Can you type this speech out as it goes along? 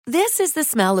This is the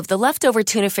smell of the leftover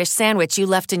tuna fish sandwich you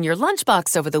left in your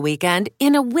lunchbox over the weekend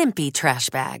in a wimpy trash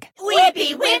bag.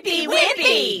 Wimpy, wimpy,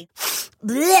 wimpy!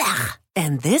 Blech!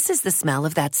 And this is the smell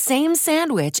of that same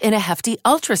sandwich in a hefty,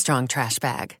 ultra-strong trash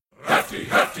bag. Hefty,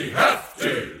 hefty,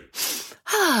 hefty!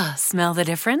 Ah, smell the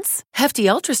difference? Hefty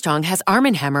Ultra Strong has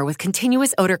Arm & Hammer with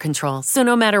continuous odor control, so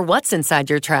no matter what's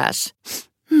inside your trash,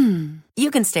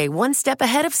 you can stay one step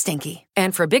ahead of stinky.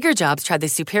 And for bigger jobs, try the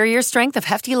superior strength of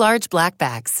Hefty Large Black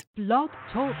Bags. Blog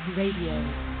Talk Radio.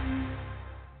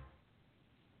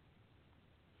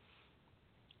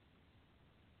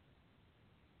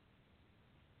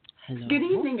 Hello. Good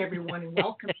evening, everyone, and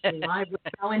welcome to Live with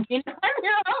Belle and Gina. I'm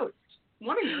your host.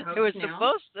 One of your hosts It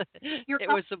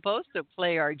was now. supposed to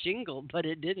play our jingle, but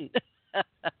it didn't.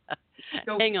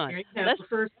 So, Hang on.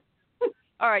 First.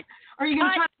 All right. Are you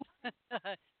going to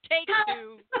Take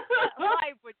two.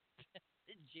 Live with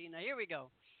Gina. Here we go.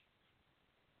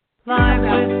 Live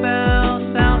with Belle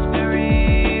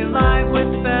Salisbury. Live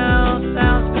with Belle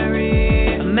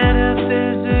Salisbury. A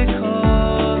metaphysical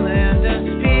and a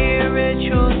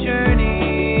spiritual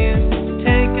journey.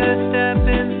 Take a step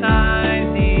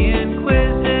inside the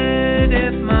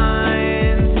inquisitive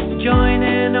mind. Join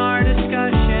in our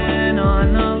discussion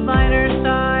on the lighter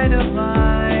side of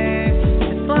life.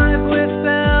 It's Live with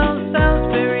Belle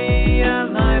Salisbury. Yeah,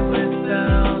 Live with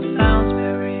Belle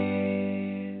Salisbury.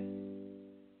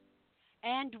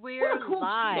 And we're What a cool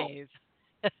live.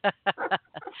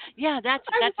 Yeah, that's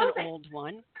an old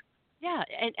one. Yeah,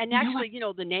 and actually,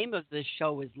 the name of the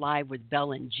show is Live with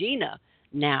Belle and Gina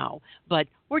now, but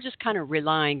we're just kind of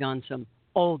relying on some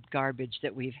old garbage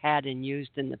that we've had and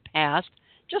used in the past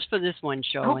just for this one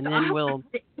show, and then we'll...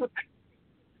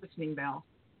 Listening, Belle.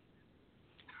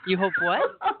 You hope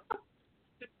what?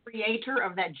 The creator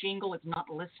of that jingle is not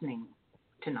listening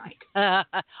tonight.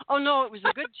 Oh, no, it was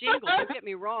a good jingle. Don't get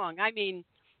me wrong. I mean,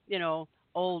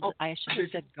 old, I should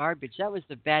have said garbage. That was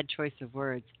the bad choice of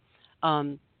words.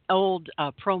 Old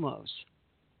promos.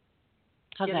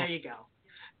 How's that? There you go.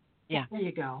 Yeah. There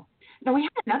you go. Now, we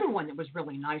had another one that was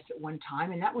really nice at one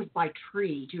time, and that was by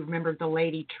Tree. Do you remember the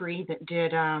lady Tree that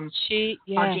did our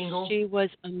jingle? She was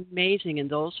amazing, and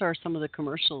those are some of the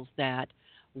commercials that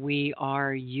we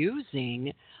are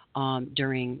using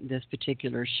during this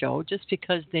particular show, just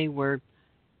because they were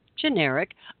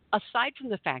generic, aside from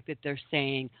the fact that they're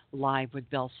saying Live with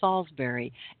Belle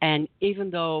Salisbury. And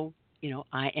even though,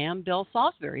 I am Belle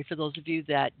Salisbury, for those of you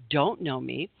that don't know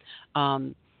me,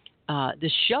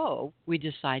 the show, we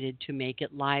decided to make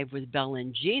it Live with Belle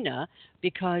and Gina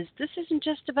because this isn't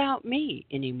just about me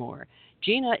anymore.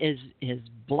 Gina is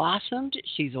blossomed.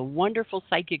 She's a wonderful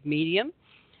psychic medium,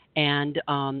 and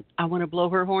I want to blow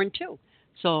her horn too.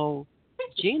 So,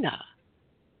 Gina,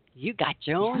 you got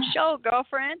your own show,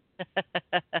 girlfriend.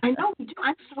 I know.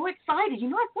 I'm so excited.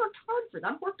 I've worked hard for it.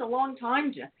 I've worked a long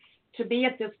time to be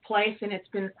at this place, and it's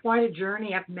been quite a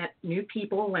journey. I've met new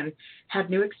people and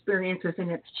had new experiences, and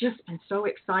it's just been so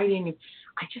exciting.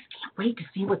 I just can't wait to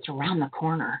see what's around the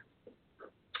corner,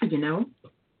 So,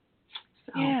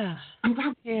 yeah. I'm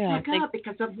glad to back up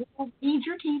because the world needs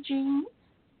your teaching.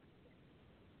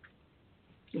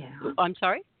 Yeah. I'm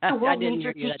sorry? The world I didn't needs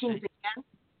your hear you teachings again.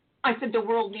 I said the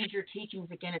world needs your teachings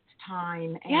again. It's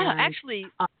time. And, yeah,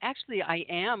 actually, I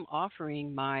am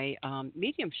offering my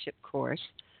mediumship course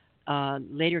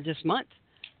later this month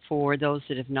for those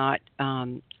that have not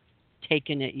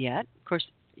taken it yet. Of course,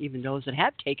 even those that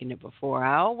have taken it before,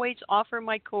 I always offer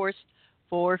my course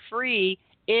for free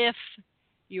if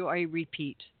you are a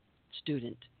repeat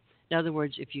student. In other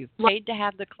words, if you've paid to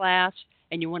have the class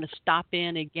and you want to stop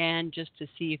in again just to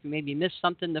see if you maybe missed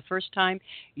something the first time,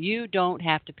 you don't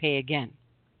have to pay again.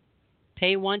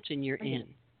 Pay once and you're in.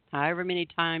 However many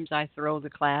times I throw the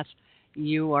class,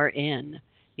 you are in.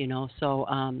 So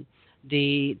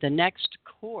the next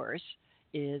course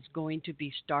is going to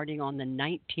be starting on the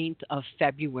 19th of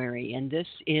February, and this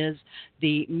is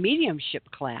the mediumship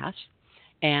class,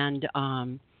 and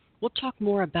we'll talk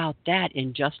more about that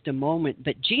in just a moment.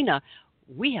 But Gina,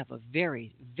 we have a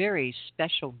very, very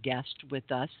special guest with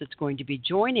us that's going to be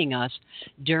joining us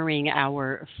during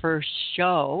our first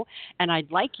show. And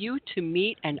I'd like you to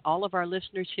meet, and all of our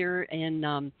listeners here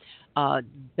in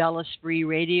Bella Spree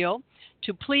Radio,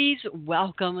 to please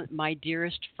welcome my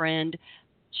dearest friend,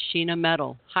 Sheena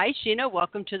Metal. Hi, Sheena.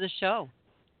 Welcome to the show.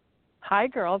 Hi,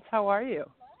 girls. How are you?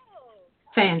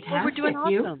 Fantastic. Well, we're doing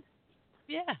awesome.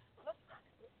 Yeah.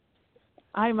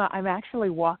 I'm actually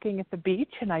walking at the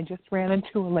beach, and I just ran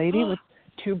into a lady with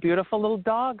two beautiful little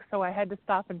dogs, so I had to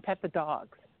stop and pet the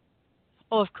dogs.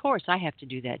 Oh, of course, I have to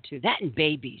do that too. That and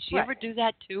babies. You ever do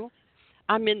that too?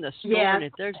 I'm in the store, and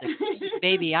if there's a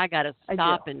baby, I got to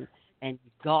stop and and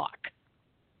gawk.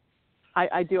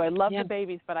 I do. I love the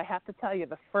babies, but I have to tell you,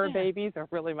 the fur babies are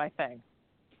really my thing.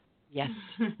 Yes.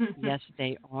 Yes,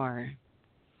 they are.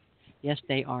 Yes,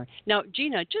 they are. Now,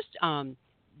 Gina, just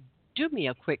do me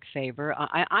a quick favor.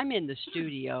 I'm in the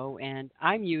studio, and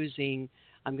I'm going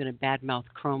to badmouth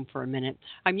Chrome for a minute.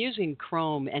 I'm using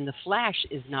Chrome, and the Flash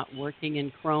is not working in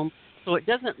Chrome, so it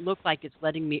doesn't look like it's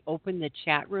letting me open the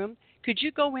chat room. Could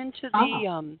you go into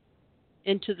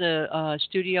the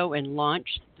studio and launch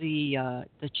the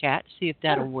chat, see if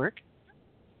that'll work?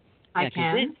 I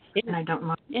can, and I don't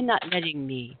mind. It's not letting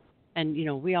me. And,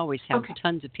 we always have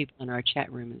tons of people in our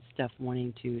chat room and stuff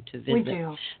wanting to visit. We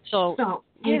do. So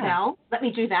Belle, let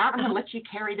me do that. I'm going to let you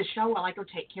carry the show while I go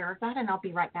take care of that, and I'll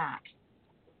be right back.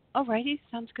 All righty.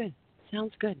 Sounds good.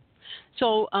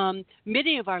 So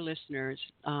many of our listeners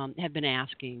have been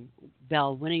asking,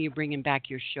 Belle, when are you bringing back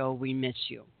your show? We miss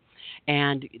you.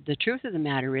 And the truth of the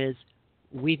matter is,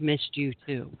 we've missed you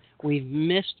too. We've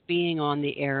missed being on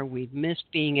the air. We've missed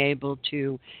being able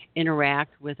to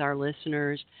interact with our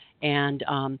listeners. And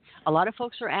a lot of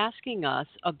folks are asking us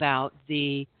about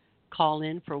the call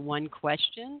in for one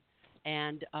question.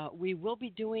 And we will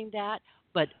be doing that,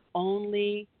 but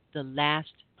only the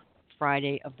last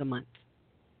Friday of the month.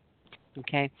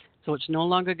 Okay? So it's no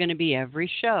longer going to be every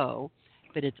show,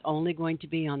 but it's only going to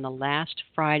be on the last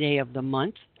Friday of the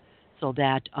month, so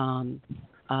that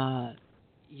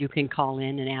you can call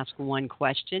in and ask one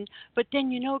question. But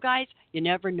then, guys, you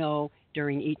never know.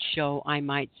 During each show, I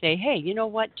might say, hey, you know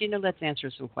what, Gina, let's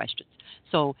answer some questions.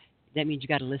 So that means you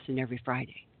got to listen every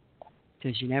Friday,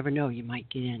 because you never know. You might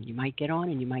get in. You might get on,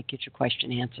 and you might get your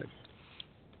question answered.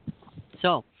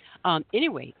 So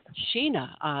anyway,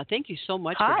 Sheena, thank you so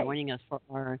much for joining us for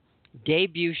our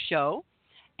debut show.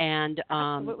 And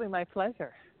absolutely my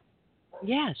pleasure.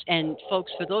 Yes, and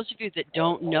folks, for those of you that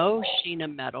don't know Sheena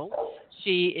Metal,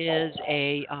 she is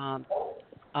a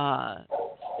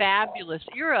fabulous.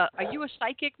 Are you a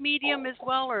psychic medium as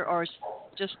well, or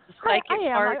just the psychic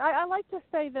part? I am. I like to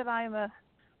say that I'm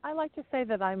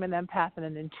an empath and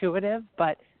an intuitive,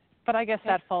 but I guess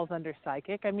that falls under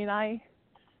psychic. I mean, I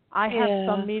have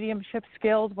some mediumship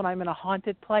skills when I'm in a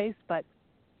haunted place, but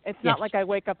it's not like I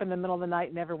wake up in the middle of the night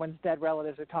and everyone's dead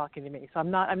relatives are talking to me. So I'm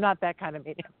not that kind of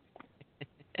medium.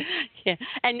 Yeah,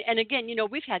 and again,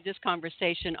 we've had this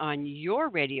conversation on your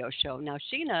radio show. Now,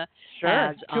 Sheena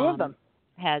has two of them.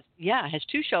 Has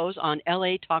two shows on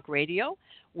LA Talk Radio,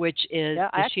 which is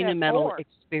the Sheena Metal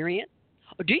Experience.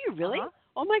 Oh, do you really?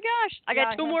 Oh my gosh, I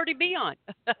got two more to be on.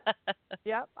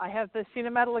 Yep, I have the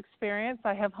Sheena Metal Experience.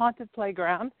 I have Haunted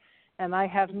Playground, and I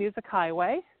have Music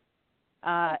Highway,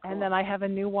 and then I have a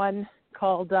new one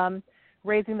called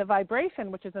Raising the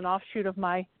Vibration, which is an offshoot of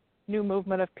my new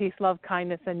movement of peace, love,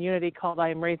 kindness, and unity called I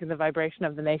Am Raising the Vibration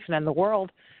of the Nation and the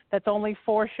World. That's only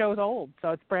 4 shows old, so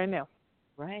it's brand new.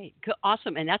 Right.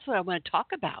 Awesome. And that's what I want to talk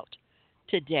about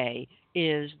today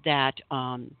is that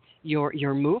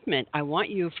your movement. I want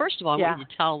you, first of all, I want you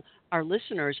to tell our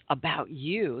listeners about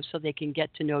you so they can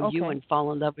get to know you and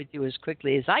fall in love with you as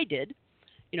quickly as I did.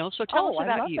 So tell us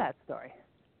about you. I love that story.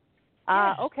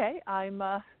 Okay. I'm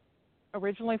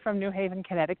originally from New Haven,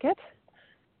 Connecticut.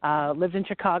 Lived in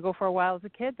Chicago for a while as a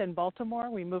kid, then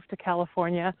Baltimore. We moved to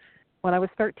California when I was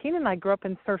 13, and I grew up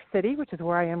in Surf City, which is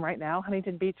where I am right now,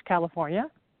 Huntington Beach, California.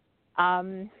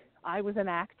 I was an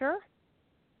actor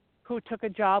who took a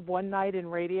job one night in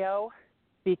radio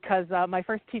because my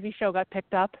first TV show got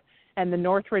picked up, and the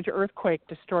Northridge earthquake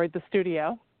destroyed the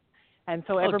studio. And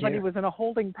so everybody was in a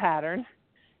holding pattern.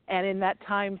 And in that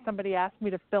time, somebody asked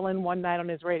me to fill in one night on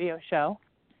his radio show,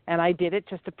 and I did it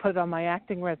just to put it on my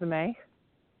acting resume.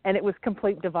 And it was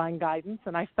complete divine guidance,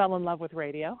 and I fell in love with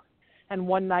radio. And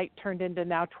one night turned into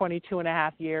now 22 and a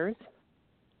half years.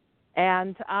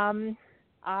 And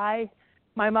my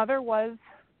mother was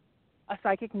a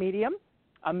psychic medium,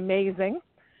 amazing,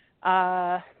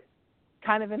 kind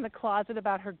of in the closet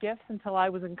about her gifts until I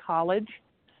was in college.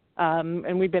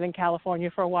 And we'd been in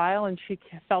California for a while, and she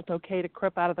felt okay to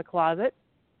crip out of the closet.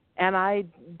 And I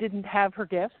didn't have her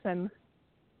gifts and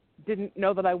didn't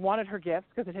know that I wanted her gifts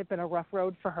because it had been a rough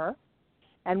road for her.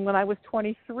 And when I was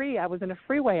 23, I was in a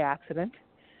freeway accident,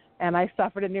 and I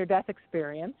suffered a near-death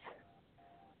experience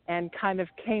and kind of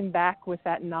came back with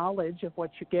that knowledge of what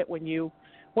you get what you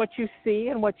see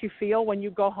and what you feel when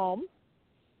you go home,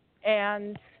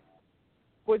 and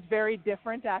was very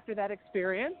different after that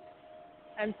experience.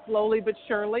 And slowly but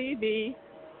surely, the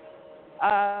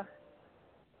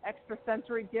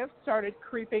extrasensory gifts started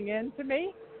creeping into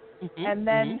me. And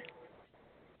then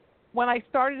when I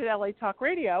started at LA Talk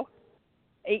Radio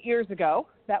 8 years ago,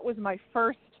 that was my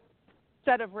first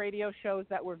set of radio shows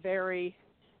that were very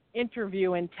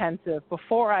interview intensive.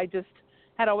 Before, I just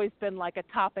had always been like a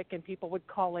topic and people would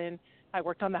call in. I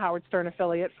worked on the Howard Stern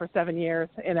affiliate for 7 years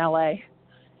in LA.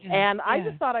 And I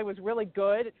just thought I was really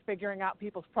good at figuring out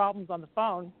people's problems on the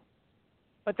phone.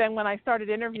 But then when I started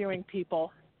interviewing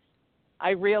people, I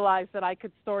realized that I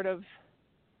could sort of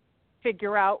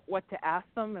figure out what to ask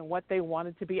them and what they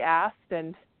wanted to be asked.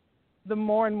 And the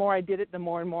more and more I did it, the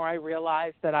more and more I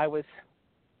realized that I was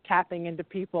tapping into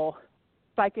people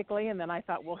psychically. And then I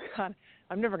thought, well, God,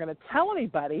 I'm never going to tell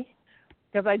anybody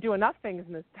because I do enough things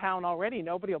in this town already.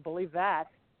 Nobody will believe that.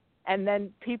 And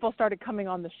then people started coming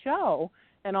on the show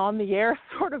and on the air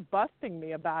sort of busting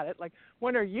me about it. Like,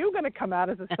 when are you going to come out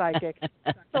as a psychic?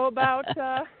 So about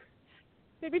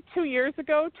maybe 2 years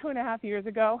ago, 2.5 years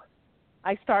ago,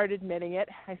 I started admitting it.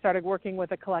 I started working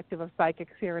with a collective of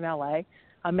psychics here in LA,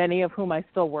 many of whom I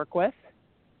still work with.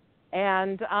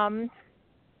 And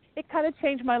it kind of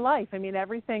changed my life. I mean,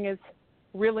 everything is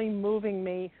really moving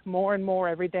me more and more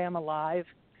every day I'm alive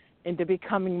into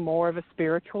becoming more of a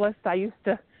spiritualist. I used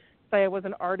to say I was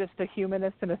an artist, a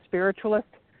humanist, and a spiritualist,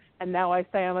 and now I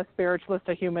say I'm a spiritualist,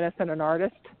 a humanist, and an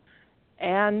artist.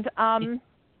 And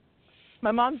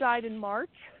my mom died in March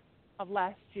of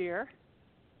last year,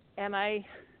 and I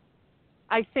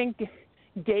think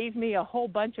gave me a whole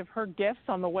bunch of her gifts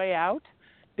on the way out,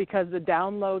 because the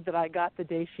download that I got the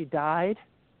day she died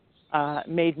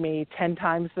made me 10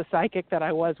 times the psychic that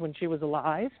I was when she was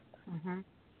alive. Mm-hmm.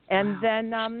 And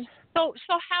then So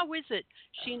how is it,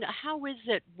 Sheena? How is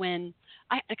it when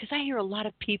because I hear a lot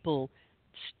of people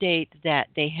state that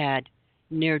they had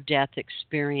near-death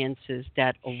experiences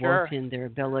that awoken their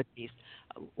abilities.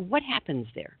 What happens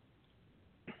there?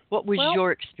 What was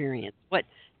your experience? What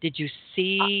did you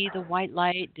see? The white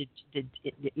light?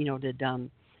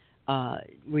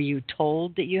 Were you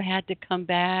told that you had to come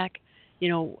back?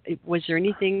 Was there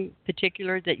anything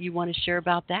particular that you want to share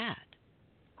about that?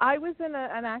 I was in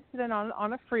an accident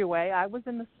on a freeway. I was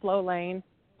in the slow lane,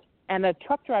 and a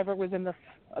truck driver was in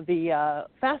the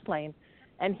fast lane,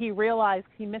 and he realized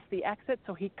he missed the exit,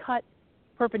 so he cut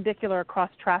perpendicular across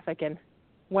traffic. And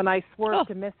when I swerved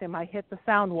to miss him, I hit the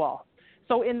sound wall.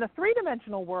 So in the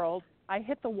three-dimensional world, I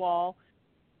hit the wall,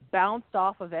 bounced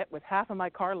off of it with half of my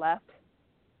car left,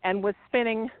 and was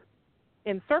spinning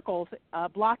in circles,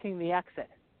 blocking the exit.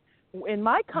 In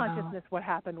my consciousness, what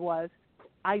happened was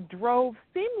I drove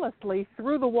seamlessly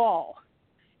through the wall.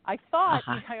 I thought,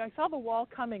 I saw the wall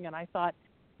coming, and I thought,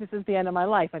 this is the end of my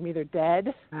life. I'm either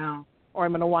dead or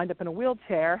I'm going to wind up in a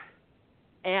wheelchair,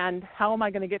 and how am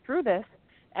I going to get through this?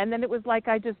 And then it was like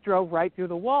I just drove right through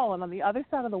the wall, and on the other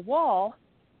side of the wall,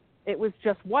 it was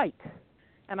just white.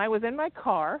 And I was in my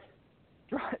car,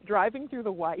 driving through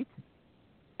the white,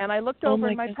 and I looked over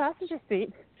in my passenger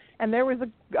seat, and there was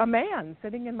a man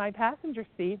sitting in my passenger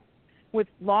seat with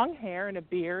long hair and a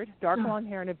beard, dark long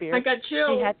hair and a beard. I got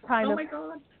chills. He had kind of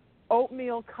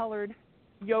oatmeal-colored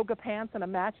yoga pants and a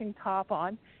matching top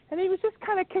on, and he was just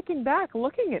kind of kicking back,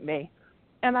 looking at me.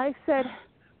 And I said,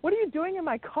 what are you doing in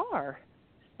my car?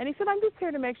 And he said, I'm just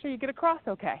here to make sure you get across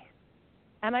okay.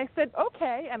 And I said,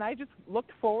 okay, and I just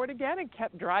looked forward again and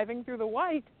kept driving through the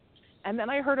white. And then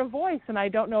I heard a voice, and I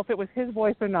don't know if it was his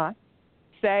voice or not,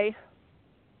 say,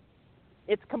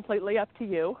 it's completely up to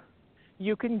you.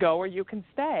 You can go or you can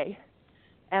stay.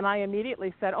 And I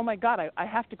immediately said, oh, my God, I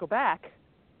have to go back.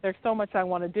 There's so much I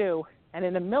want to do. And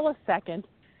in a millisecond,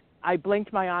 I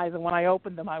blinked my eyes, and when I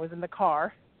opened them, I was in the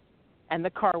car, and the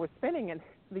car was spinning. And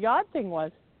the odd thing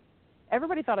was,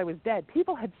 everybody thought I was dead.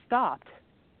 People had stopped,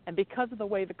 and because of the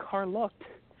way the car looked,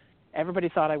 everybody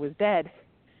thought I was dead.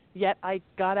 Yet I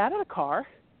got out of the car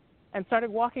and started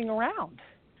walking around.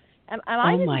 And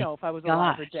I didn't know if I was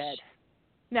alive or dead.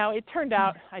 Now, it turned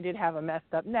out I did have a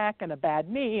messed up neck and a bad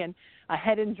knee and a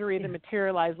head injury that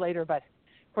materialized later. But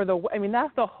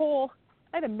that's the whole,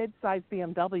 I had a mid-sized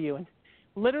BMW, and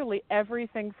literally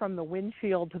everything from the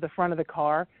windshield to the front of the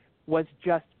car was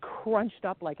just crunched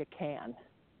up like a can.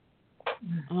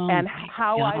 And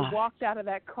how I walked out of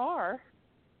that car,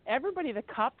 everybody, the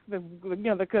cops, the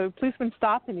policeman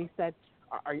stopped, and he said,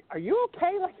 are you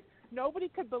okay? Like, nobody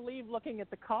could believe, looking at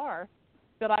the car,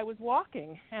 that I was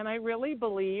walking. And I really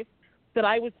believe that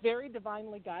I was very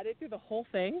divinely guided through the whole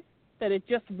thing, that it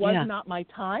just was not my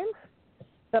time,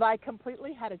 that I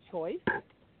completely had a choice,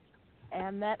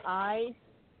 and that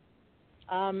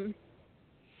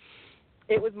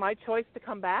it was my choice to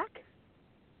come back,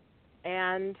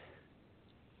 and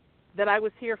that I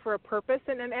was here for a purpose.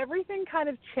 And then everything kind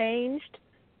of changed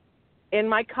in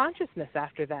my consciousness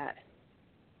after that.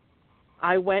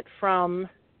 I went from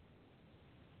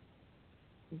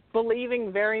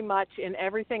believing very much in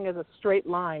everything as a straight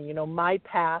line, my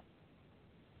path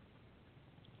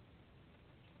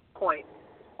point.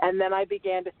 And then I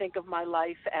began to think of my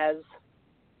life as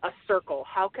a circle.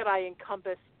 How could I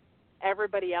encompass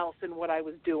everybody else in what I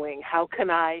was doing? How can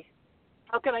I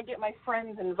get my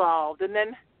friends involved? And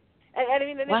then, and I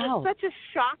mean, and it was such a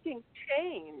shocking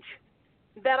change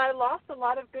that I lost a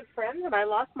lot of good friends, and I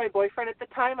lost my boyfriend at the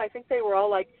time. I think they were all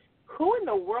like, who in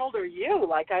the world are you?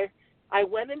 Like, I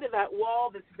went into that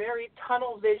wall, this very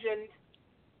tunnel-visioned,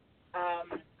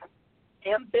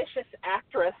 ambitious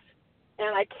actress,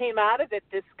 and I came out of it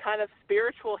this kind of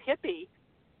spiritual hippie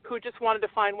who just wanted to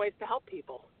find ways to help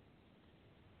people.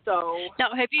 So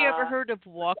now, have you ever heard of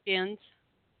walk-ins?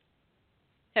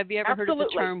 Have you ever heard of the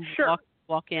term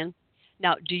walk-in?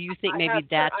 Now, do you think I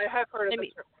have heard of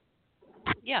the term.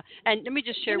 Yeah, and let me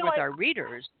just share with our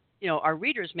readers. Our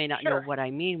readers may not know what I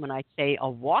mean when I say a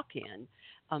walk-in.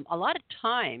 A lot of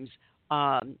times,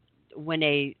 when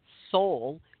a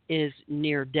soul is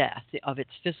near death of its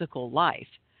physical life,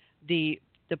 the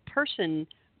person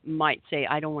might say,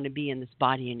 "I don't want to be in this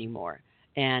body anymore,"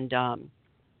 and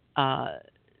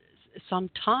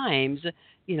sometimes,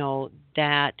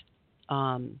 that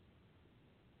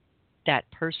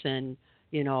person,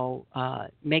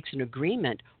 makes an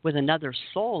agreement with another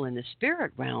soul in the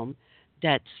spirit realm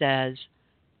that says,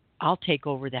 "I'll take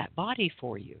over that body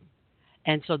for you."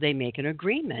 And so they make an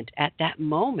agreement at that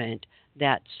moment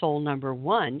that soul number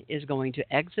one is going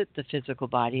to exit the physical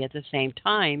body. At the same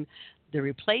time, the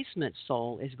replacement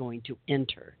soul is going to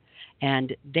enter.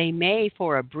 And they may,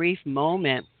 for a brief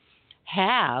moment,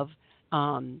 have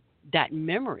that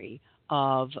memory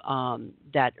of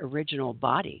that original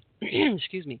body.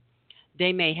 Excuse me.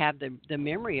 They may have the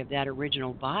memory of that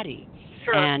original body.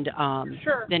 Sure. And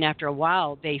then after a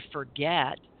while, they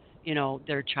forget,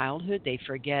 their childhood. They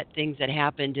forget things that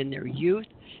happened in their youth,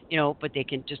 but they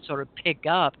can just sort of pick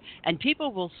up. And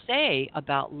people will say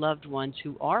about loved ones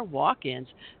who are walk-ins,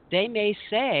 they may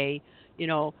say,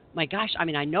 my gosh, I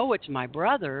mean, I know it's my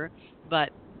brother, but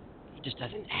he just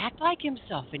doesn't act like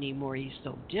himself anymore. He's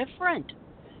so different,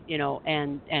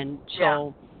 and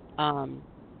so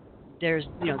there's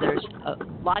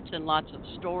lots and lots of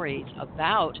stories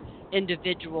about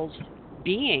individuals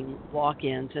being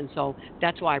walk-ins, and so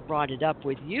that's why I brought it up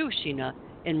with you, Sheena,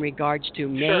 in regards to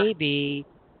maybe,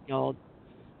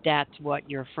 that's what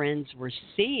your friends were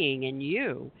seeing in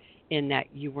you, in that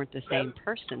you weren't the same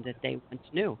person that they once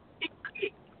knew.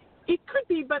 It could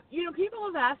be, but, people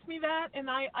have asked me that, and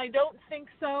I don't think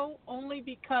so, only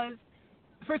because,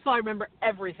 first of all, I remember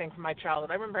everything from my childhood.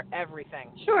 I remember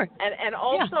everything. Sure. And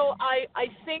also, I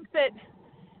think that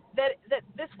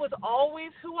this was always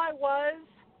who I was,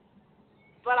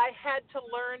 but I had to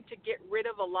learn to get rid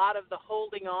of a lot of the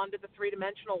holding on to the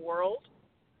three-dimensional world.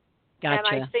 Gotcha. And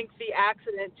I think the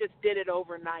accident just did it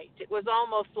overnight. It was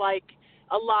almost like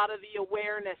a lot of the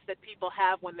awareness that people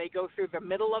have when they go through the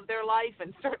middle of their life,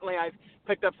 and certainly I've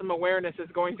picked up some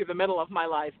awarenesses going through the middle of my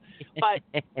life, but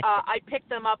I picked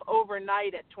them up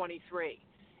overnight at 23.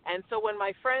 And so when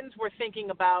my friends were thinking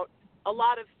about a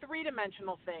lot of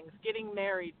three-dimensional things, getting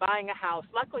married, buying a house,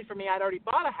 luckily for me, I'd already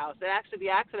bought a house. And actually, the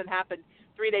accident happened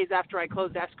 3 days after I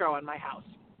closed escrow on my house.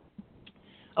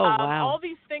 Oh, wow. All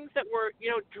these things that were,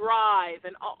 drive,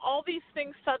 and all these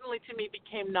things suddenly to me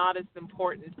became not as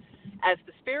important as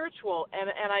the spiritual. And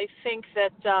I think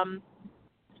that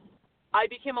I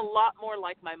became a lot more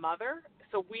like my mother.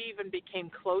 So we even became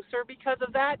closer because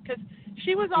of that, because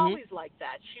she was always like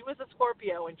that. She was a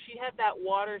Scorpio, and she had that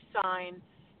water sign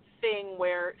thing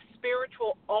where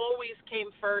spiritual always came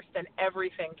first and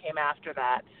everything came after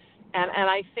that. And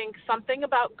I think something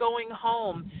about going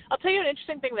home. I'll tell you an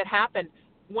interesting thing that happened.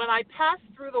 When I passed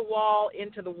through the wall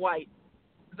into the white,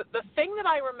 the thing that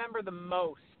I remember the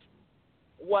most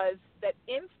was that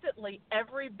instantly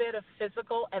every bit of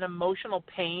physical and emotional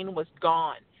pain was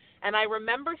gone. And I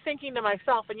remember thinking to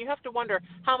myself, and you have to wonder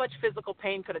how much physical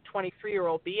pain could a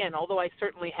 23-year-old be in, although I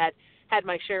certainly had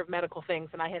my share of medical things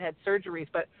and I had surgeries,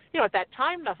 but at that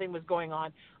time nothing was going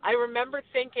on. I remember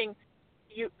thinking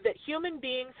that human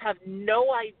beings have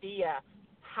no idea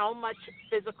how much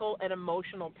physical and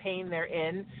emotional pain they're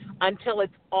in until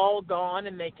it's all gone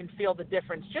and they can feel the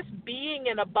difference. Just being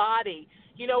in a body,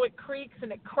 it creaks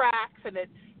and it cracks and it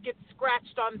gets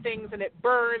scratched on things and it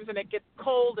burns and it gets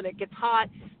cold and it gets hot,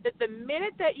 that the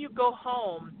minute that you go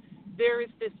home, there is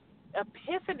this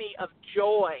epiphany of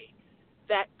joy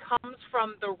that comes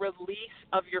from the release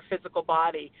of your physical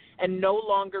body and no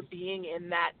longer being in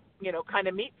that, kind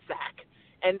of meat sack.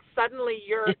 And suddenly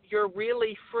you're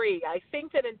really free. I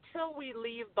think that until we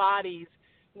leave bodies,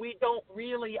 we don't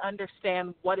really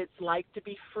understand what it's like to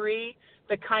be free,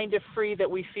 the kind of free that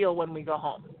we feel when we go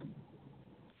home.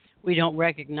 We don't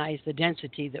recognize the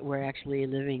density that we're actually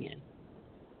living in.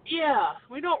 Yeah,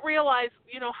 we don't realize,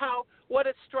 what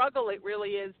a struggle it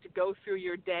really is to go through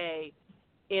your day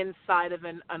inside of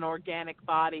an organic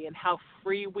body, and how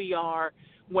free we are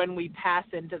when we pass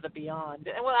into the beyond.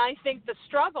 And well, I think the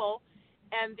struggle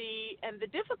and the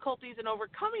difficulties in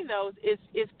overcoming those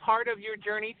is part of your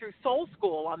journey through soul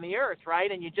school on the earth,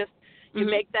 right? And you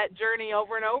make that journey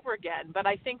over and over again. But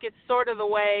I think it's sort of the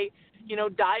way,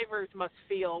 divers must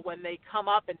feel when they come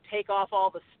up and take off all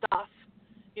the stuff.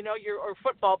 Or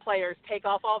football players take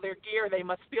off all their gear. They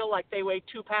must feel like they weigh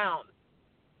 2 pounds.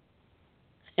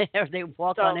 Or they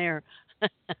walk on air.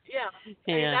 Yeah.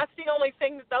 I mean, that's the only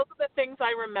thing. Those are the things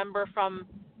I remember from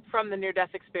the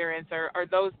near-death experience, are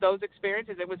those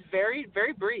experiences. It was very,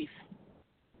 very brief.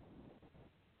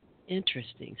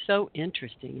 Interesting. So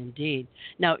interesting indeed.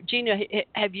 Now, Gina,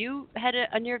 have you had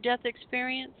a near-death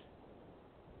experience?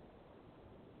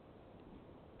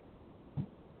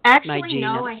 Actually,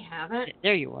 no, I haven't.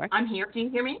 There you are. I'm here. Can you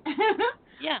hear me?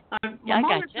 Yeah. I'm I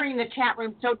monitoring the chat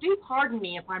room, so do pardon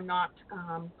me if I'm not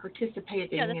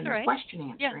participating in the question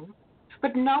answering. Yeah.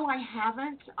 But no, I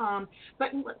haven't. But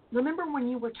remember when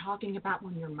you were talking about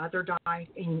when your mother died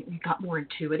and you got more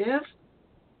intuitive?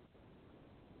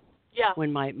 Yeah.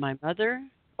 When my mother?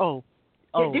 Oh,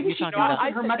 didn't you're she talking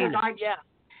about her mother died? Yeah.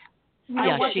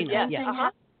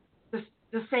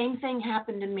 The same thing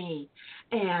happened to me,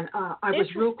 and I was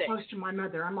real close to my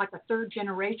mother. I'm like a third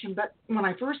generation, but when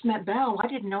I first met Belle, I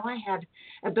didn't know I had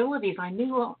abilities. I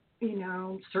knew,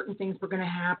 certain things were going to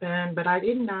happen, but I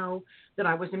didn't know that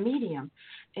I was a medium.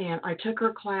 And I took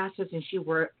her classes, and she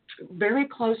worked very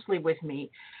closely with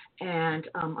me. And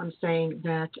I'm saying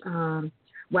that,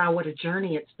 wow, what a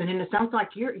journey it's been. And it sounds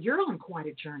like you're on quite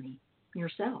a journey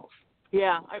yourself.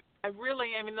 Yeah, I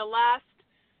really, the last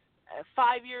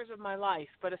 5 years of my life,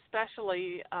 but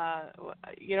especially,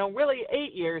 really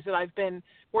 8 years that I've been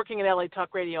working at LA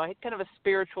Talk Radio. I had kind of a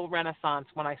spiritual renaissance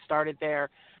when I started there.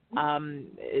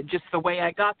 Just the way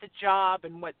I got the job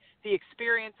and what the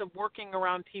experience of working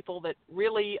around people that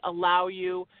really allow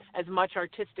you as much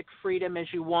artistic freedom as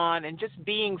you want, and just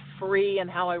being free, and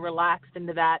how I relaxed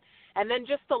into that. And then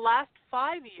just the last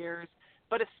 5 years,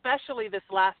 but especially this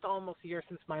last almost year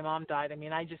since my mom died.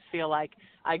 I just feel like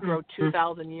I grow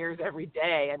 2,000 years every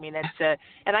day. It's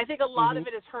and I think a lot of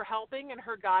it is her helping and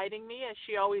her guiding me, as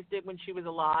she always did when she was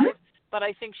alive. But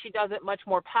I think she does it much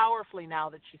more powerfully now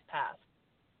that she's passed.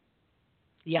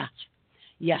 Yes.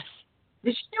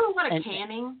 Does she do a lot of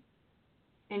canning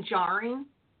and jarring?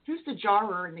 Who's the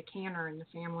jarrer and the canner in the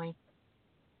family?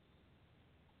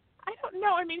 I don't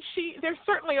know. There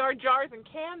certainly are jars and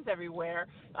cans everywhere.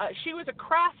 She was a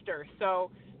crafter,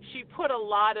 so she put a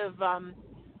lot of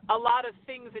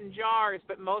things in jars,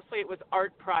 but mostly it was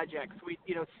art projects. We,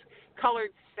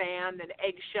 colored sand and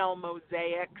eggshell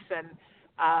mosaics, and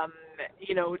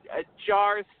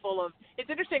jars full of. It's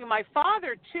interesting. My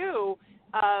father too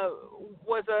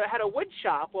had a wood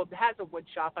shop. Well, has a wood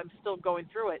shop. I'm still going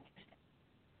through it.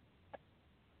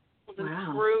 And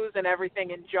screws and everything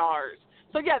in jars.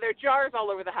 So, yeah, there are jars all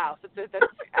over the house. That's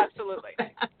absolutely.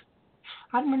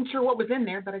 I'm not sure what was in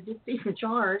there, but I did see some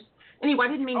jars. Anyway,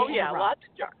 I didn't mean to interrupt. Lots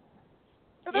of jars.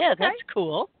 So that's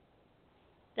cool.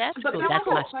 That's cool. That's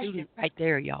my student right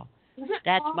there, y'all.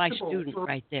 That's my student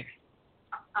right there.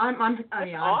 I'm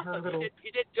her little you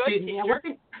did good, student. Yeah,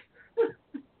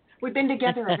 we've been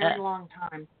together a very long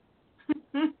time.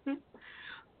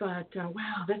 But,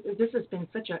 wow, this has been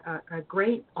such a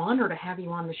great honor to have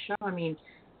you on the show.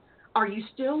 Are you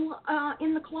still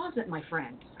in the closet, my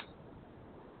friend?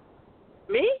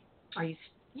 Me? Are you?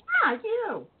 Yeah,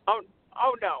 you. Oh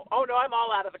no, I'm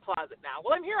all out of the closet now.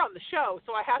 Well, I'm here on the show,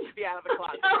 so I have to be out of the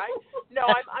closet, right? No,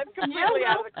 I'm completely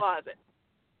out of the closet.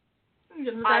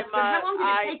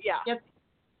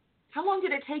 How long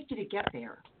did it take you to get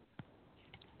there?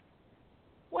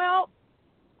 Well,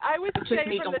 I would say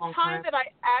from the time that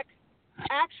I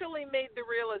actually made the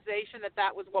realization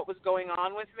that was what was going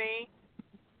on with me,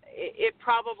 it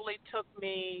probably took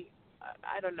me,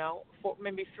 I don't know,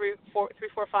 maybe 3, 4,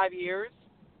 5 years.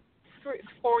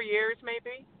 4 years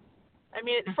maybe.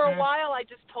 For a while I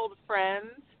just told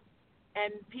friends,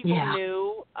 and people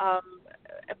knew,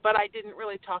 but I didn't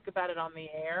really talk about it on the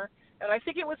air. And I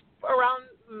think it was around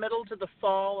middle to the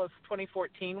fall of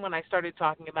 2014 when I started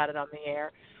talking about it on the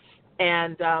air.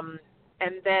 And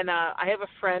then I have a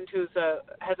friend who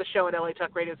has a show at LA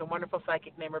Talk Radio, is a wonderful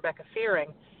psychic named Rebecca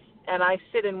Fearing, and I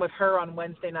sit in with her on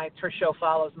Wednesday nights. Her show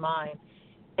follows mine,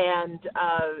 and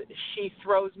she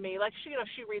throws me,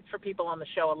 she reads for people on the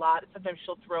show a lot. Sometimes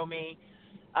she'll throw me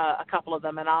a couple of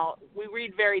them, and we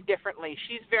read very differently.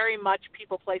 She's very much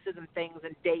people, places, and things,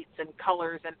 and dates and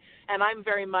colors, and I'm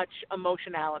very much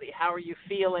emotionality. How are you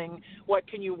feeling? What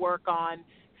can you work on?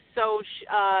 So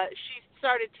she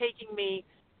started taking me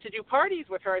to do parties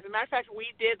with her. As a matter of fact, we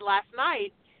did last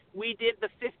night. We did the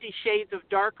 50 Shades of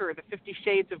Darker, the 50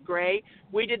 Shades of Gray.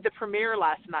 We did the premiere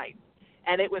last night,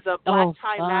 and it was a black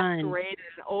tie masquerade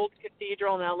in an old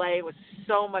cathedral in L.A. It was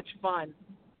so much fun.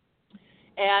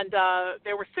 And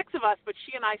there were 6 of us, but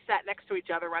she and I sat next to each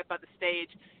other right by the stage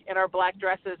in our black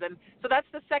dresses. And so that's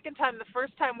the second time. The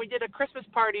first time we did a Christmas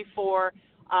party for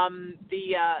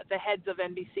the heads of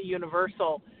NBC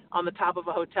Universal on the top of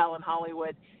a hotel in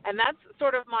Hollywood. And that's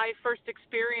sort of my first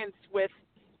experience with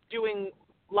doing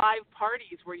live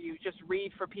parties where you just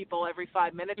read for people every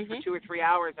 5 minutes for 2 or 3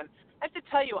 hours. And I have to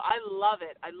tell you, I love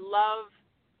it.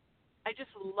 I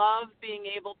just love being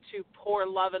able to pour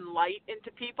love and light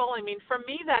into people. I mean, for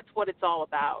me, that's what it's all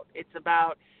about. It's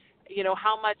about,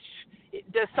 how much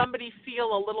does somebody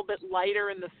feel a little bit lighter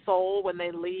in the soul when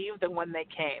they leave than when they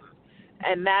came.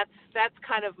 And that's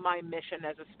kind of my mission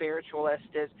as a spiritualist.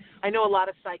 Is I know a lot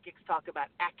of psychics talk about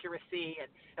accuracy and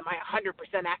am I 100%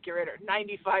 accurate or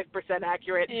 95%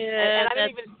 accurate, and I don't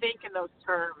even think in those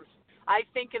terms. I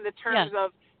think in the terms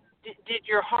of, did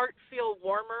your heart feel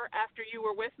warmer after you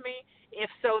were with me?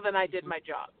 If so, then I did my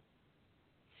job.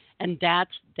 And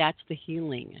that's the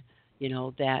healing,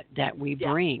 that we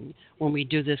bring when we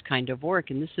do this kind of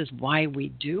work. And this is why we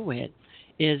do it,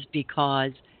 is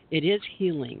because it is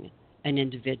healing an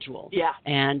individual. Yeah.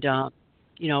 And,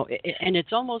 and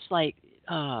it's almost like,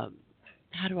 how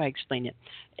do I explain it?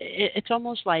 It's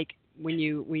almost like when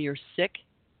you're sick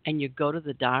and you go to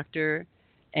the doctor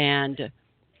and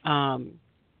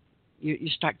you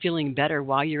start feeling better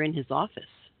while you're in his office,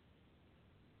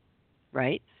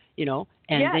 right?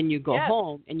 And then you go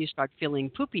home and you start feeling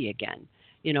poopy again.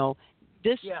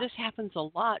 This happens a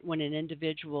lot when an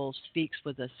individual speaks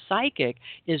with a psychic.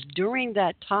 Is during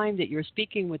that time that you're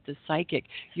speaking with the psychic,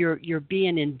 you're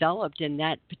being enveloped in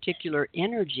that particular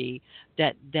energy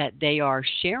that they are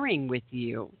sharing with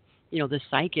you. The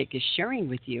psychic is sharing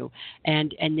with you,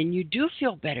 and then you do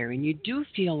feel better, and you do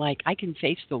feel like I can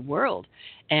face the world,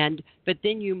 but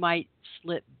then you might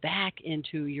slip back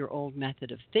into your old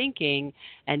method of thinking,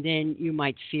 and then you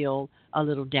might feel a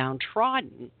little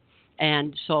downtrodden.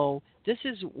 And so this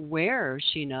is where,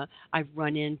 Sheena, I've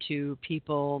run into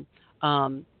people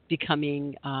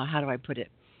becoming, how do I put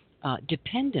it,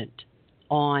 dependent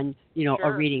on,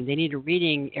 a reading. They need a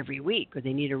reading every week, or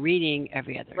they need a reading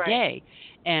every other day.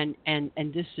 And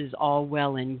this is all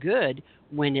well and good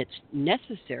when it's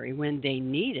necessary, when they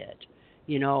need it,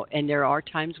 and there are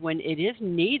times when it is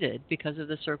needed because of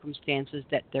the circumstances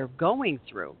that they're going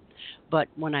through. But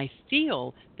when I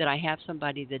feel that I have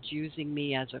somebody that's using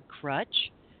me as a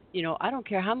crutch, I don't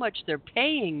care how much they're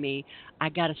paying me, I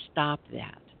got to stop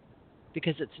that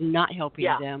because it's not helping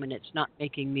them and it's not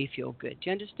making me feel good. Do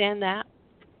you understand that?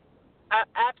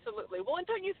 Absolutely. Well, and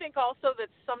don't you think also that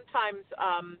sometimes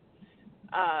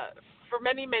for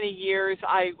many, many years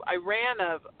I ran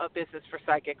a business for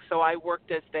psychics, so I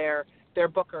worked as their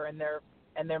booker and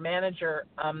their manager,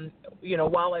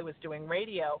 while I was doing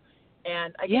radio.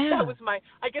 And I guess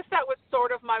that was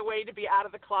sort of my way to be out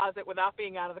of the closet without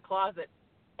being out of the closet.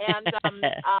 And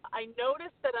I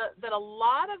noticed that a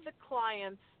lot of the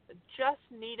clients just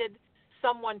needed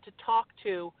someone to talk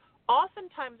to,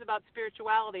 oftentimes about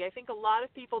spirituality. I think a lot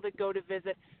of people that go to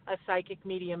visit a psychic,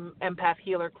 medium, empath,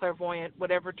 healer, clairvoyant,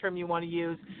 whatever term you want to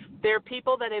use, they're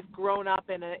people that have grown up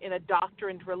in a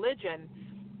doctrined religion,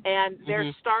 and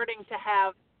they're starting to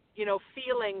have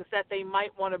feelings that they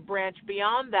might want to branch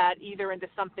beyond that, either into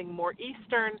something more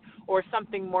Eastern or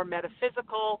something more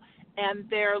metaphysical, and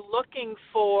they're looking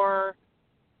for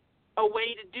a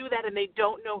way to do that, and they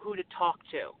don't know who to talk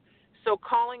to. So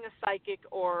calling a psychic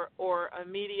or a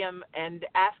medium and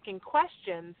asking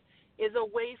questions is a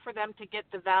way for them to get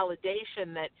the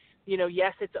validation that,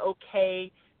 yes, it's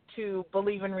okay to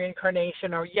believe in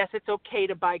reincarnation, or yes, it's okay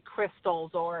to buy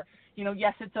crystals, or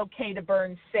yes, it's okay to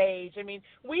burn sage. I mean,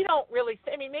 we don't really,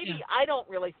 I don't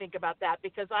really think about that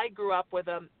because I grew up with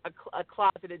a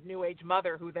closeted New Age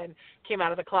mother who then came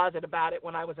out of the closet about it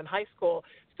when I was in high school.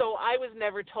 So I was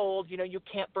never told, you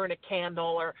can't burn a candle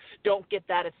or don't get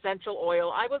that essential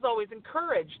oil. I was always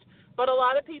encouraged. But a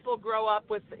lot of people grow up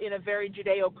in a very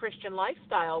Judeo-Christian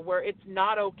lifestyle where it's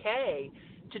not okay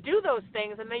to do those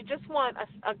things, and they just want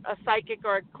a psychic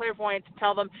or a clairvoyant to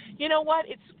tell them, you know what,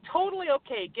 it's totally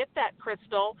okay, get that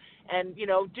crystal and,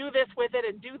 do this with it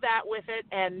and do that with it,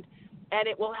 and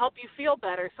it will help you feel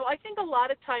better. So I think a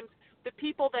lot of times the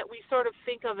people that we sort of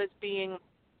think of as being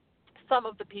some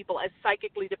of the people as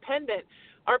psychically dependent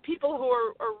are people who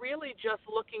are really just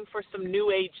looking for some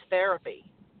new age therapy,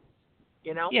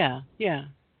 you know? Yeah.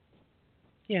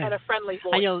 And a friendly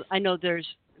voice. I know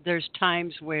there's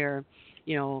times where,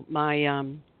 you know,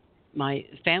 my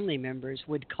family members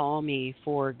would call me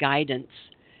for guidance,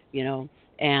 you know,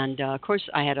 and of course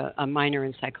I had a minor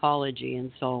in psychology,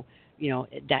 and so, you know,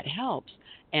 that helps.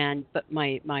 But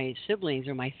my siblings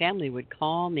or my family would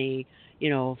call me, you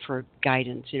know, for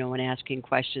guidance, you know, and asking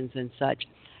questions and such.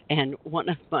 And one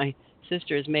of my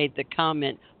sisters made the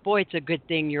comment, "Boy, it's a good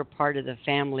thing you're part of the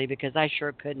family, because I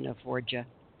sure couldn't afford you."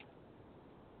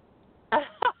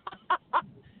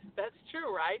 That's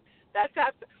true, right?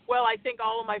 Well, I think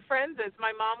all of my friends, as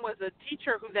my mom was a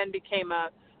teacher who then became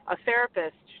a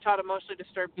therapist. She taught emotionally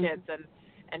disturbed kids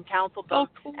and counseled them. Oh,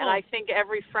 cool. And I think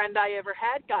every friend I ever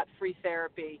had got free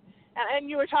therapy. And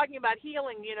you were talking about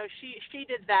healing. You know, she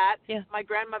did that. Yeah. My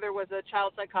grandmother was a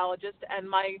child psychologist, and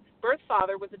my birth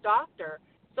father was a doctor.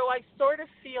 So I sort of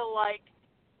feel like,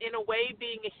 in a way,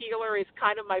 being a healer is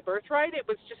kind of my birthright. It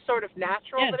was just sort of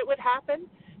natural that it would happen.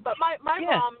 But my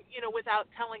mom, you know, without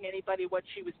telling anybody what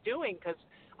she was doing, because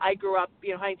I grew up,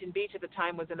 you know, Huntington Beach at the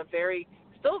time was in a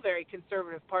still very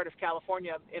conservative part of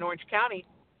California in Orange County.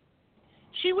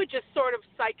 She would just sort of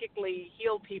psychically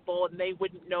heal people, and they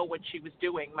wouldn't know what she was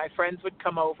doing. My friends would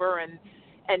come over, and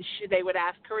they would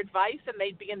ask her advice, and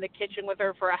they'd be in the kitchen with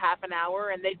her for a half an hour,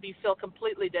 and they'd feel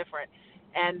completely different.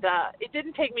 And it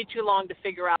didn't take me too long to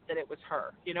figure out that it was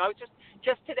her. You know, I was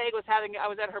just today I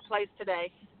was at her place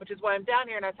today, which is why I'm down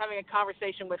here, and I was having a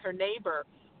conversation with her neighbor,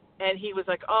 and he was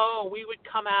like, "Oh, we would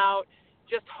come out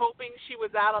just hoping she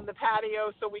was out on the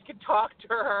patio so we could talk to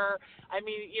her." I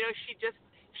mean, you know,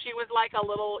 she was like a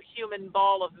little human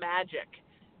ball of magic.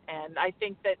 And I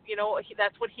think that, you know,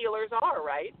 that's what healers are,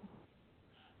 right?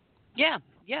 Yeah.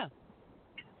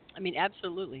 I mean,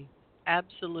 absolutely.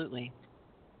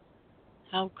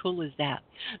 How cool is that?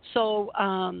 So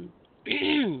I'm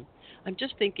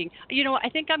just thinking, you know, I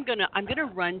think I'm gonna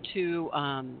run to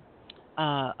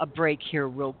a break here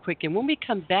real quick, and when we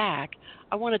come back,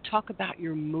 I want to talk about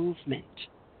your movement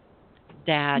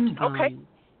that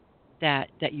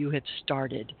that you have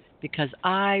started, because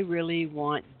I really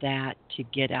want that to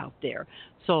get out there.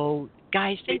 So,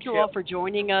 guys, thank you all for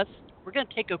joining us. We're going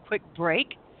to take a quick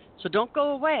break, so don't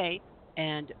go away,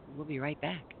 and we'll be right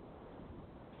back.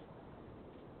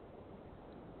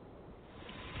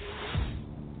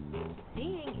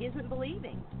 Seeing isn't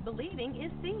believing. Believing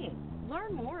is seeing.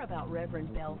 Learn more about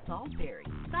Reverend Belle Salisbury,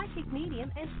 psychic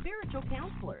medium and spiritual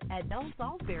counselor at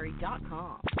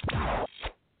bellesalisbury.com.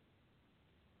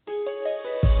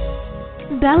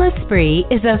 Belle Esprit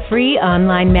is a free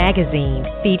online magazine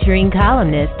featuring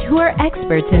columnists who are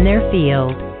experts in their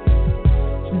field.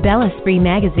 Belle Esprit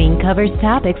magazine covers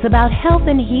topics about health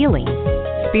and healing,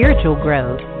 spiritual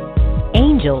growth,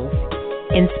 angels,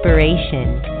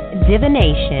 inspiration,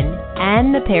 divination,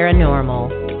 and the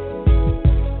paranormal.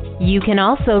 You can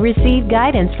also receive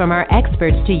guidance from our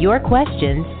experts to your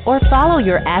questions or follow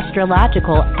your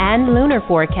astrological and lunar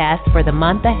forecast for the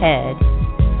month ahead.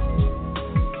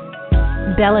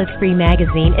 Belle Esprit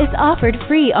magazine is offered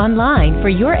free online for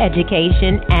your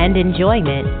education and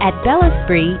enjoyment at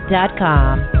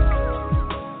bellesprit.com.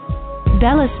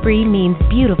 Belle Esprit means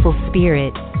beautiful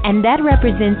spirit, and that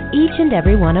represents each and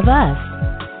every one of us.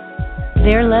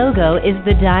 Their logo is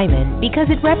the diamond because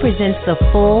it represents the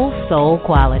full soul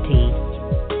quality.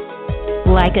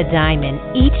 Like a diamond,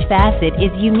 each facet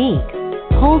is unique,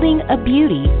 holding a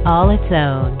beauty all its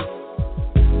own.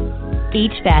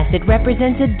 Each facet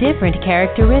represents a different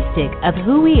characteristic of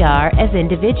who we are as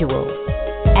individuals.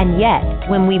 And yet,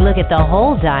 when we look at the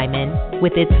whole diamond,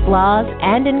 with its flaws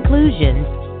and inclusions,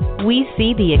 we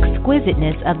see the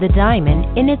exquisiteness of the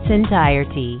diamond in its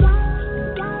entirety.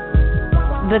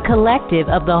 The collective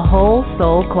of the whole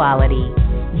soul quality,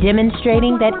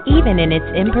 demonstrating that even in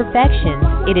its imperfections,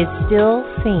 it is still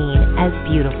seen as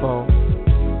beautiful.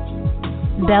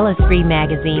 Belle Esprit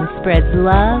magazine spreads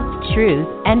love, truth,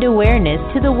 and awareness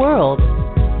to the world,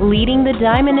 leading the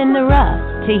diamond in the rough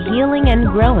to healing and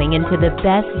growing into the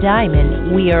best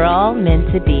diamond we are all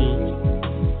meant to be.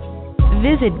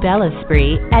 Visit Belle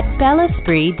Esprit at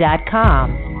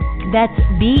bellesprit.com. That's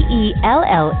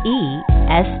BELLESPRIT.com.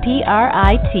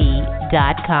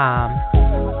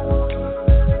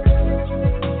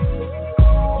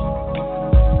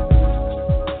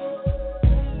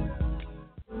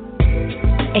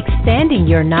 Expanding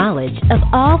your knowledge of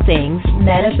all things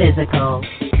metaphysical.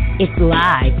 It's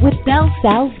live with Belle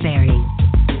Salisbury,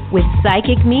 with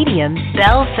psychic mediums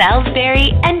Belle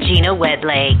Salisbury and Gina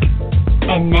Wedlake.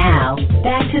 And now,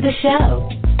 back to the show.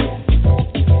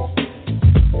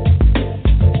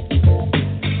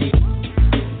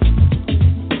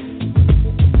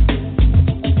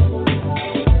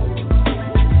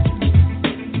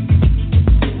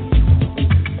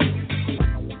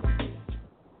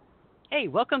 Hey,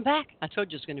 welcome back. I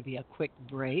told you it was going to be a quick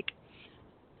break.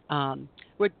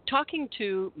 We're talking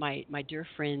to my dear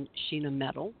friend Sheena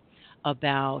Metal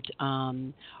about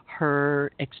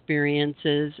her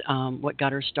experiences, what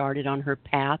got her started on her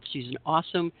path. She's an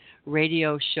awesome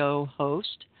radio show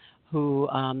host who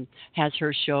has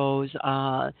her shows.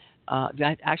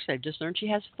 Actually, I just learned she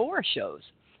has 4 shows.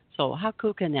 So how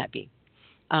cool can that be?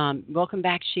 Welcome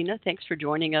back, Sheena. Thanks for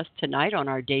joining us tonight on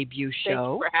our debut show. Thank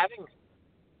you for having me.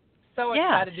 So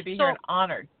excited to be here and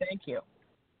honored. Thank you.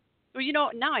 Well,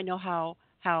 now I know how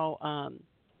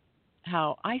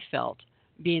I felt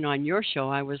being on your show.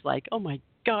 I was like, oh my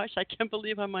gosh, I can't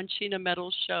believe I'm on Sheena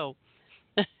Metal's show.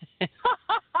 It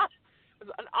was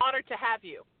an honor to have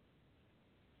you.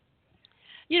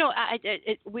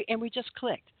 We just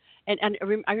clicked. And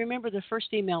I remember the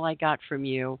first email I got from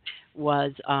you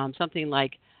was something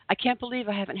like, I can't believe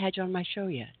I haven't had you on my show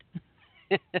yet.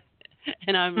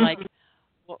 And I'm like,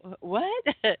 what?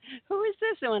 Who is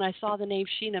this? And when I saw the name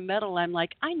Sheena Metal, I'm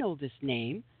like, I know this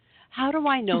name. How do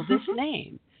I know this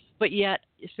name? But yet,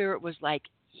 Spirit was like,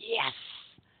 yes.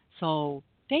 So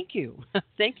thank you.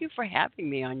 Thank you for having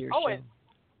me on your show. And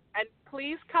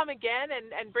please come again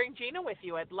and bring Gina with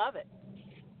you. I'd love it.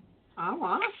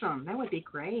 Oh, awesome. That would be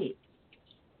great.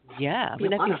 Yeah,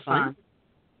 wouldn't that be fun?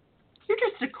 You're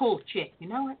just a cool chick. You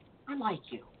know what? I like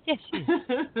you. Yes, you.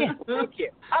 Yeah. Thank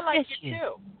you. I like you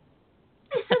too.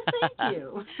 Thank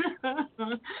you.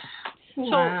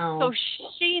 Wow. So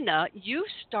Sheena, you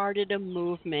started a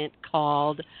movement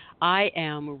called I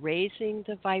Am Raising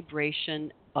the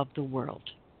Vibration of the World.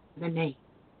 Of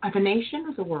a nation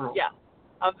or the world? Yeah.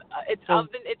 I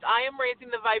am raising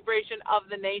the vibration of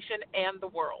the nation and the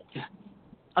world.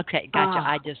 Okay, gotcha.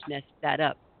 I just messed that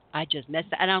up.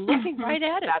 And I'm looking right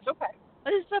at it. That's okay.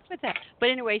 What is up with that? But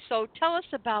anyway, so tell us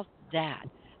about that.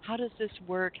 How does this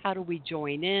work? How do we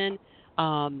join in?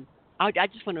 I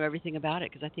just want to know everything about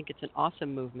it because I think it's an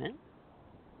awesome movement.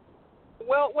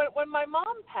 Well, when my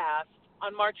mom passed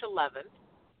on March 11th,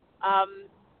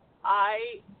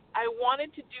 I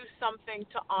wanted to do something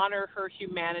to honor her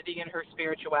humanity and her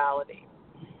spirituality.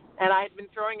 And I had been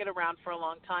throwing it around for a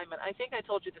long time. And I think I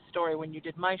told you the story when you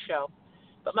did my show.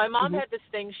 But my mom had this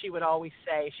thing she would always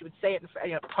say. She would say it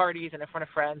in parties and in front of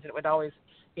friends, and it would always,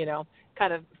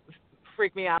 kind of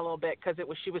freak me out a little bit because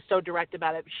she was so direct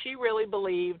about it. She really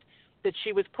believed that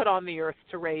she was put on the earth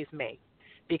to raise me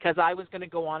because I was going to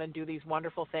go on and do these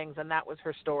wonderful things, and that was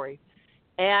her story.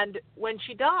 And when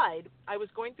she died, I was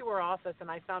going through her office,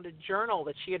 and I found a journal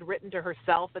that she had written to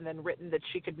herself and then written that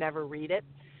she could never read it.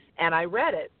 And I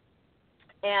read it.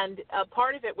 And a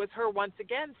part of it was her once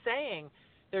again saying,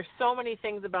 there's so many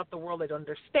things about the world I don't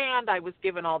understand. I was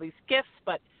given all these gifts,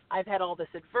 but I've had all this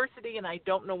adversity, and I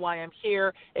don't know why I'm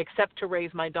here except to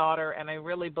raise my daughter, and I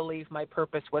really believe my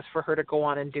purpose was for her to go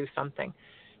on and do something.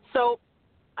 So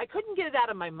I couldn't get it out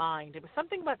of my mind. It was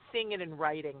something about seeing it in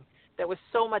writing that was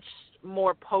so much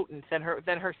more potent than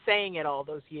her saying it all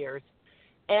those years.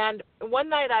 And one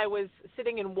night I was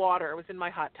sitting in water. I was in my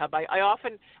hot tub. I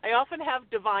often have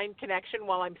divine connection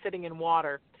while I'm sitting in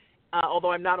water,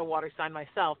 although I'm not a water sign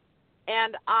myself.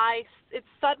 And it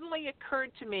suddenly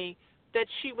occurred to me that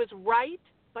she was right,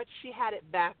 but she had it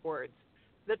backwards.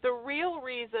 That the real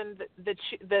reason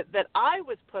that I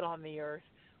was put on the earth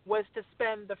was to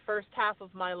spend the first half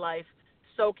of my life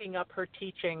soaking up her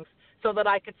teachings so that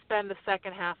I could spend the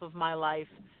second half of my life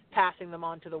passing them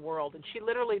on to the world. And she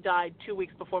literally died 2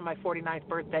 weeks before my 49th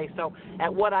birthday, so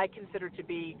at what I consider to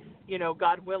be,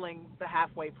 God willing, the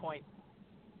halfway point.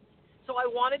 So I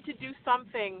wanted to do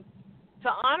something to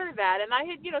honor that. And I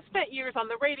had, spent years on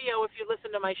the radio. If you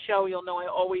listen to my show, you'll know I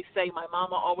always say my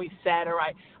mama always said, or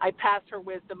I passed her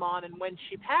wisdom on. And when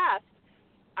she passed,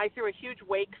 I threw a huge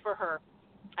wake for her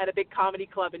at a big comedy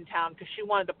club in town because she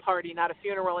wanted a party, not a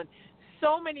funeral. And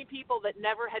so many people that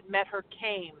never had met her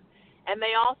came. And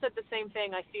they all said the same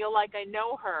thing. I feel like I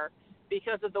know her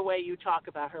because of the way you talk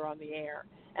about her on the air.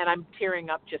 And I'm tearing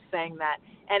up just saying that.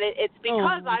 And it's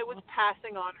because I was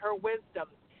passing on her wisdom.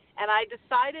 And I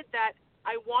decided that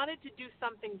I wanted to do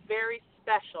something very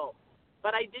special,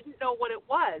 but I didn't know what it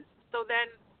was. So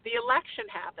then the election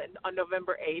happened on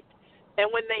November 8th. And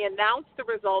when they announced the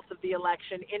results of the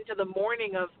election into the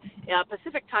morning of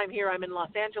Pacific time here, I'm in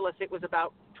Los Angeles, it was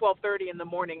about 12:30 in the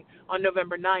morning on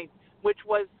November 9th, which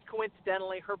was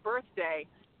coincidentally her birthday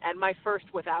and my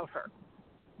first without her.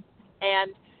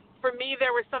 And for me,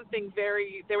 there was something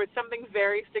very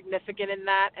significant in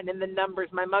that and in the numbers.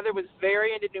 My mother was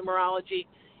very into numerology,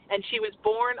 and she was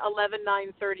born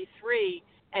 11/9/33,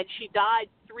 and she died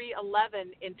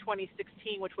 3/11 in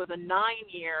 2016, which was a 9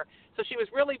 year. So she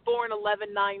was really born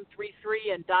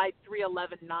 11/9/33 and died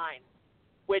 3/11/9.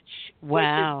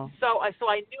 Wow. Which is so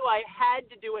I knew I had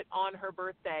to do it on her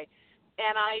birthday.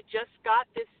 And I just got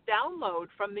this download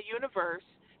from the universe.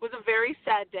 It was a very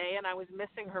sad day, and I was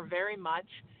missing her very much.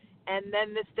 And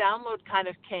then this download kind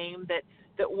of came that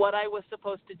what I was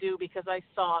supposed to do, because I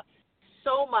saw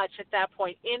so much at that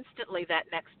point, instantly that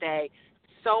next day,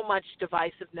 so much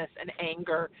divisiveness and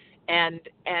anger and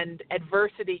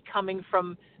adversity coming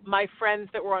from my friends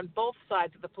that were on both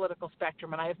sides of the political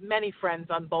spectrum. And I have many friends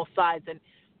on both sides, and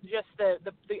just the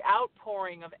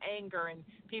outpouring of anger and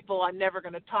people, I'm never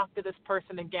going to talk to this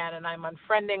person again, and I'm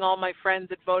unfriending all my friends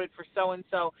that voted for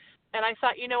so-and-so. And I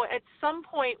thought, at some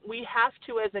point we have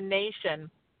to, as a nation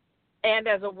and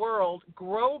as a world,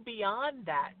 grow beyond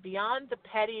that, beyond the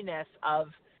pettiness of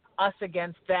us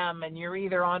against them, and you're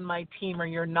either on my team or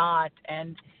you're not.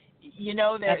 And,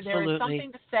 there is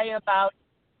something to say about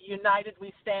united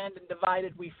we stand and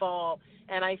divided we fall.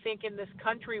 And I think in this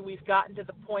country we've gotten to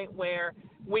the point where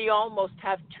we almost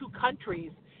have two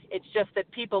countries. It's just that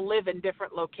people live in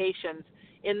different locations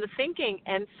in the thinking.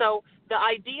 And so the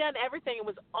idea and everything, it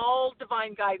was all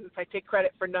divine guidance. I take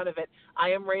credit for none of it. I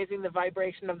am raising the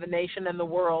vibration of the nation and the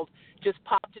world. Just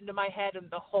popped into my head, and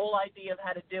the whole idea of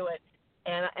how to do it.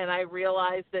 And I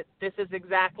realized that this is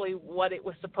exactly what it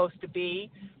was supposed to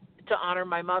be, to honor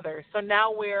my mother. So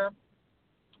now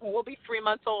we'll be 3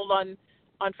 months old on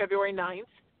February 9th,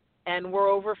 and we're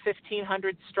over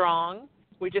 1,500 strong.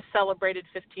 We just celebrated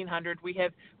 1,500. We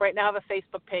have right now have a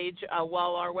Facebook page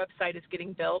while our website is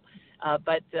getting built,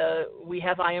 but we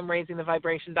have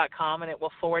IamRaisingTheVibration.com, and it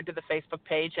will forward to the Facebook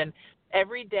page. And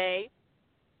every day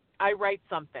I write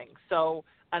something. So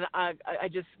and I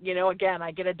just, again,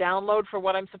 I get a download for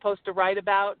what I'm supposed to write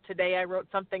about. Today I wrote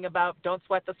something about don't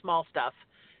sweat the small stuff,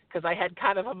 because I had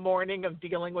kind of a morning of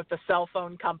dealing with the cell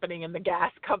phone company and the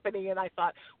gas company, and I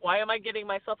thought, why am I getting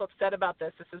myself upset about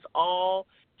this? This is all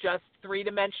just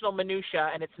three-dimensional minutia,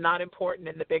 and it's not important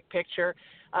in the big picture.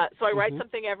 So I write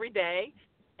something every day,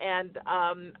 and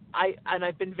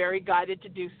I've been very guided to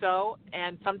do so.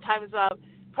 And sometimes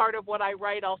part of what I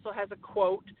write also has a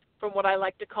quote from what I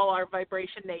like to call our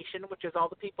Vibration Nation, which is all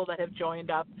the people that have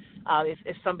joined up.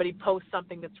 If somebody posts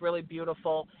something that's really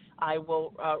beautiful, I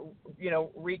will,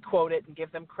 re-quote it and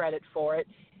give them credit for it.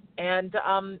 And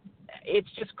it's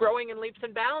just growing in leaps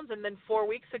and bounds. And then 4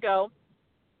 weeks ago,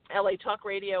 LA Talk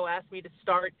Radio asked me to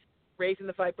start Raising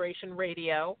the Vibration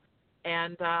Radio.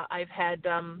 And I've had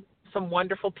some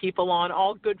wonderful people on,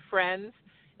 all good friends,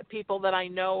 people that I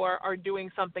know are doing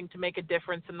something to make a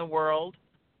difference in the world.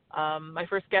 My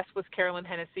first guest was Carolyn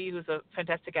Hennessy, who's a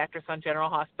fantastic actress on General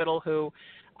Hospital, who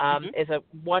is a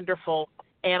wonderful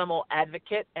animal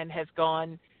advocate and has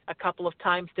gone a couple of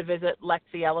times to visit Lex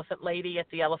the Elephant Lady at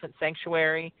the Elephant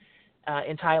Sanctuary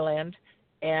in Thailand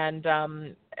and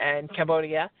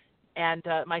Cambodia. And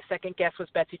my second guest was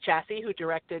Betsy Chassey, who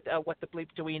directed What the Bleep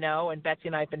Do We Know? And Betsy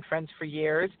and I have been friends for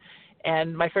years.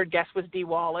 And my third guest was Dee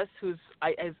Wallace, who's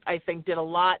I think did a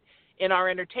lot in our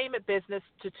entertainment business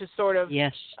to sort of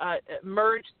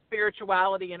merge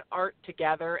spirituality and art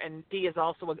together. And Dee is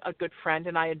also a good friend,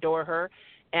 and I adore her.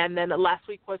 And then last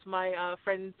week was my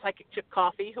friend Psychic Chip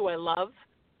Coffee, who I love.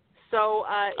 So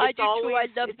it's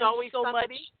always so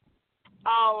somebody. Much.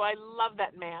 Oh, I love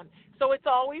that man. So it's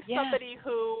always somebody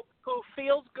who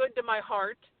feels good to my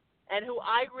heart and who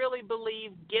I really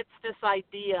believe gets this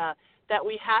idea that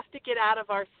we have to get out of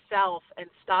ourself and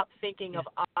stop thinking of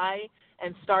I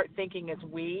and start thinking as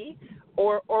we,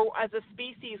 or as a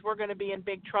species, we're going to be in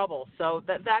big trouble. So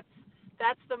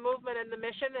that's the movement and the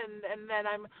mission, and then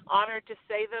I'm honored to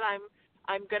say that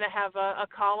I'm going to have a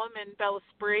column in Belle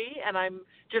Esprit, and I'm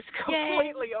just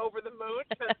completely over the moon,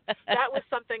 because that was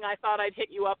something I thought I'd hit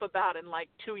you up about in like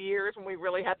 2 years when we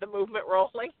really had the movement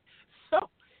rolling. So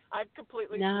I'm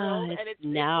completely thrilled, and it's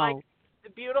like the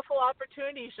beautiful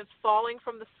opportunity is just falling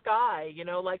from the sky,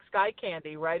 like sky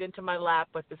candy right into my lap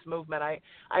with this movement.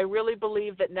 I really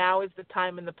believe that now is the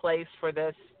time and the place for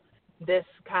this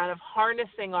kind of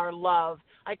harnessing our love.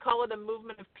 I call it a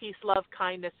movement of peace, love,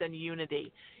 kindness, and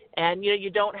unity. And, you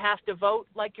don't have to vote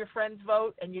like your friends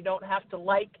vote, and you don't have to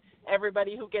like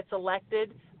everybody who gets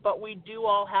elected, but we do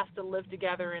all have to live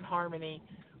together in harmony,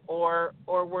 or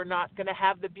we're not going to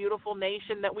have the beautiful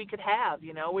nation that we could have.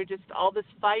 We're just, all this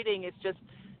fighting is just,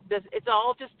 it's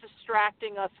all just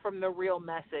distracting us from the real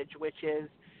message, which is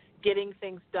getting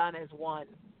things done as one.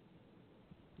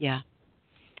 Yeah.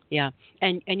 Yeah.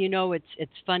 And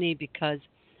it's funny because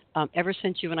ever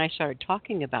since you and I started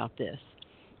talking about this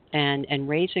and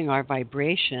raising our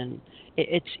vibration,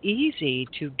 it's easy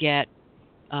to get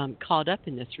caught up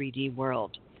in the 3D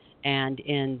world and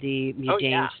in the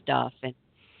mundane stuff.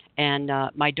 And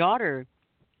my daughter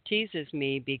teases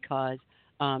me because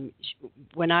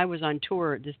when I was on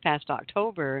tour this past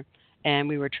October and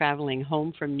we were traveling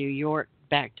home from New York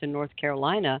back to North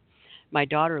Carolina, my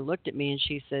daughter looked at me and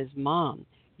she says, "Mom,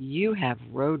 you have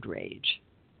road rage."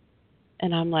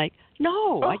 And I'm like,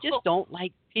 "No, I just don't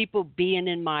like people being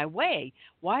in my way.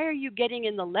 Why are you getting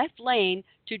in the left lane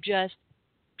to just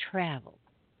travel?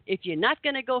 If you're not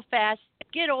going to go fast,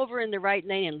 get over in the right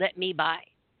lane and let me by."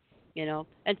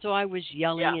 And so I was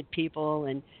yelling at people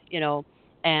and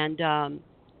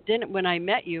then when I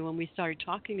met you and we started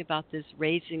talking about this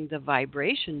raising the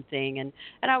vibration thing and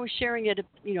I was sharing it,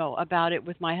 about it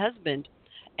with my husband.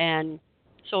 And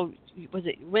so was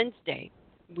it Wednesday?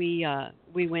 We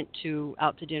went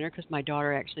out to dinner because my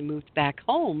daughter actually moved back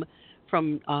home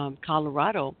from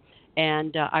Colorado,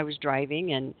 and I was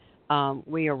driving, and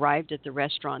we arrived at the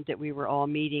restaurant that we were all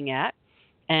meeting at,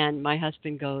 and my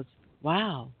husband goes,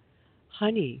 "Wow,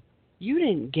 honey, you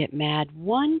didn't get mad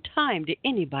one time to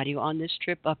anybody on this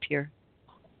trip up here."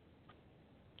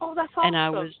 Oh, that's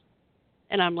awesome.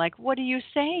 And I'm like, "What are you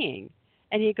saying?"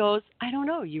 And he goes, "I don't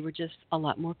know. You were just a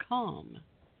lot more calm."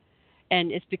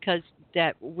 And it's because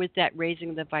that with that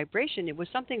raising the vibration, it was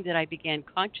something that I began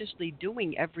consciously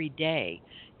doing every day.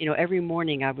 Every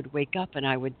morning I would wake up and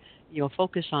I would,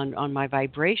 focus on my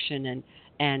vibration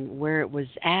and where it was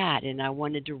at. And I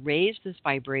wanted to raise this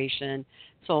vibration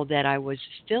so that I was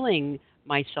filling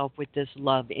myself with this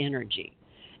love energy.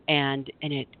 And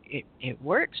it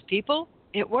works, people.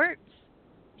 It works.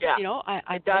 Yeah.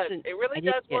 It does. It really I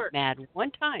didn't does get work. mad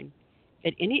one time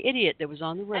at any idiot that was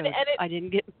on the road. I didn't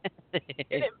get mad.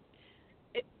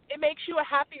 It makes you a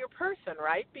happier person,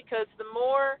 right? Because the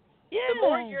more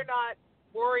you're not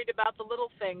worried about the little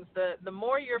things, the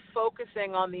more you're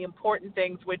focusing on the important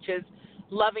things, which is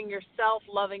loving yourself,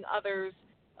 loving others,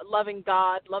 loving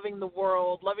God, loving the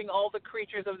world, loving all the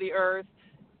creatures of the earth,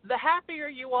 the happier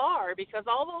you are, because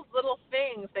all those little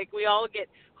things that we all get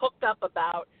hooked up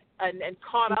about and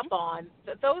caught up on,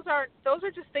 those are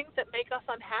just things that make us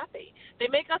unhappy. They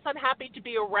make us unhappy to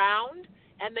be around,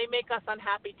 and they make us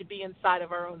unhappy to be inside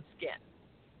of our own skin.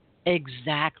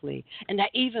 Exactly. And I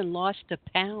even lost a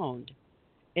pound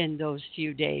in those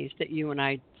few days that you and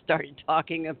I started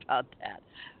talking about that.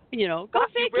 Go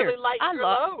figure. You really lightened your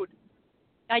load.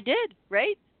 I did,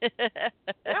 right? Yeah,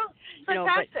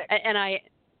 fantastic. And I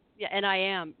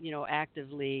am,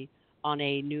 actively on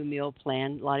a new meal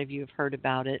plan. A lot of you have heard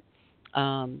about it,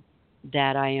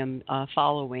 that I am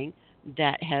following,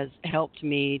 that has helped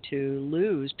me to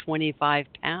lose 25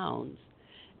 pounds.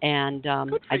 And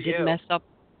I did mess up.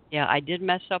 Yeah, I did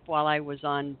mess up while I was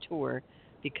on tour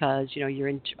because, you're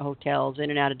in hotels, in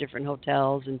and out of different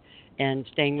hotels and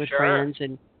staying with friends,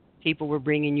 and people were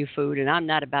bringing you food. And I'm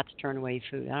not about to turn away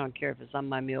food. I don't care if it's on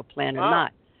my meal plan or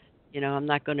not. I'm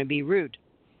not going to be rude,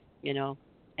 But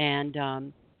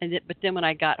then when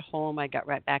I got home, I got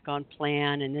right back on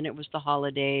plan, and then it was the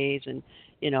holidays, and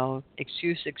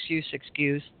excuse.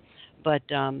 But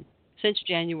since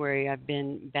January, I've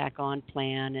been back on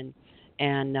plan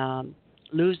and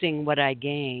losing what I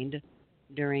gained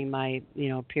during my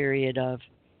period of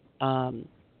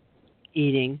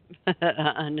eating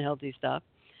unhealthy stuff,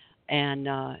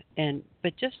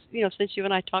 but just since you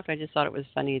and I talked, I just thought it was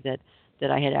funny that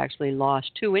I had actually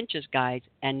lost 2 inches, guys,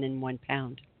 and then 1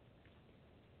 pound.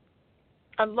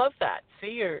 I love that.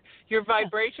 See, your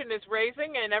vibration is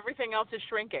raising and everything else is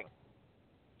shrinking.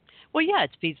 Well, yeah,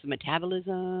 it speeds the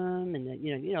metabolism, and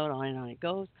on and on it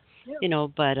goes.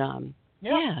 But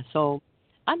so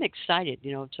I'm excited.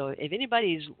 So if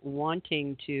anybody's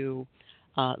wanting to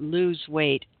lose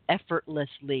weight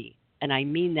effortlessly, and I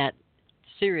mean that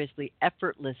seriously,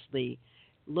 effortlessly,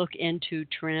 look into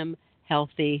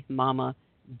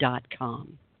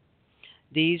trimhealthymama.com.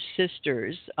 These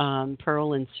sisters,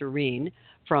 Pearl and Serene,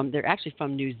 they're actually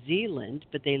from New Zealand,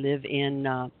 but they live in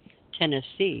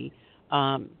Tennessee,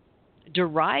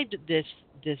 derived this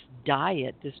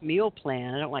diet, this meal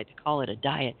plan. I don't like to call it a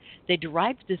diet. They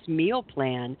derived this meal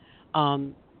plan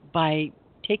by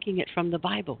taking it from the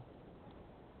Bible.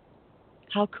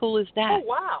 How cool is that? Oh,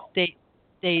 wow. They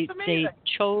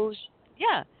chose,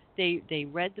 they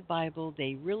read the Bible.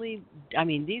 They really,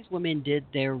 these women did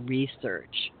their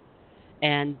research.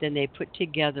 And then they put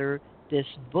together this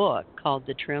book called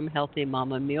the Trim Healthy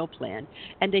Mama Meal Plan.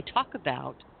 And they talk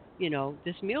about,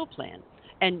 this meal plan.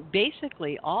 And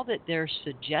basically all that they're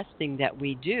suggesting that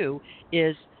we do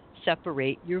is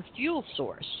separate your fuel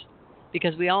source.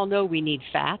 Because we all know we need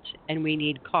fat and we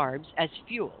need carbs as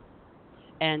fuel.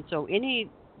 And so any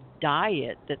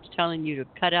diet that's telling you to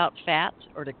cut out fats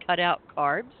or to cut out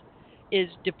carbs is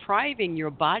depriving your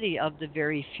body of the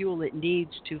very fuel it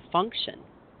needs to function.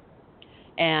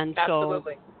 And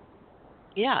absolutely.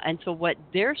 Yeah, and so what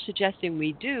they're suggesting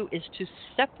we do is to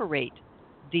separate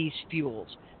these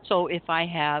fuels. So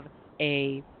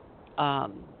a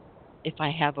um, if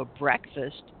I have a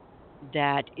breakfast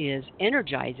that is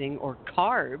energizing or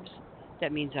carbs,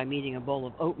 that means I'm eating a bowl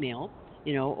of oatmeal,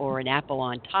 or an apple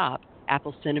on top,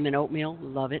 apple cinnamon oatmeal,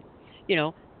 love it. You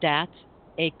know, that's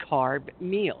a carb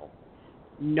meal.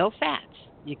 No fats.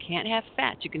 You can't have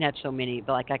fats. You can have so many,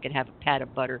 but like I could have a pat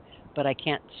of butter, but I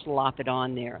can't slop it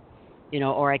on there,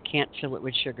 or I can't fill it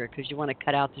with sugar because you want to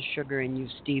cut out the sugar and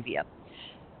use stevia.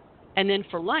 And then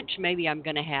for lunch, maybe I'm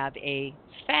going to have a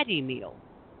fatty meal,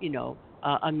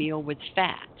 a meal with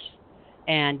fats.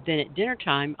 And then at dinner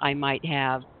time, I might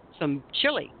have some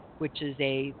chili, which is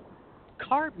a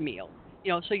carb meal.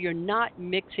 So you're not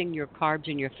mixing your carbs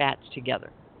and your fats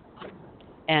together.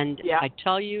 And I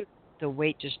tell you, the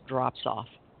weight just drops off.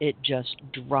 It just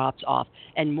drops off.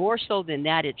 And more so than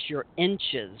that, it's your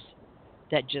inches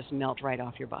that just melt right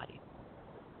off your body.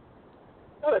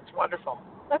 Oh, that's wonderful.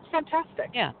 That's fantastic.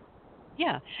 Yeah.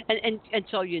 Yeah. And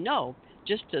so,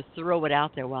 just to throw it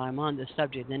out there while I'm on the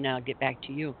subject, then I'll get back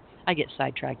to you. I get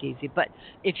sidetracked easy. But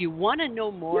if you want to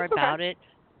know more about it,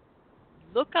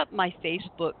 look up my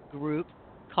Facebook group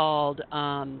called,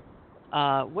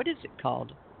 what is it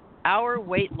called? Our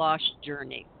Weight Loss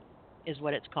Journey is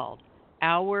what it's called.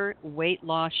 Our Weight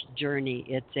Loss Journey.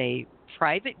 It's a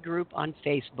private group on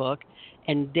Facebook,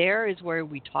 and there is where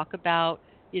we talk about,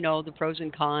 the pros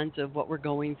and cons of what we're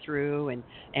going through,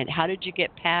 and how did you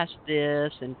get past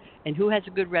this, and who has a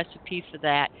good recipe for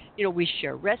that. We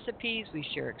share recipes, we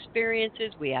share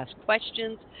experiences, we ask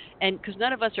questions, and because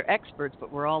none of us are experts,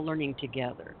 but we're all learning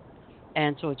together.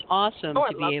 And so it's awesome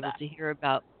to be able to hear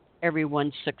about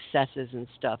everyone's successes and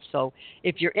stuff. So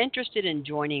if you're interested in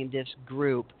joining this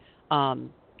group,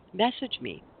 message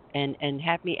me and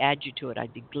have me add you to it.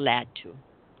 I'd be glad to.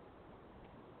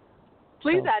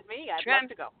 Please add me. I'd love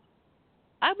to go.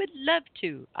 I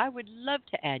would love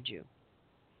to add you.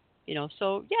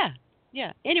 So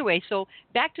yeah. Anyway, so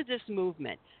back to this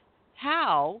movement.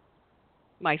 How,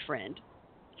 my friend,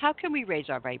 how can we raise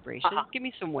our vibration? Give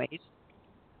me some ways.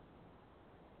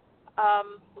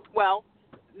 Well,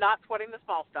 not sweating the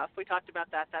small stuff. We talked about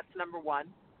that. That's number one.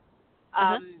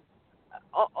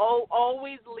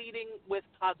 Always leading with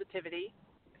positivity.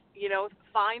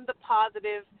 Find the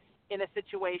positive in a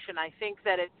situation. I think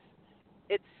that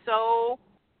it's so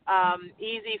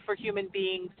easy for human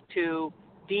beings to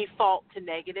default to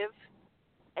negative,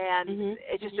 and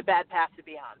it's just a bad path to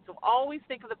be on. So always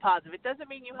think of the positive. It doesn't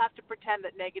mean you have to pretend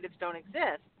that negatives don't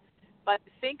exist, but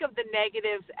think of the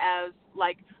negatives as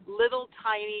like little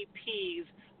tiny peas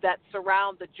that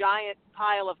surround the giant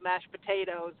pile of mashed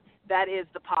potatoes that is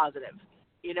the positive.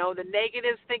 The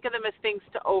negatives, think of them as things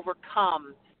to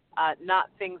overcome, not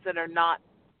things that are not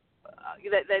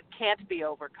that can't be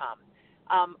overcome.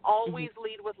 Always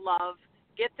lead with love.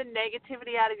 Get the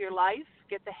negativity out of your life.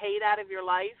 Get the hate out of your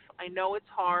life. I know it's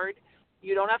hard.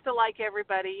 You don't have to like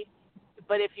everybody,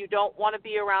 but if you don't want to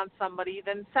be around somebody,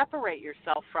 then separate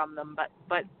yourself from them.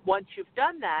 But once you've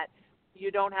done that, you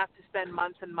don't have to spend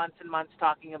months and months and months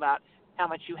talking about how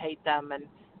much you hate them and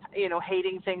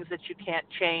hating things that you can't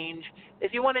change.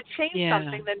 If you want to change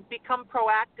something, then become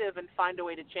proactive and find a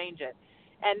way to change it.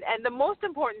 And the most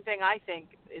important thing, I think,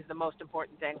 is the most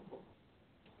important thing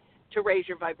to raise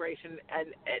your vibration,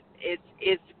 and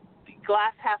it's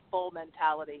glass half full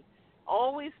mentality.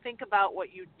 Always think about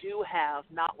what you do have,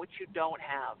 not what you don't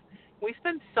have. We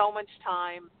spend so much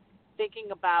time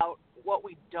thinking about what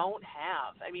we don't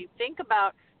have. I mean, think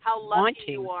about how lucky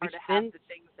you are to have the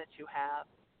things that you have.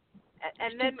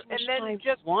 And then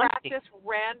just practice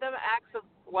random acts of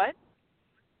what?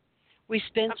 We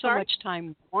spend so much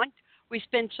time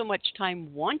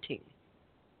wanting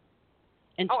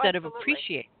instead of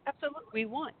appreciating. Absolutely. We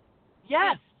want.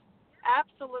 Yes,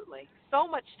 absolutely. So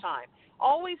much time.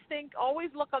 Always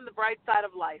look on the bright side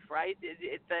of life, right?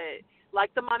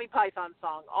 Like the Monty Python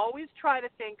song. Always try to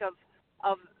think of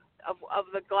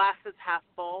the glasses half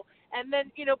full, and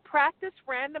then practice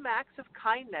random acts of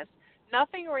kindness.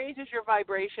 Nothing raises your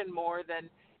vibration more than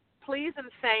please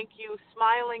and thank you,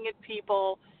 smiling at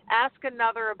people, ask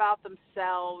another about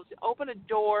themselves, open a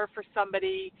door for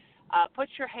somebody, put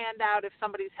your hand out if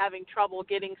somebody's having trouble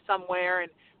getting somewhere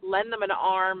and lend them an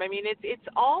arm. I mean, it's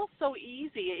all so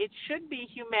easy. It should be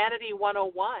Humanity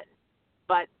 101,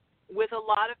 but with a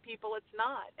lot of people it's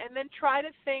not. And then try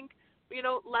to think,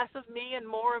 less of me and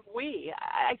more of we.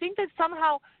 I think that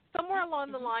somewhere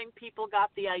along the line, people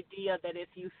got the idea that if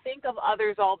you think of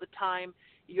others all the time,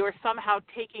 you're somehow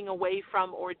taking away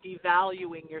from or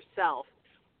devaluing yourself.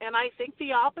 And I think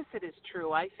the opposite is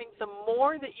true. I think the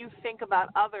more that you think about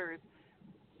others,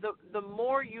 the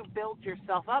more you build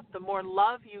yourself up, the more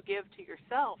love you give to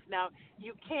yourself. Now,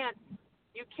 you can't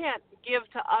give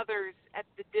to others at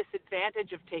the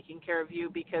disadvantage of taking care of you,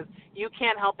 because you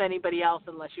can't help anybody else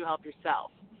unless you help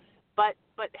yourself. But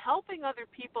helping other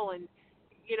people and,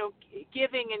 you know,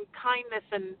 giving and kindness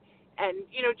and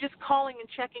you know, just calling and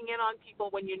checking in on people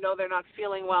when you know they're not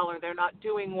feeling well or they're not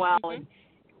doing well, and,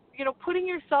 you know, putting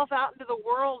yourself out into the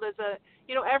world as a,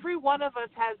 you know, every one of us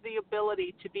has the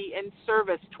ability to be in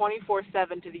service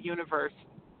 24/7 to the universe.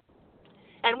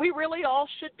 And we really all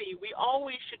should be. We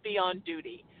always should be on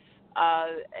duty.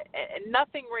 And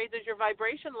nothing raises your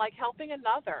vibration like helping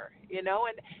another, you know,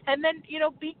 and then, you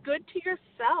know, be good to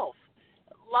yourself.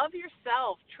 Love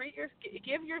yourself.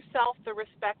 Give yourself the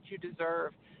respect you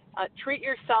deserve. Treat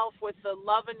yourself with the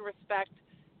love and respect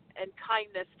and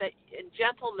kindness and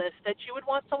gentleness that you would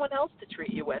want someone else to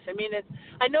treat you with. I mean,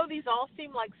 I know these all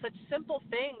seem like such simple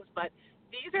things, but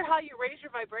these are how you raise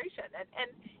your vibration.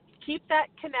 And keep that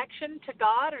connection to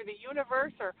God or the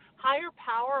universe or higher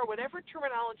power or whatever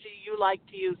terminology you like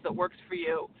to use that works for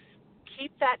you.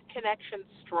 Keep that connection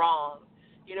strong.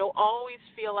 You know, always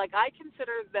feel like, I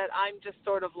consider that I'm just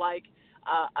sort of like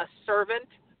a servant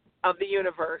of the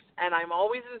universe, and I'm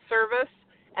always in service,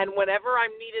 and whenever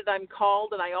I'm needed, I'm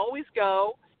called, and I always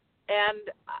go. And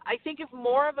I think if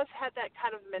more of us had that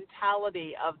kind of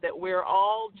mentality of that we're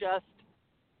all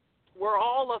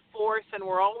a force, and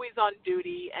we're always on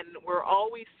duty, and we're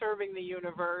always serving the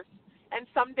universe, and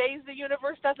some days the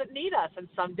universe doesn't need us, and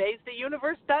some days the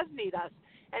universe does need us,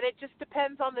 and it just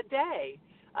depends on the day.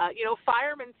 You know,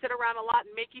 firemen sit around a lot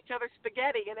and make each other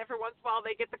spaghetti, and every once in a while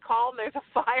they get the call and there's a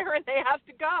fire and they have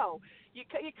to go. You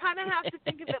kind of have to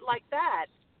think of it like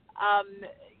that,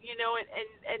 you know,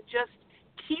 and just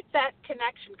keep that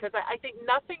connection, because I think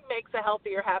nothing makes a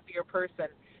healthier, happier person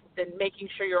than making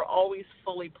sure you're always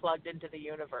fully plugged into the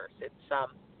universe. It's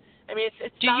I mean,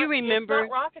 it's Do you remember? It's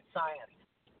not rocket science.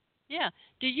 Yeah.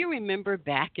 Do you remember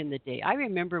back in the day? I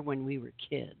remember when we were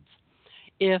kids.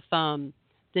 If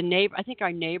the neighbor, I think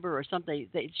our neighbor or something,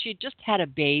 she just had a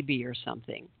baby or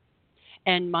something,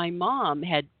 and my mom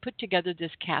had put together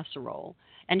this casserole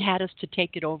and had us to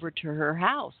take it over to her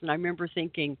house. And I remember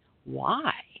thinking,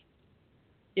 why?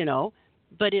 You know,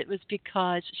 but it was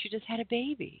because she just had a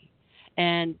baby.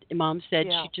 And Mom said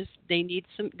they need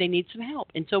some help.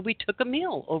 And so we took a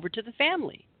meal over to the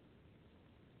family.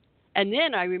 And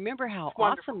then I remember how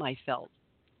awesome I felt.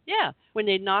 Yeah, when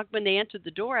they answered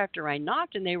the door after I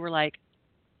knocked, and they were like,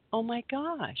 "Oh my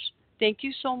gosh, thank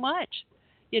you so much."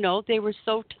 You know, they were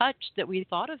so touched that we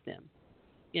thought of them.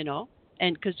 You know,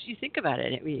 and because you think about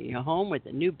it, you're home with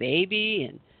a new baby,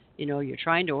 and you know, you're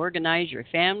trying to organize your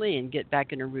family and get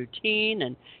back in a routine,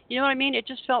 and you know what I mean. It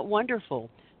just felt wonderful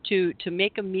to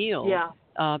make a meal. Yeah.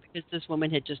 Because this woman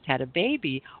had just had a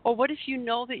baby. Or what if you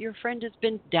know that your friend has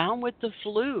been down with the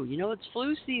flu? You know, it's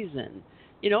flu season.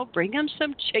 You know, bring them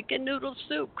some chicken noodle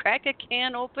soup. Crack a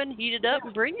can open, heat it up,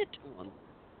 and bring it to them.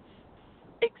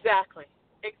 Exactly.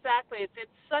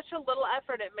 It's such a little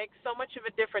effort. It makes so much of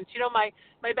a difference. You know, my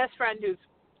best friend, who's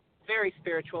very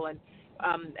spiritual and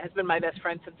has been my best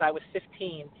friend since I was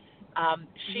 15,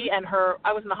 she and her,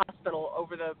 I was in the hospital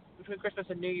between Christmas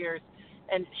and New Year's,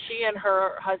 and she and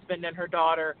her husband and her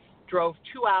daughter drove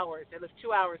 2 hours. It was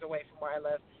 2 hours away from where I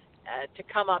live, to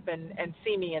come up and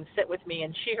see me and sit with me.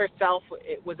 And she herself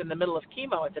was in the middle of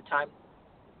chemo at the time.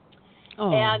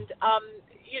 Oh. And,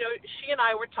 you know, she and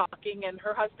I were talking, and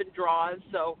her husband draws,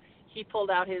 so he pulled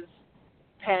out his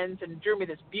pens and drew me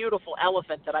this beautiful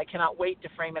elephant that I cannot wait to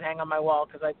frame and hang on my wall,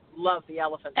 because I love the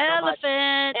elephant so much.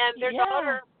 Elephant! And their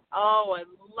daughter, I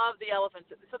love the elephants.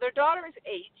 So their daughter is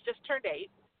 8, just turned 8.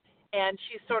 And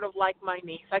she's sort of like my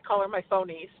niece. I call her my faux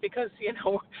niece because, you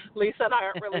know, Lisa and I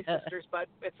aren't really sisters, but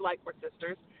it's like we're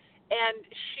sisters. And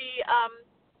she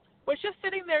was just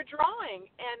sitting there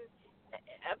drawing, and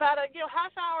about a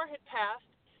half hour had passed,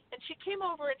 and she came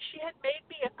over and she had made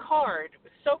me a card. It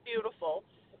was so beautiful,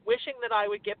 wishing that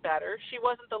I would get better. She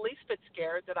wasn't the least bit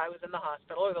scared that I was in the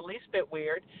hospital or the least bit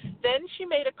weird. Then she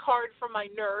made a card for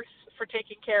my nurse for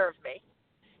taking care of me.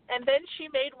 And then she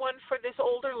made one for this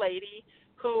older lady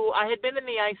who I had been in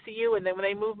the ICU, and then when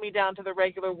they moved me down to the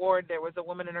regular ward, there was a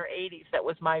woman in her 80s that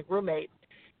was my roommate.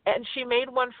 And she made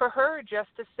one for her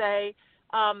just to say,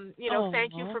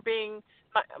 thank you for being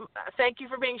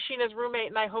Sheena's roommate,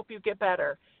 and I hope you get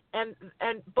better. And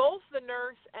both the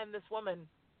nurse and this woman,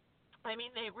 I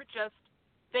mean, they were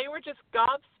just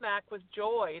gobsmacked with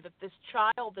joy that this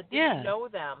child that didn't know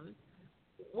them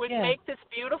would make this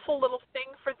beautiful little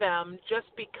thing for them just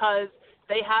because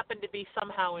they happened to be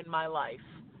somehow in my life.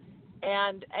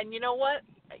 And you know what?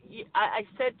 I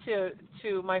said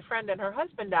to my friend and her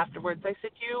husband afterwards, I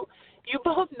said, you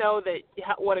both know that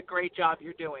what a great job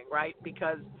you're doing, right?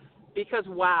 Because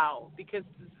wow, because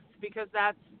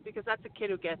that's a kid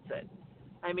who gets it.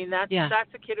 I mean, that's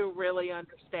a kid who really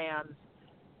understands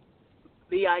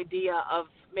the idea of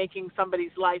making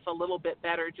somebody's life a little bit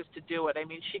better just to do it. I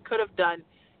mean, she could have done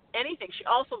anything. She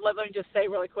also, let me just say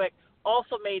really quick,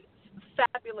 also made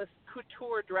fabulous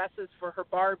couture dresses for her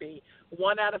Barbie,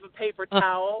 one out of a paper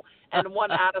towel and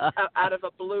one out of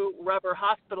a blue rubber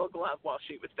hospital glove while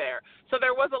she was there. So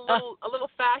there was a little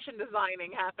fashion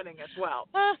designing happening as well.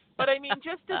 But I mean,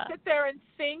 just to sit there and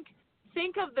think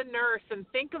of the nurse and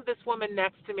think of this woman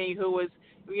next to me who was,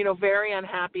 very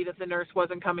unhappy that the nurse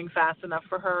wasn't coming fast enough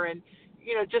for her, and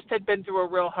just had been through a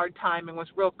real hard time and was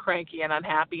real cranky and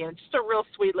unhappy, and just a real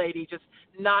sweet lady, just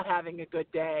not having a good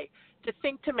day. To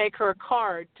think to make her a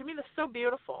card, to me, that's so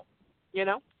beautiful, Yeah.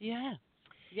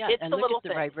 It's and the look little at the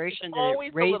thing. vibration It's that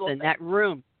it raised in that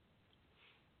room.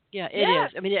 Yeah, it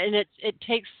is. I mean, and it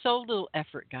takes so little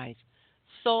effort, guys.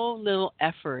 So little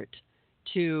effort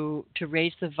to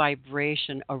raise the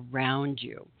vibration around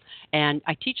you. And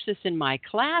I teach this in my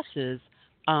classes.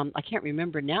 I can't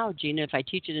remember now, Gina, if I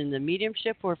teach it in the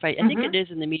mediumship or if I think it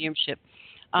is in the mediumship.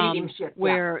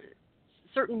 Where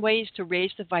certain ways to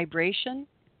raise the vibration.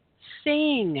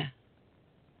 Singing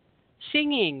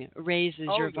raises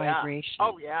your vibration.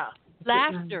 Oh, yeah.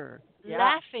 Laughter,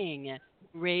 laughing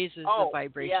raises the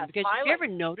vibration. Because smiling. have you ever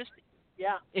noticed?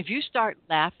 Yeah. If you start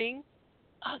laughing,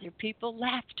 other people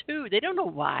laugh too. They don't know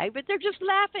why, but they're just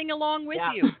laughing along with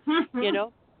you.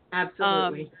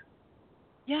 Absolutely.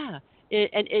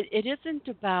 It isn't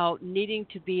about needing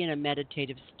to be in a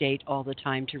meditative state all the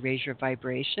time to raise your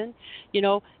vibration.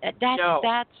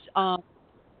 That's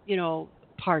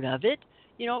part of it.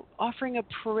 Offering a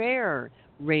prayer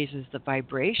raises the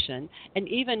vibration. And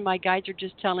even my guides are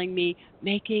just telling me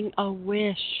making a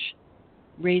wish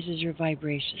raises your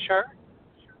vibration. Sure.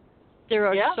 There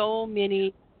are so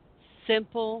many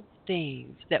simple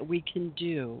things that we can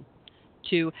do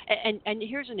and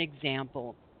here's an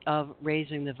example of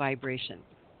raising the vibration.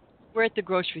 We're at the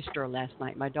grocery store last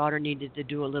night. My daughter needed to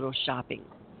do a little shopping.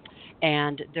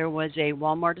 And there was a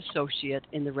Walmart associate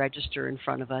in the register in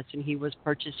front of us, and he was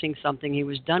purchasing something. He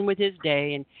was done with his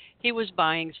day, and he was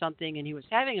buying something, and he was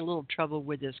having a little trouble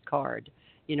with his card,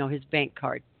 his bank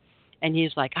card. And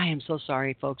he's like, I am so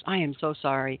sorry, folks. I am so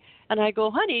sorry. And I go,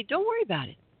 honey, don't worry about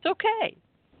it. It's okay.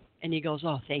 And he goes,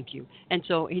 oh, thank you. And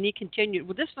he continued.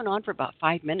 Well, this went on for about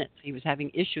 5 minutes. He was having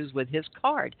issues with his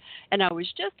card. And I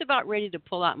was just about ready to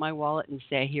pull out my wallet and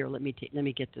say, here, let me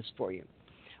get this for you,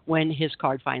 when his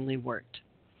card finally worked.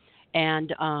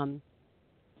 And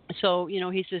so,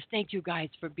 he says, thank you guys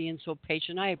for being so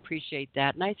patient. I appreciate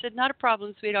that. And I said, not a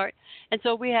problem, sweetheart. And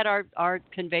so we had our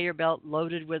conveyor belt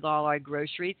loaded with all our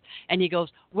groceries. And he goes,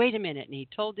 wait a minute. And he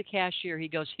told the cashier, he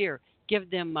goes, here,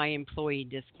 give them my employee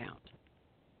discount.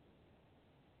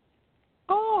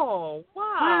 Oh, wow.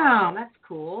 Wow, that's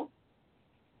cool.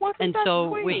 Wasn't that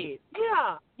sweet?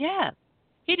 Yeah.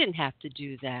 He didn't have to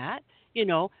do that,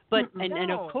 but, and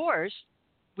of course,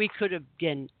 we could have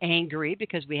been angry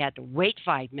because we had to wait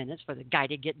 5 minutes for the guy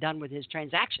to get done with his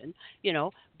transaction,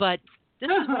 but this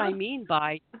is what I mean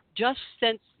by just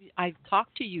since I've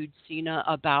talked to you, Gina,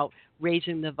 about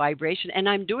raising the vibration, and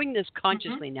I'm doing this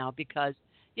consciously now because,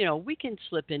 we can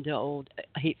slip into old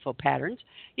hateful patterns,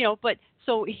 but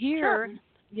so here,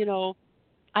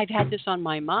 I've had this on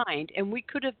my mind, and we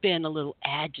could have been a little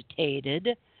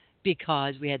agitated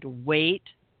because we had to wait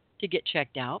to get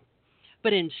checked out.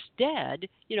 But instead,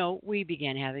 we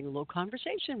began having a little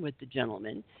conversation with the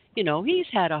gentleman. He's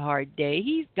had a hard day.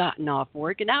 He's gotten off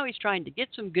work, and now he's trying to get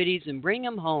some goodies and bring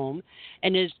them home,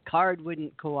 and his card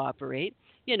wouldn't cooperate,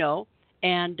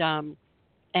 and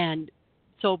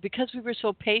so because we were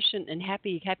so patient and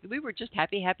happy, we were just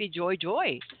happy,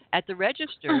 joy at the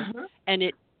register, and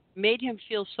it made him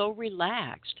feel so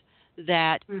relaxed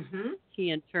that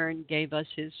he in turn gave us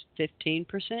his 15%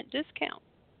 discount.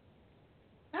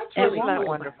 That's really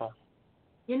wonderful.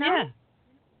 Yeah,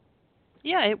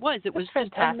 it was. It was just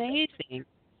fantastic. Amazing.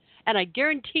 And I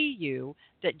guarantee you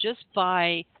that just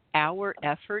by our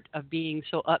effort of being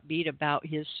so upbeat about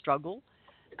his struggle,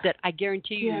 that I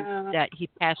guarantee you that he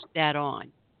passed that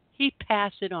on. He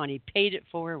passed it on. He paid it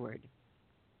forward.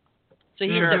 So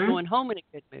he ended up going home in a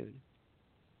good mood.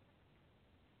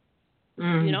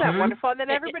 Isn't that wonderful? And then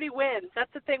everybody wins.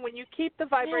 That's the thing. When you keep the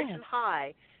vibration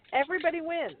high, everybody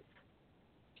wins.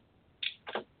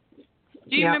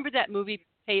 Do you remember that movie,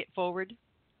 Pay It Forward?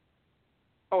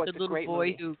 Oh, it's the little great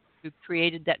boy movie. who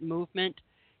created that movement.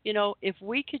 If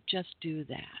we could just do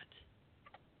that,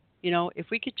 If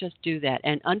we could just do that,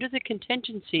 and under the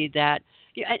contingency that,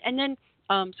 and then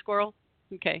squirrel.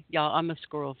 Okay, y'all, I'm a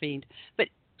squirrel fiend, but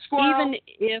Squirrel.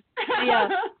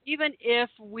 even if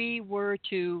we were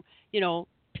to,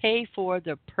 pay for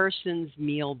the person's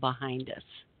meal behind us.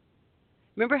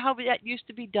 Remember how that used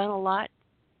to be done a lot?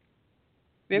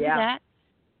 Remember that?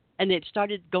 And it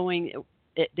started going.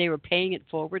 They were paying it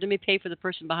forward. Let me pay for the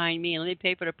person behind me, and let me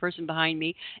pay for the person behind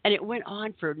me, and it went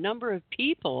on for a number of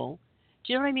people.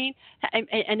 Do you know what I mean?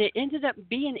 And it ended up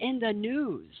being in the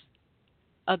news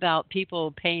about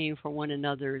people paying for one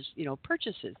another's,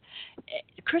 purchases.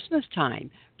 Christmas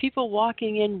time, people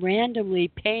walking in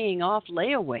randomly paying off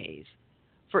layaways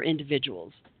for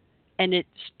individuals, and it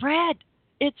spread.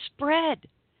 It spread.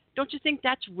 Don't you think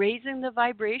that's raising the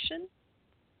vibration?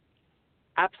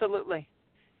 Absolutely.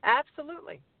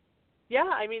 Yeah,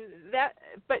 I mean that.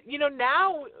 But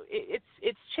now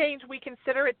it's changed. We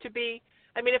consider it to be.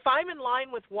 I mean, if I'm in line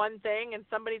with one thing and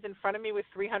somebody's in front of me with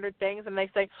 300 things, and they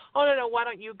say, "Oh no, why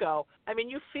don't you go?" I mean,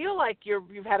 you feel like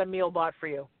you've had a meal bought for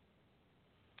you.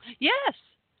 Yes,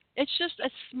 it's just a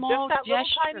small just that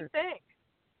gesture. Little tiny thing.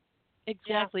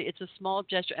 Exactly. Yeah. It's a small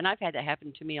gesture. And I've had that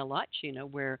happen to me a lot, Sheena,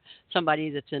 where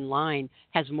somebody that's in line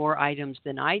has more items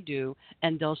than I do,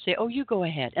 and they'll say, "Oh, you go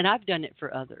ahead." And I've done it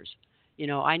for others.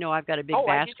 I know I've got a big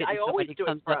basket, I and always somebody do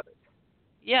comes it for up. others.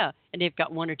 Yeah, and they've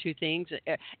got one or two things.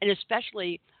 And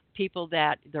especially people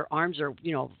that their arms are,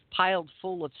 piled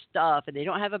full of stuff, and they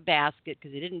don't have a basket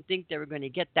because they didn't think they were going to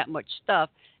get that much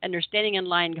stuff, and they're standing in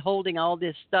line holding all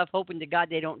this stuff, hoping to God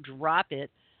they don't drop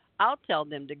it. I'll tell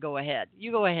them to go ahead.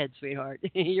 You go ahead, sweetheart.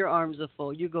 Your arms are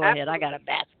full. You go ahead. I got a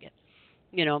basket.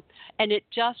 And it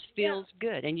just feels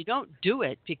good. And you don't do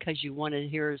it because you want to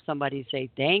hear somebody say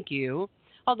thank you,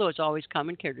 although it's always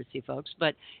common courtesy, folks.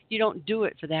 But you don't do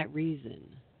it for that reason.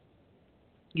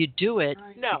 You do it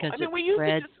because it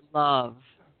spreads love.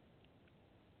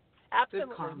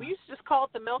 Absolutely. We used to just call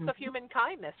it the milk of human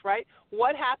kindness, right?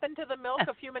 What happened to the milk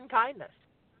of human kindness?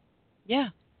 Yeah.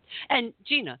 And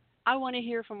Gina, I want to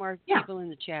hear from our people in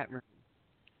the chat room.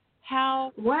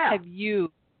 How have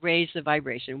you raised the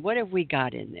vibration? What have we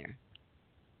got in there?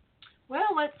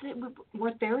 Well, let's see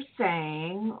what they're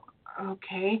saying.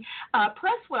 Okay.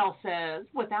 Presswell says,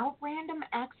 without random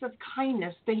acts of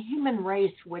kindness, the human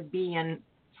race would be in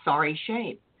sorry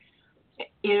shape.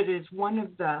 It is one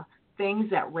of the things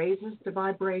that raises the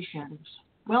vibrations.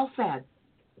 Well said.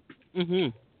 Mm-hmm.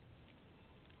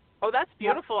 Oh, that's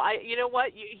beautiful. You know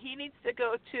what? He needs to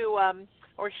go to,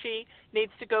 or she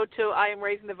needs to go to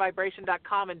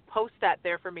IamRaisingTheVibration.com and post that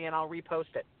there for me, and I'll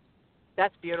repost it.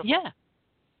 That's beautiful. Yeah.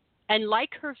 And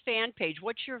like her fan page.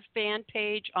 What's your fan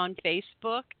page on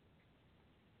Facebook?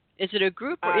 Is it a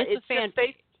group or it's a fan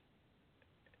page?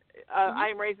 I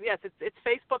am raising. Yes, it's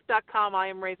Facebook.com. I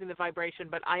am raising the vibration,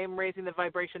 but I am raising the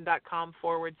vibration.com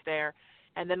forwards there.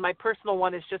 And then my personal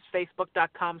one is just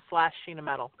Facebook.com/Sheena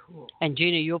Metal. Cool. And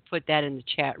Gina, you'll put that in the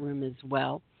chat room as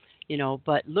well.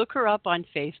 But look her up on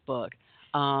Facebook.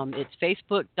 It's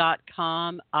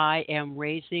Facebook.com. I am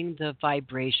raising the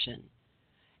vibration,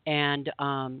 and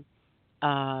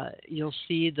you'll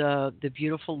see the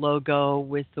beautiful logo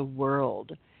with the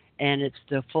world. And it's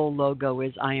the full logo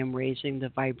is I am raising the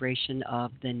vibration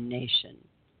of the nation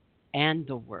and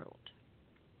the world.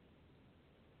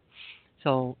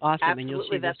 So awesome. Absolutely, and you'll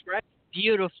see that's right.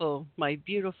 My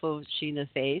beautiful Sheena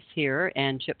face here,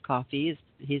 and Chip Coffee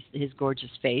is his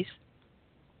gorgeous face.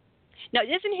 Now,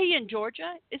 isn't he in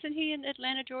Georgia? Isn't he in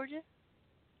Atlanta, Georgia?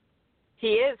 He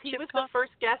is. He was the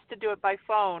first guest to do it by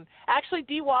phone. Actually,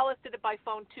 Dee Wallace did it by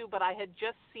phone too, but I had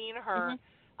just seen her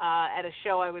at a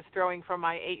show I was throwing for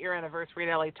my 8-year anniversary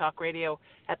at LA Talk Radio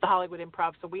at the Hollywood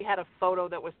Improv. So we had a photo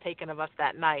that was taken of us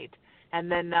that night.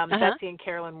 And then Betsy and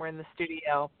Carolyn were in the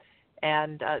studio.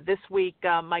 And this week,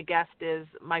 my guest is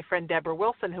my friend Deborah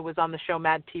Wilson, who was on the show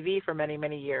Mad TV for many,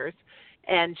 many years.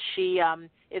 And she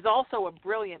is also a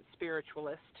brilliant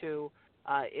spiritualist who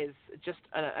is just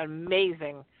an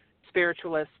amazing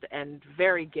spiritualist and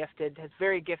very gifted, has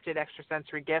very gifted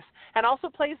extrasensory gifts, and also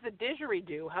plays the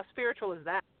didgeridoo. How spiritual is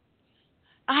that?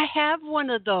 I have one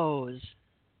of those.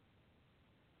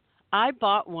 I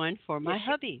bought one for my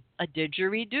hubby, a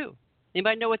didgeridoo.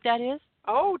 Anybody know what that is?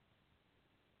 Oh.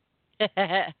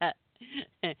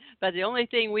 But the only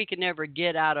thing we can never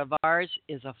get out of ours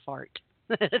is a fart.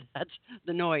 That's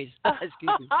the noise.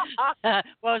 Excuse me.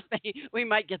 Well, we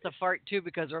might get the fart too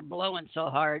because we're blowing so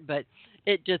hard, but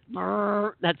it just,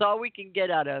 that's all we can get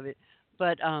out of it.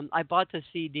 But I bought the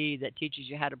CD that teaches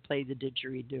you how to play the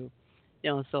didgeridoo.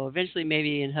 So eventually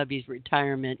maybe in hubby's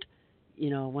retirement,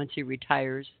 once he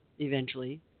retires,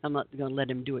 eventually, I'm not going to let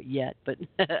him do it yet, but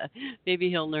maybe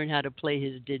he'll learn how to play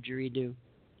his didgeridoo.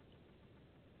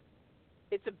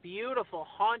 It's a beautiful,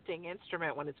 haunting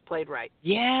instrument when it's played right.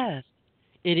 Yes,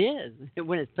 it is.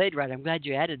 When it's played right, I'm glad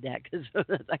you added that because,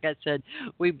 like I said,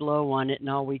 we blow on it and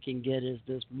all we can get is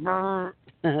this.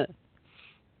 Of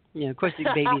course, the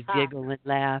babies giggle and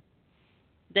laugh.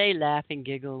 They laugh and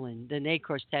giggle, and then they, of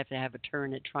course, have to have a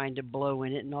turn at trying to blow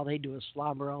in it, and all they do is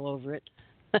slobber all over it.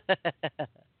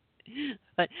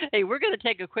 But, hey, we're going to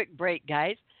take a quick break,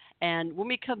 guys. And when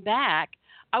we come back,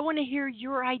 I want to hear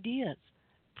your ideas.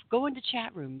 Go into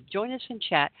chat room. Join us in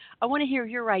chat. I want to hear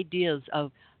your ideas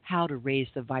of how to raise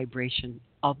the vibration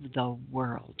of the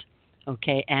world,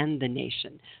 okay, and the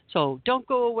nation. So don't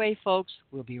go away, folks.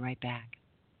 We'll be right back.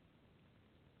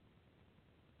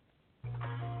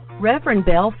 Reverend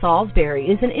Belle Salisbury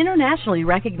is an internationally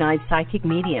recognized psychic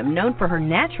medium known for her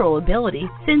natural ability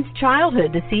since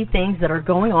childhood to see things that are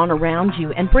going on around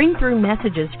you and bring through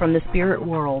messages from the spirit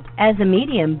world. As a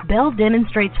medium, Belle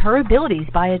demonstrates her abilities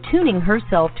by attuning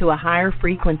herself to a higher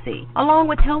frequency, along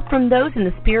with help from those in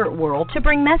the spirit world to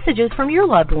bring messages from your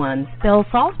loved ones. Belle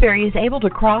Salisbury is able to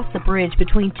cross the bridge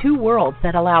between two worlds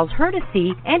that allows her to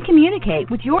see and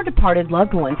communicate with your departed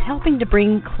loved ones, helping to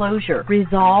bring closure,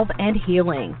 resolve, and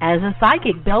healing. As a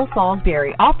psychic, Belle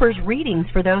Salisbury offers readings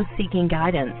for those seeking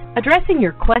guidance, addressing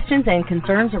your questions and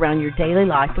concerns around your daily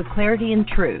life with clarity and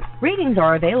truth. Readings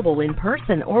are available in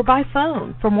person or by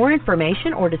phone. For more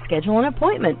information or to schedule an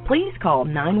appointment, please call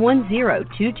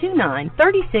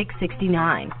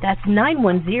 910-229-3669. That's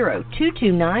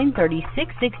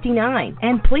 910-229-3669.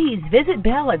 And please visit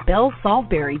Belle at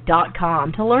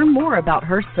bellesalisbury.com to learn more about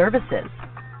her services.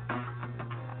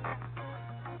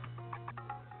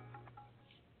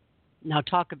 Now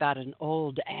talk about an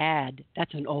old ad.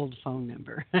 That's an old phone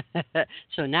number.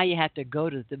 So now you have to go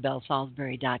to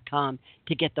thebellesalisbury.com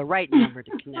to get the right number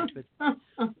to connect with me.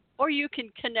 Or you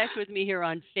can connect with me here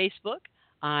on Facebook.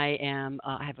 I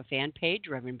have a fan page,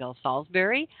 Reverend Belle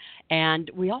Salisbury,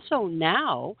 and we also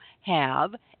now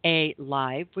have a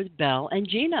Live with Belle and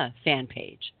Gina fan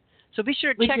page. So be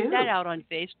sure to check that out on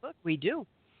Facebook. We do.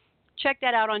 Check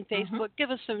that out on Facebook.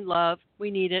 Give us some love. We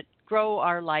need it. Grow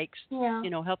our likes. Yeah.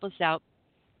 Help us out.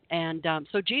 And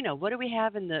so, Gina, what do we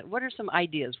have what are some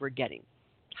ideas we're getting?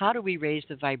 How do we raise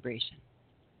the vibration?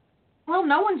 Well,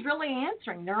 no one's really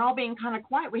answering. They're all being kind of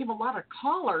quiet. We have a lot of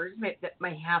callers that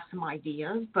may have some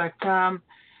ideas, but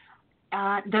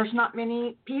there's not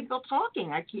many people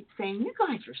talking. I keep saying, you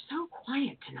guys are so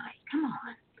quiet tonight. Come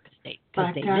on.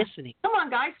 Because they're listening. Come on,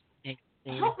 guys.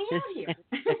 Help me out here.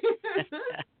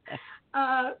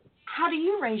 How do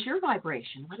you raise your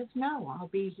vibration? Let us know. I'll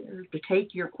be here to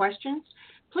take your questions.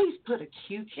 Please put a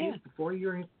QQ before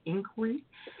your inquiry,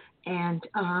 and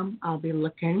I'll be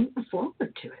looking forward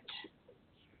to it.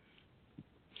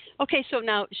 Okay, so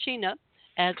now, Sheena,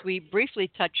 as we briefly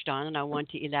touched on, and I want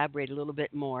to elaborate a little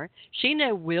bit more,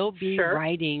 Sheena will be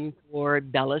writing for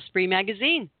Belle Esprit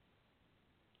magazine.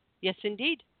 Yes,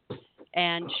 indeed.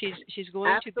 And she's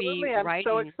going to be writing.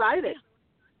 I'm so excited.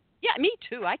 Yeah, me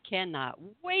too. I cannot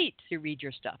wait to read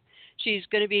your stuff. She's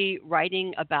going to be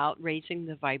writing about raising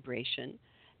the vibration,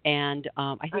 and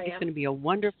I think it's going to be a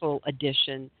wonderful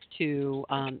addition to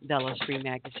Belle Esprit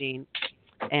magazine.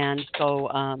 And so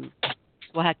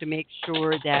we'll have to make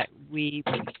sure that we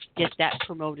get that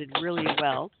promoted really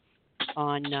well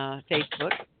on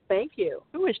Facebook. Thank you.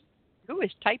 Who is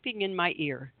typing in my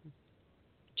ear?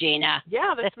 Gina.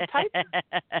 Yeah, that's some typing.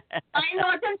 I know,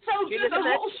 I've been so good the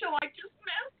whole show. I just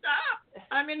messed up.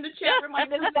 I'm in the chat room.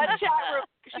 I'm in that chat room.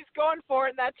 She's going for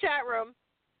it in that chat room.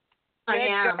 I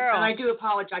am, and I do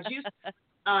apologize. That's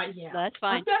fine.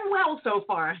 I've done well so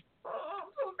far. Oh, I'm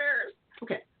so embarrassed.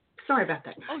 Okay, sorry about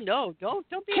that. Oh no, don't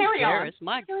be Carry embarrassed. on.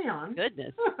 My Carry on.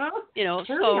 goodness.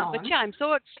 Carry on. But yeah, I'm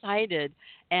so excited.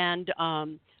 And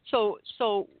so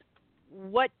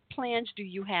what plans do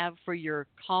you have for your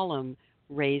column?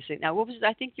 Raising. Now, what was it?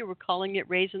 I think you were calling it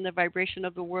 "Raising the Vibration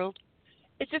of the World."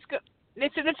 It's just going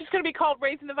to be called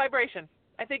 "Raising the Vibration."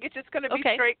 I think it's just going to be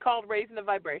straight called "Raising the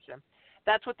Vibration."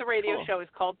 That's what the radio show is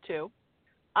called too.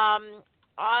 The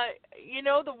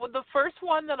first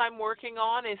one that I'm working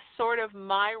on is sort of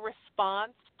my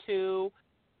response to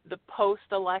the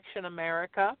post-election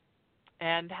America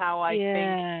and how I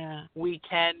think we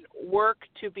can work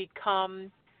to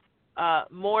become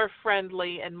more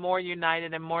friendly and more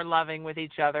united and more loving with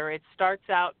each other. It starts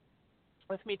out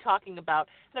with me talking about,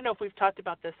 I don't know if we've talked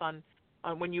about this on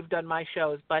when you've done my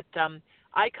shows, but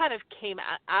I kind of came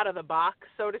out of the box,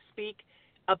 so to speak,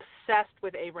 obsessed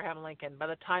with Abraham Lincoln. By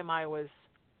the time I was,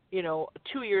 2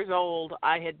 years old,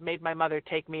 I had made my mother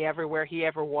take me everywhere he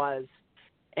ever was.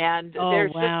 And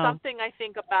there's just something I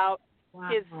think about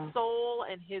his soul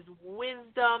and his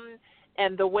wisdom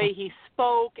and the way he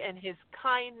spoke and his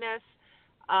kindness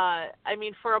I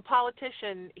mean, for a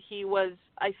politician, he was,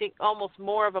 I think, almost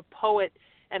more of a poet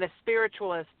and a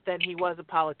spiritualist than he was a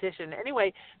politician.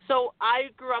 Anyway, so I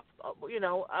grew up,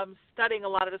 studying a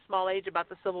lot at a small age about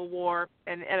the Civil War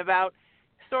and about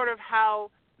sort of how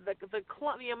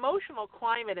the emotional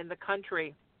climate in the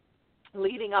country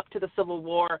leading up to the Civil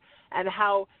War and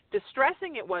how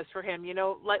distressing it was for him. You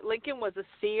know, Lincoln was a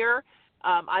seer.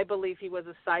 I believe he was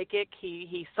a psychic.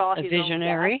 He saw his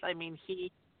visionary. own death. I mean,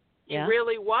 he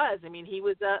really was. I mean, he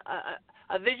was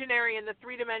a visionary in the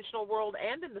three-dimensional world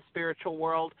and in the spiritual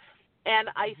world. And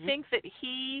I think that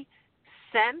he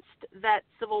sensed that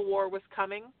Civil War was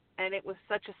coming, and it was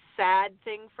such a sad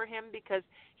thing for him because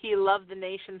he loved the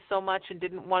nation so much and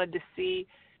didn't want to see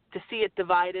it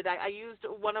divided. I used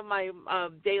one of my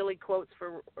daily quotes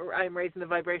for "I'm raising the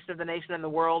vibration of the nation and the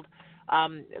world"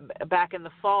 back in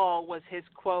the fall was his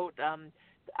quote,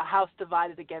 "A house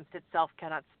divided against itself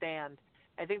cannot stand."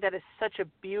 I think that is such a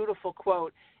beautiful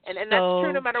quote, and that's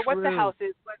true no matter what the house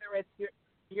is, whether it's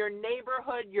your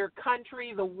neighborhood, your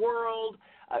country, the world,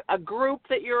 a group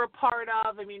that you're a part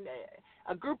of. I mean,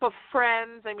 a group of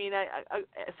friends. I mean,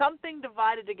 something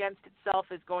divided against itself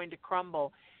is going to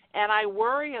crumble. And I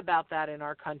worry about that in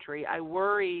our country. I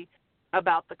worry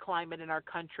about the climate in our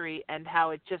country and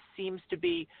how it just seems to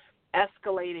be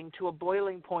escalating to a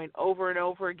boiling point over and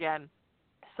over again.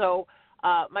 So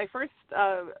my first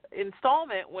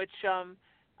installment, which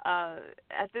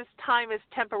at this time is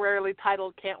temporarily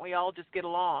titled "Can't We All Just Get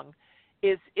Along,"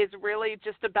 is really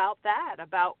just about that,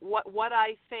 about what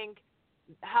I think,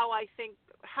 how I think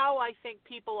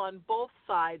people on both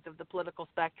sides of the political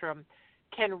spectrum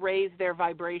can raise their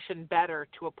vibration better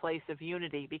to a place of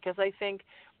unity, because I think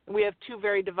we have two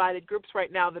very divided groups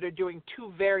right now that are doing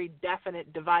two very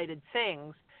definite divided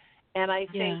things, and I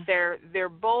think they're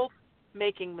both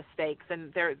making mistakes,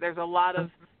 and there's a lot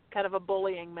of kind of a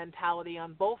bullying mentality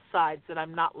on both sides that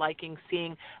I'm not liking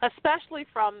seeing, especially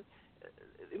from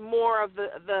more of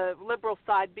the liberal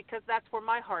side, because that's where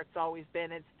my heart's always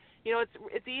been. It's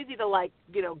easy to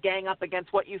gang up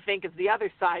against what you think is the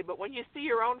other side, but when you see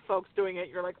your own folks doing it,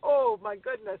 you're like, oh my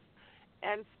goodness.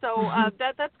 And so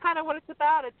that's kind of what it's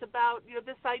about. It's about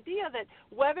this idea that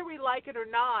whether we like it or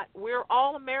not, we're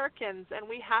all Americans and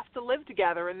we have to live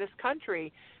together in this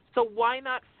country. So why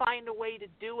not find a way to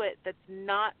do it that's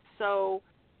not so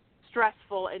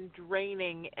stressful and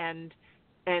draining and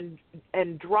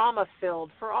drama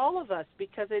filled for all of us,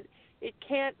 because it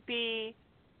can't be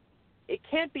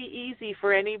easy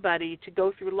for anybody to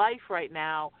go through life right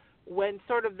now when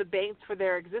sort of the base for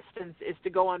their existence is to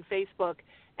go on Facebook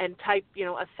and type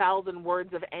 1,000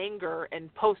 words of anger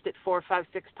and post it 4, 5,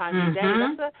 6 times a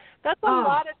day. That's a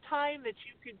lot of time that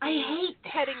you could be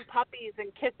petting puppies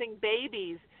and kissing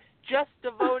babies, just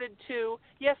devoted to,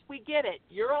 yes, we get it.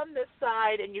 You're on this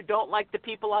side and you don't like the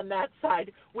people on that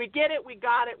side. We get it. We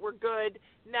got it. We're good.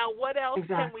 Now, what else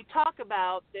can we talk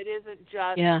about that isn't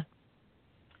just, that's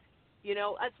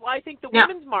why I think the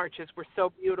women's marches were so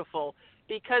beautiful,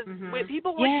 because when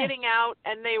people were getting out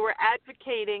and they were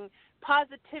advocating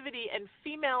positivity and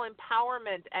female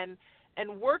empowerment and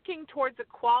working towards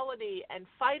equality and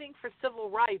fighting for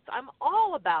civil rights. I'm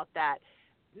all about that.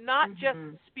 Not just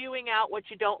spewing out what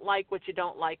you don't like.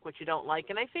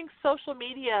 And I think social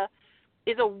media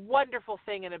is a wonderful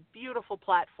thing and a beautiful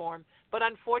platform, but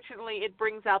unfortunately it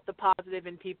brings out the positive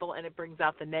in people and it brings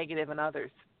out the negative in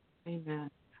others. Amen.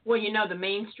 Well, the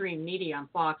mainstream media on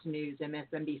Fox News,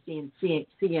 MSNBC, and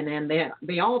CNN,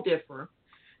 they all differ,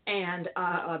 and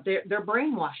they're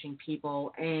brainwashing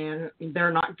people, and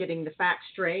they're not getting the facts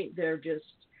straight. They're just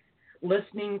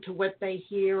listening to what they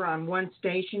hear on one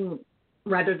station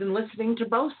rather than listening to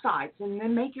both sides, and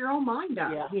then make your own mind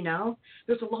up.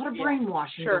 There's a lot of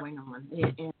brainwashing going on,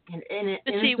 and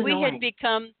see,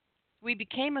 we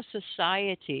became a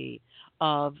society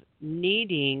of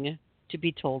needing to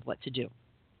be told what to do.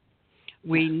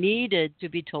 We needed to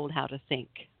be told how to think.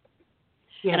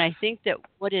 And I think that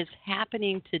what is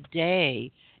happening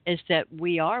today is that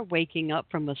we are waking up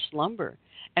from a slumber,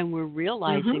 and we're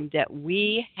realizing that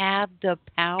we have the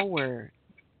power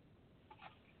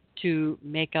to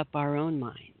make up our own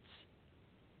minds.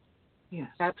 Yes,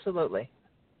 absolutely.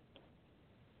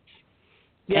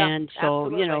 And so,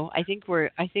 absolutely.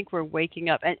 I think we're waking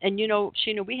up. And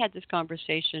Sheena, we had this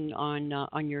conversation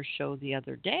on your show the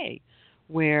other day,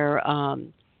 where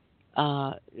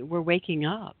we're waking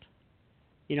up.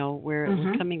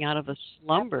 We're coming out of a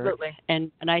slumber. Absolutely.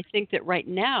 And I think that right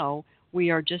now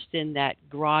we are just in that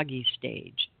groggy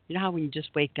stage. You know how when you just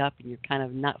wake up and you're kind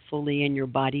of not fully in your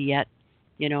body yet,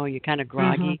 you're kind of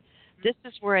groggy. This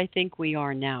is where I think we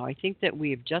are now. I think that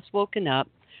we have just woken up.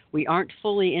 We aren't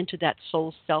fully into that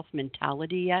soul self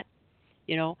mentality yet.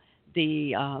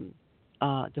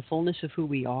 The fullness of who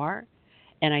we are.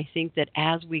 And I think that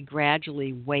as we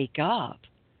gradually wake up,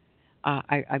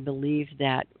 I believe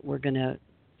that we're going to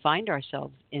find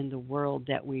ourselves in the world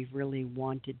that we've really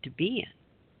wanted to be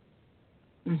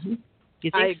in. Mm-hmm.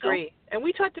 You think I agree. so? And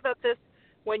we talked about this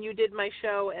when you did my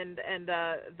show, and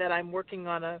that I'm working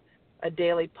on a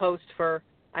daily post for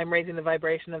I'm Raising the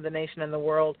Vibration of the Nation and the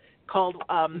World called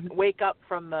Wake Up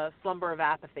from the Slumber of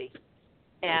Apathy.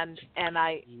 And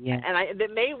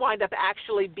it may wind up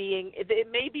actually being, it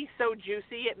may be so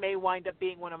juicy, it may wind up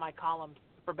being one of my columns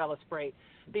for Belle Spray,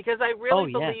 because I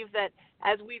really believe that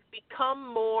as we've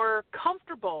become more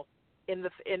comfortable in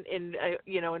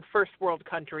first world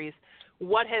countries,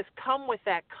 what has come with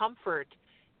that comfort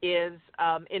is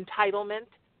entitlement,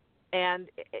 and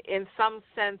in some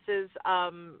senses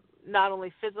not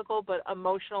only physical but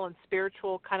emotional and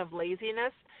spiritual kind of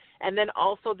laziness. And then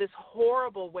also this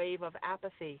horrible wave of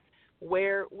apathy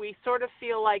where we sort of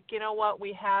feel like, you know what,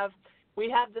 we have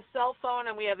the cell phone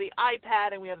and we have the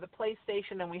iPad and we have the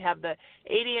PlayStation and we have the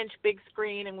 80-inch big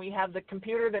screen and we have the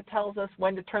computer that tells us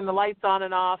when to turn the lights on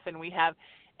and off, and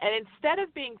instead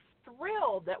of being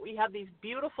thrilled that we have these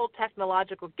beautiful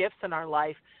technological gifts in our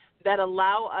life that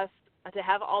allow us to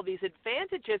have all these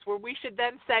advantages, where we should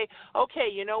then say, okay,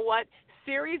 you know what,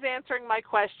 Siri's answering my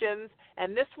questions,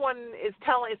 and this one is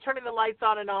turning the lights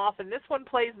on and off, and this one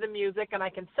plays the music, and I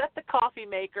can set the coffee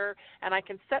maker, and I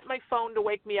can set my phone to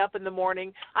wake me up in the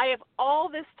morning. I have all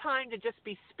this time to just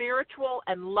be spiritual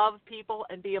and love people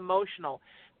and be emotional.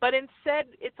 But instead,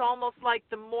 it's almost like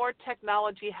the more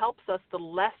technology helps us, the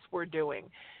less we're doing,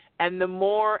 and the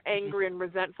more angry and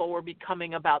resentful we're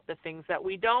becoming about the things that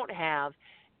we don't have.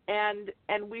 And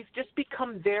we've just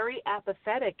become very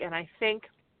apathetic, and I think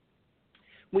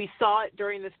we saw it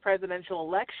during this presidential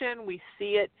election. We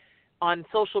see it on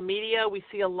social media. We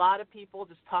see a lot of people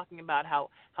just talking about how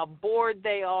bored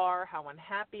they are, how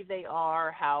unhappy they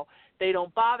are, how they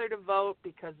don't bother to vote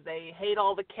because they hate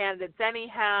all the candidates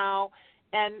anyhow.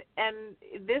 And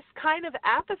this kind of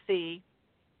apathy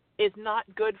is not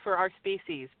good for our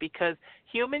species, because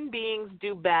human beings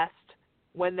do best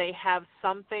when they have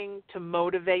something to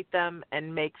motivate them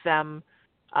and make them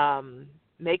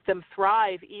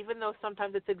thrive, even though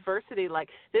sometimes it's adversity. Like,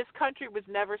 this country was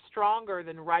never stronger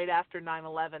than right after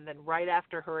 9/11, than right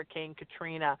after Hurricane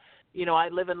Katrina. I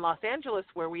live in Los Angeles,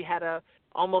 where we had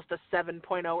almost a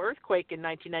 7.0 earthquake in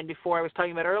 1994. I was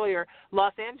talking about earlier.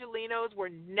 Los Angelinos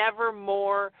were never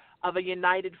more of a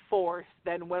united force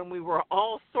than when we were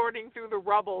all sorting through the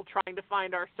rubble trying to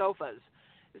find our sofas.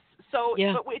 So,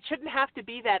 But it shouldn't have to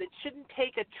be that. It shouldn't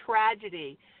take a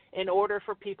tragedy in order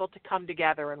for people to come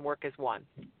together and work as one.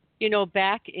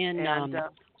 Back in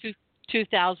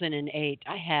 2008,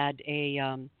 I had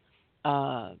a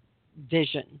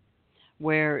vision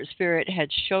where Spirit had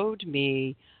showed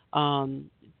me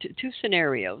two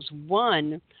scenarios.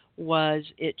 One was,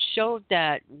 it showed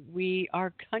that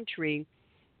our country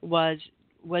was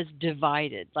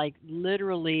divided, like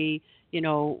literally.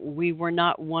 We were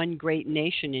not one great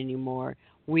nation anymore.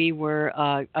 We were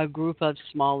a group of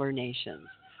smaller nations,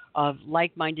 of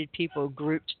like-minded people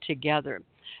grouped together.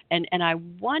 And I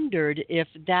wondered if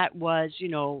that was,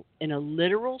 in a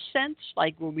literal sense,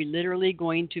 like, were we literally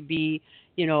going to be,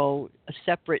 a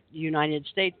separate United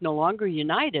States, no longer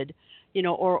united,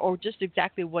 or just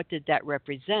exactly what did that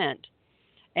represent?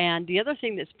 And the other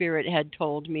thing that Spirit had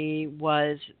told me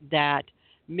was that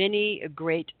many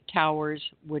great towers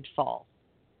would fall.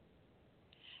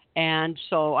 And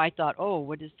so I thought,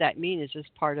 what does that mean? Is this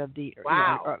part of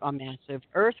a massive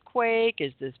earthquake?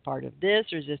 Is this part of this,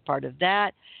 or is this part of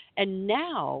that? And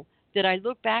now that I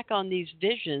look back on these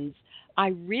visions, I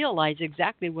realize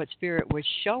exactly what Spirit was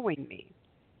showing me.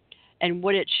 And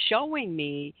what it's showing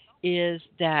me is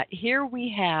that here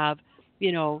we have,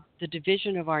 the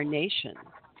division of our nation.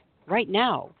 Right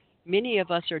now, many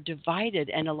of us are divided,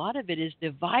 and a lot of it is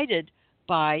divided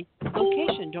by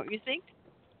location, don't you think?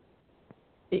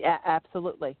 Yeah,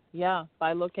 absolutely. Yeah,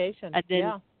 by location. And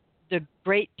then the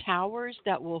great towers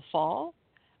that will fall,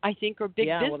 I think, are big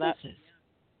businesses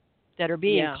that are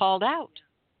being called out.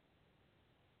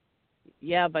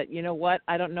 Yeah, but you know what?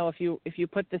 I don't know if you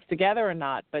put this together or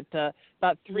not, but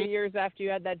about 3 years after you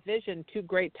had that vision, 2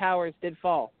 great towers did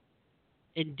fall.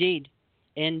 Indeed.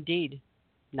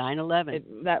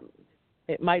 9/11. That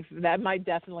might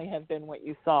definitely have been what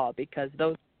you saw, because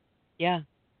those. Yeah.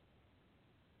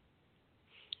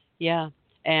 Yeah,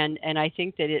 and I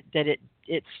think that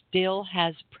it still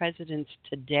has precedence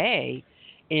today,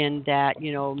 in that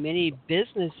many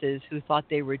businesses who thought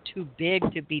they were too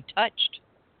big to be touched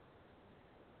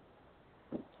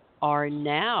are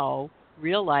now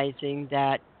realizing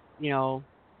that,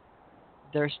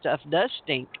 their stuff does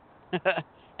stink.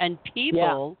 And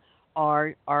people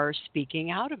are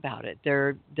speaking out about it.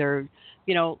 They're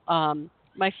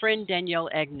my friend Danielle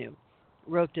Agnew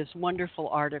wrote this wonderful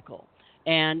article,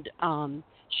 and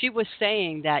she was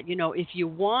saying that, if you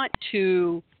want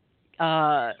to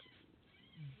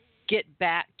get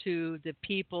back to the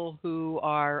people who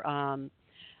are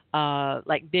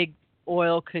like big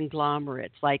oil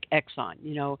conglomerates like Exxon,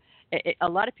 a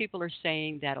lot of people are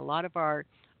saying that a lot of our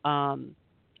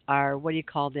what do you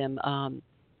call them,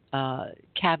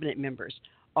 cabinet members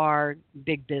are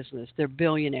big business. They're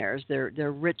billionaires.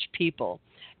 They're rich people,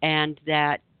 and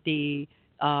that the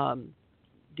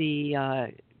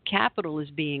capital is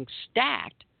being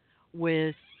stacked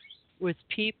with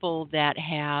people that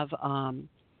have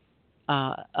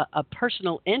a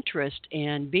personal interest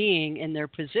in being in their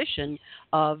position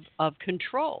of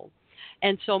control.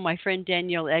 And so my friend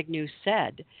Danielle Agnew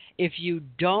said, if you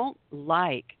don't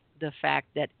like the fact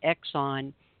that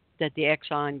the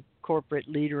Exxon corporate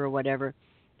leader or whatever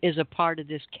is a part of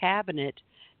this cabinet,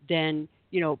 then,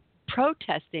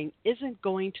 protesting isn't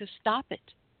going to stop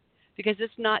it, because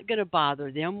it's not going to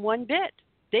bother them one bit.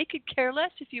 They could care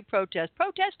less if you protest.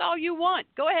 Protest all you want.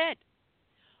 Go ahead.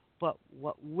 But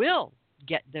what will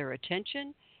get their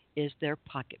attention is their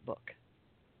pocketbook.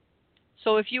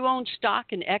 So if you own stock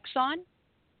in Exxon,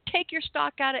 take your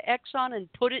stock out of Exxon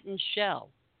and put it in Shell.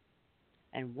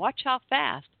 And watch how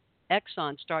fast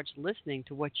Exxon starts listening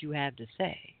to what you have to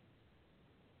say.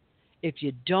 If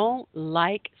you don't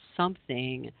like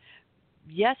something,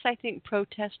 yes, I think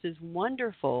protest is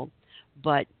wonderful,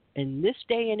 but in this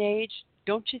day and age,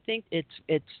 don't you think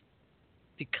it's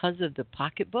because of the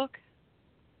pocketbook?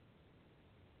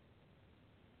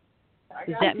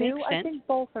 Does that make sense? I think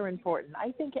both are important.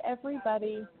 I think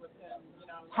everybody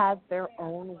has their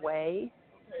own way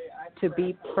to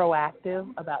be proactive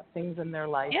about things in their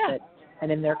life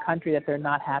and in their country that they're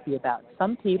not happy about.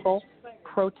 Some people,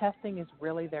 protesting is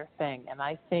really their thing. And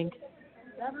I think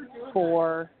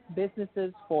for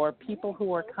businesses, for people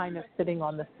who are kind of sitting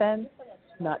on the fence,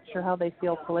 not sure how they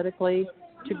feel politically,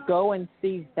 to go and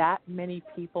see that many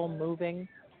people moving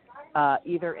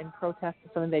either in protest to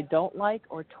something they don't like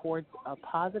or towards a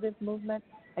positive movement,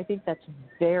 I think that's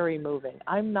very moving.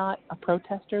 I'm not a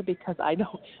protester because I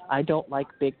don't like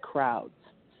big crowds.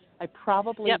 I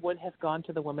probably would have gone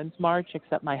to the Women's March,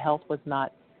 except my health was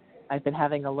not. I've been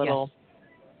having a little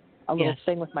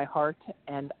thing with my heart,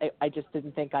 and I just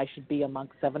didn't think I should be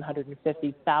amongst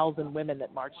 750,000 women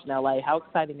that marched in L.A. How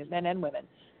exciting, men and women.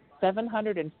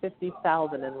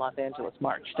 750,000 in Los Angeles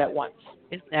marched at once.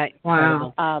 Isn't that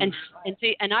incredible?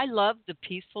 And I love the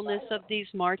peacefulness of these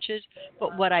marches,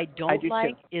 but what I don't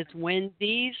like is when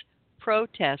these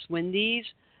protests, when these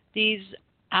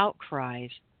outcries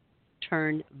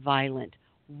turn violent.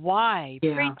 Why?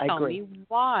 Pray tell me,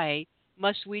 why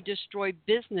must we destroy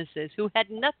businesses who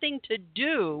had nothing to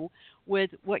do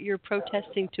with what you're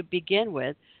protesting to begin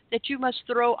with, that you must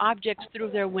throw objects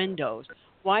through their windows?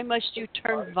 Why must you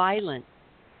turn violent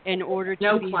in order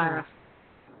to be heard?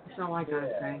 That's all I gotta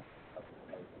say.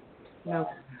 No.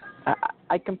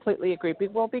 I completely agree.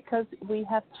 Well, because we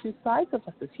have two sides of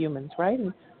us as humans, right?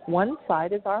 And one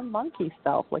side is our monkey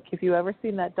self. Like, if you ever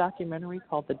seen that documentary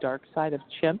called The Dark Side of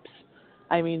Chimps,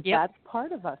 I mean, that's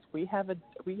part of us. We have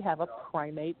a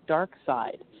primate dark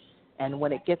side. And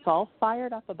when it gets all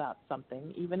fired up about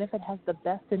something, even if it has the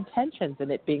best intentions in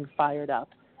it being fired up,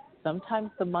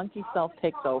 sometimes the monkey self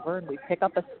takes over and we pick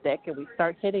up a stick and we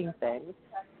start hitting things.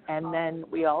 And then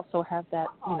we also have that,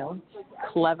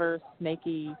 clever,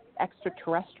 snaky,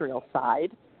 extraterrestrial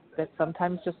side that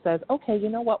sometimes just says, okay, you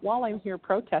know what, while I'm here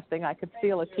protesting, I could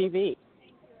steal a TV.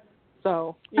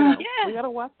 So, we got to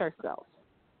watch ourselves.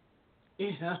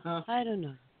 Yeah. I don't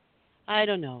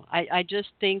know. I just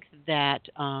think that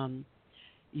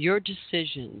your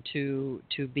decision to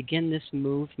begin this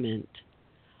movement,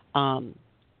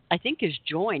 I think, is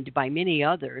joined by many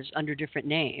others under different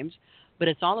names, but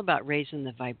it's all about raising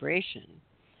the vibration.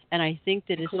 And I think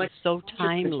that it's so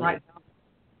timely. Right.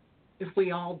 If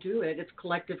we all do it, it's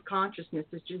collective consciousness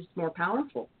is just more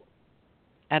powerful.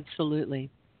 Absolutely.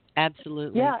 Yeah,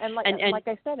 and like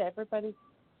I said, everybody.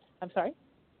 I'm sorry?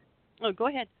 Oh, go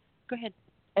ahead.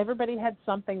 Everybody had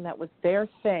something that was their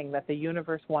thing that the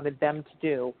universe wanted them to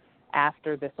do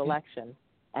after this election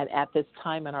and at this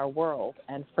time in our world.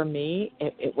 And for me,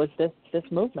 it was this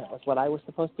movement was what I was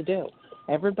supposed to do.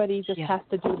 Everybody just has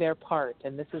to do their part,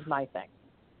 and this is my thing.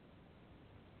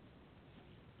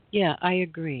 Yeah, I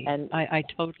agree. And I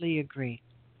totally agree.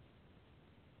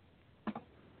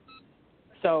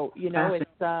 So,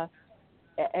 it's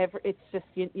it's just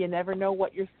you never know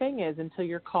what your thing is until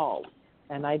you're called,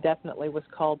 and I definitely was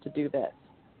called to do this.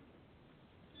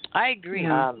 I agree. You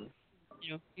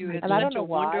have such a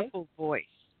wonderful voice.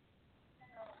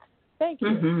 Thank you.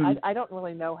 Mm-hmm. I don't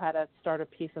really know how to start a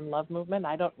peace and love movement.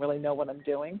 I don't really know what I'm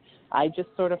doing. I just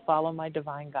sort of follow my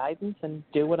divine guidance and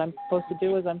do what I'm supposed to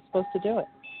do as I'm supposed to do it.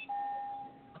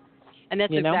 And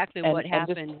that's exactly what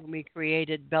happened when we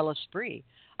created Belle Esprit.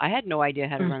 I had no idea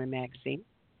how to run a magazine.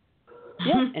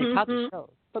 Yeah, and it probably shows.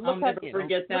 But I'll never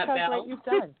forget that, look how Belle. great you've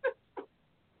done.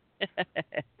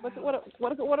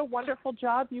 What a wonderful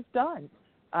job you've done.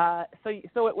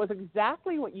 So it was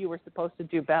exactly what you were supposed to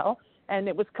do, Belle, and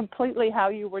it was completely how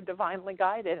you were divinely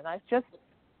guided. And I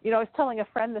was telling a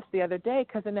friend this the other day,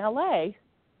 because in L.A.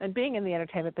 and being in the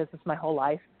entertainment business my whole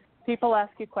life, people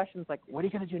ask you questions like, what are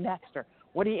you going to do next? Or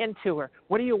what are you into? Or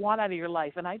what do you want out of your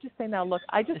life? And I just say, now, look,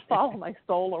 I just follow my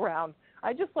soul around.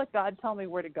 I just let God tell me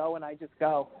where to go, and I just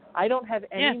go. I don't have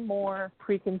any more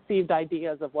preconceived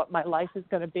ideas of what my life is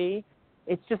going to be.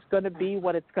 It's just going to be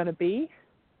what it's going to be.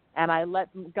 And I let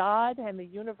God and the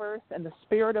universe and the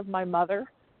spirit of my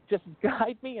mother just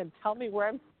guide me and tell me where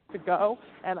I'm to go,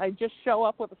 and I just show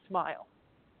up with a smile.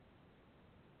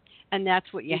 And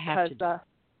that's what you have to do.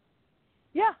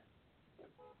 Yeah,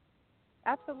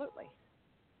 absolutely.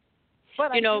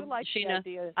 But I do like Gina,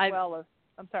 the idea as well of,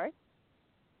 I'm sorry?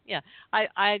 Yeah,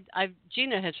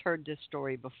 Gina has heard this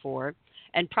story before,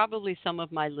 and probably some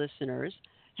of my listeners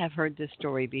have heard this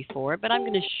story before, but I'm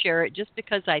going to share it just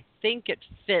because I think it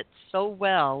fits so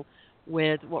well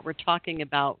with what we're talking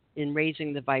about in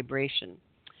raising the vibration.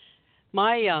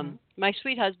 My my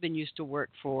sweet husband used to work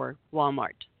for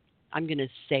Walmart. I'm going to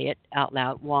say it out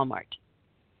loud, Walmart.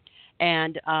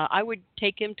 And I would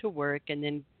take him to work and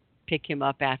then pick him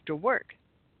up after work.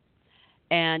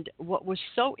 And what was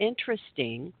so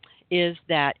interesting is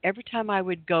that every time I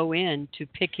would go in to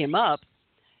pick him up,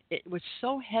 it was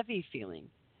so heavy feeling.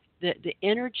 The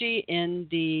energy in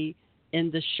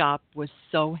the shop was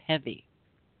so heavy.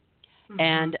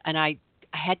 And I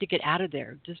had to get out of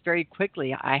there just very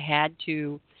quickly. I had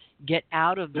to get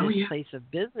out of this place of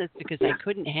business because I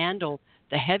couldn't handle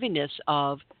the heaviness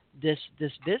of this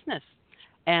business.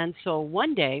 And so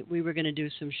one day we were going to do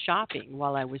some shopping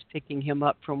while I was picking him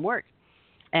up from work.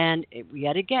 And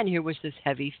yet again, here was this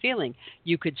heavy feeling.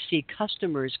 You could see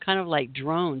customers kind of like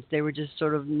drones. They were just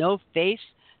sort of no face,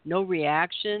 no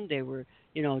reaction. They were,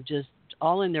 just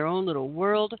all in their own little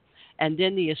world. And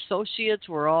then the associates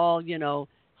were all,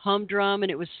 humdrum.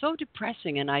 And it was so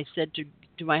depressing. And I said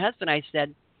to my husband, I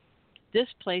said, this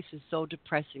place is so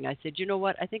depressing. I said, you know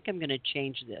what? I think I'm going to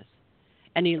change this.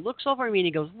 And he looks over at me and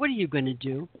he goes, what are you going to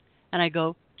do? And I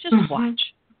go, just watch.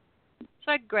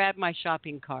 So I grabbed my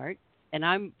shopping cart and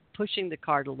I'm pushing the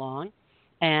cart along.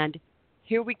 And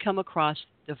here we come across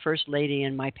the first lady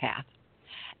in my path.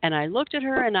 And I looked at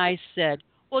her and I said,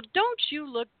 well, don't you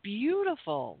look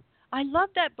beautiful? I love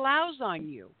that blouse on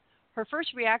you. Her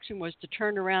first reaction was to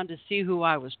turn around to see who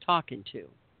I was talking to.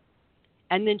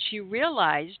 And then she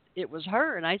realized it was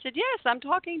her. And I said, yes, I'm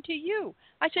talking to you.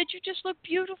 I said, you just look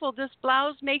beautiful. This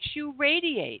blouse makes you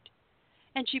radiate.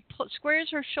 And she squares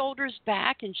her shoulders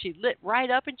back and she lit right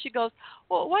up and she goes,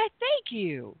 well, why, thank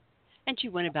you. And she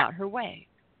went about her way.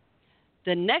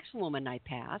 The next woman I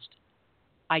passed,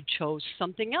 I chose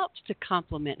something else to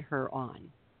compliment her on.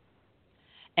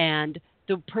 And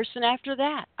the person after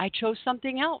that, I chose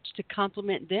something else to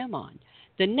compliment them on.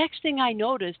 The next thing I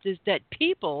noticed is that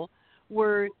people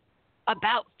were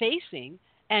about facing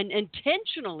and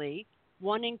intentionally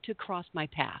wanting to cross my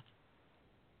path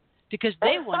because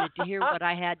they wanted to hear what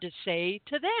I had to say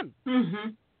to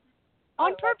them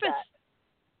on purpose.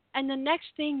 And the next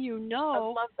thing you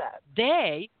know,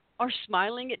 they are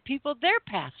smiling at people they're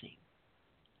passing.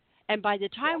 And by the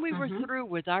time we were through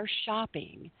with our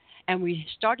shopping and we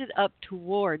started up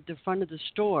toward the front of the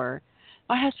store,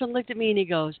 my husband looked at me and he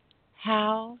goes,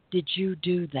 how did you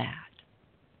do that?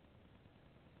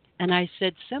 And I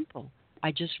said, simple.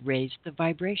 I just raised the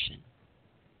vibration.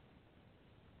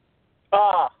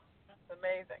 Oh, that's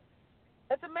amazing.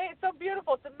 That's amazing. It's so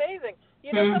beautiful. It's amazing.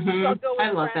 Sometimes I'll go with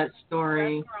I love that friends story. to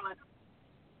a restaurant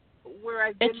where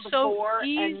I've been before. So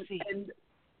easy. And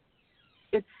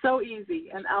it's so easy.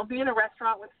 And I'll be in a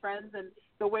restaurant with friends, and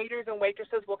the waiters and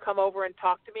waitresses will come over and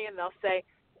talk to me, and they'll say,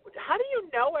 how do you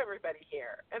know everybody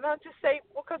here? And I'll just say,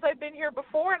 well, because I've been here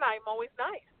before, and I'm always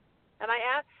nice. And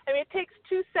it takes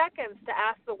 2 seconds to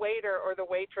ask the waiter or the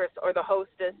waitress or the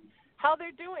hostess how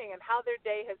they're doing and how their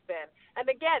day has been. And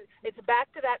again, it's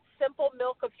back to that simple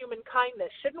milk of human kindness.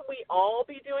 Shouldn't we all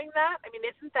be doing that? I mean,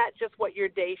 isn't that just what your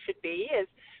day should be? Is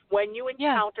when you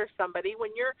encounter somebody,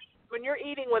 when you're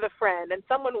eating with a friend and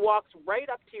someone walks right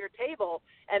up to your table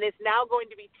and is now going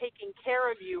to be taking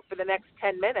care of you for the next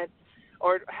 10 minutes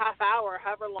or half hour,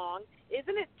 however long,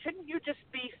 shouldn't you just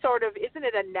be isn't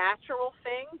it a natural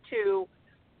thing to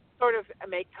sort of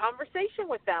make conversation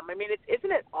with them? I mean,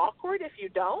 isn't it awkward if you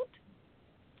don't?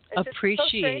 It's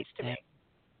appreciate so them.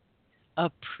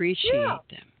 Appreciate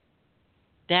them.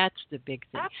 That's the big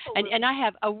thing. Absolutely. And I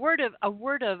have a word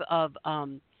of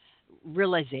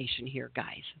realization here,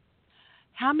 guys.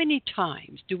 How many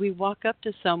times do we walk up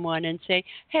to someone and say,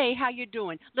 "Hey, how you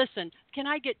doing? Listen, can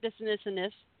I get this and this and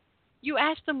this?" You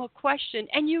asked them a question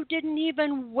and you didn't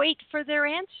even wait for their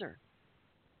answer.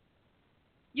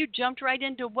 You jumped right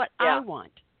into what I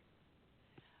want.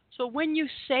 So when you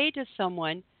say to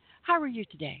someone, "How are you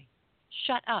today?"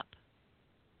 Shut up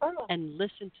and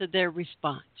listen to their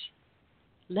response.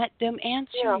 Let them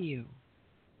answer you.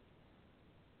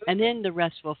 And then the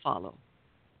rest will follow.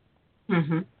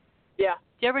 Mm-hmm. Yeah.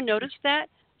 Do you ever notice that?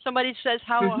 Somebody says,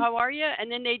 how are you?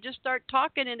 And then they just start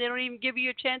talking and they don't even give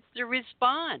you a chance to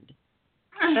respond.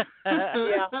 Yeah.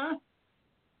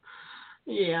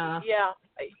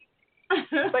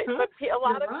 But a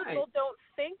lot of people don't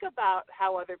think about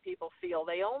how other people feel.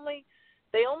 They only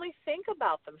think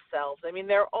about themselves. I mean,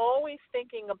 they're always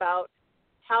thinking about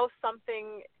how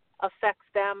something affects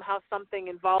them, how something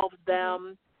involves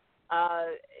them.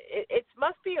 It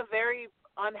must be a very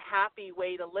unhappy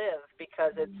way to live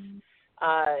because it's,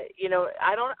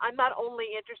 I'm not only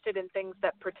interested in things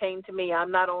that pertain to me.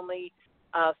 I'm not only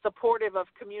supportive of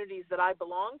communities that I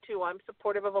belong to. I'm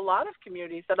supportive of a lot of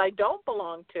communities that I don't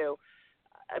belong to.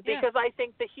 Because I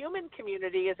think the human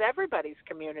community is everybody's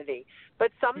community.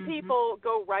 But some people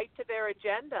go right to their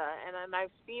agenda, and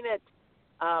I've seen it.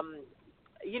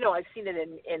 I've seen it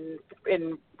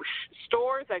in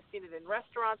stores. I've seen it in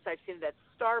restaurants. I've seen it at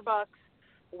Starbucks,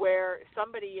 where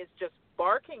somebody is just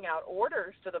barking out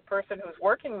orders to the person who's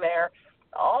working there,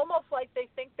 almost like they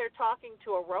think they're talking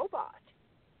to a robot.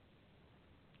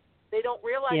 They don't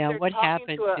realize they're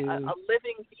talking to a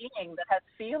living being that has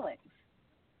feelings.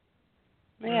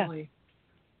 Yeah. Really.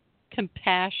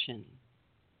 Compassion.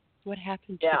 What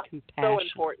happened to compassion? So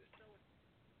important.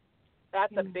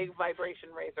 That's a big vibration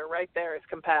raiser right there is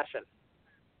compassion.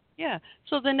 Yeah.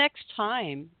 So the next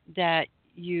time that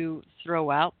you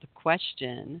throw out the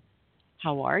question,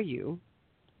 "How are you?"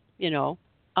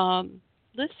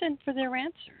 Listen for their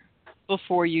answer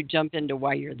before you jump into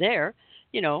why you're there.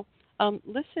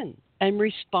 Listen and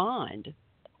respond.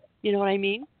 You know what I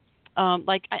mean?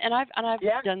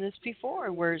 I've done this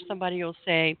before where somebody will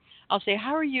say, I'll say,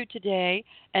 "How are you today?"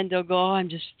 And they'll go, "Oh, I'm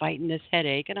just fighting this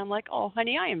headache." And I'm like, "Oh,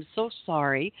 honey, I am so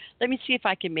sorry. Let me see if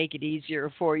I can make it easier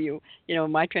for you.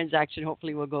 My transaction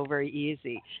hopefully will go very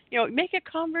easy." Make a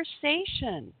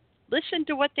conversation. Listen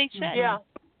to what they said. Yeah.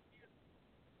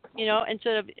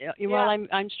 Instead of, "Well,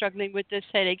 I'm struggling with this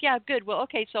headache." Yeah, good. Well,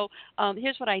 okay, so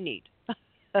here's what I need.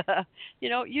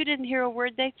 You didn't hear a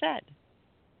word they said.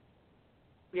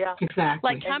 Yeah, exactly.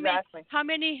 Like how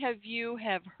many of you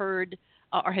have heard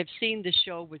or have seen the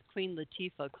show with Queen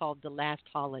Latifah called The Last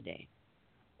Holiday?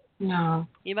 No.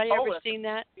 Anybody ever seen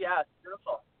that? Yeah, it's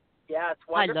beautiful. Yeah, it's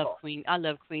wonderful. I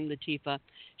love Queen Latifah.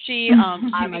 She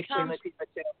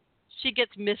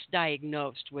gets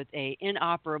misdiagnosed with a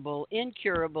inoperable,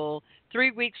 incurable,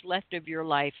 3 weeks left of your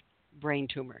life brain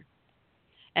tumor.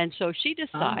 And so she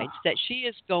decides that she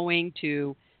is going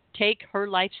to take her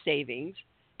life savings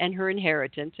and her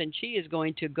inheritance, and she is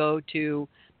going to go to,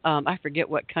 I forget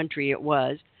what country it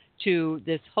was, to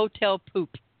this hotel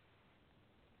poop.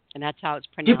 And that's how it's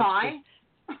pronounced.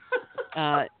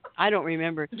 Dubai? I don't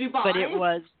remember. Dubai? But it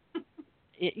was,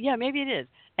 maybe it is.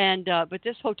 And but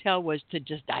this hotel was to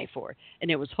just die for, and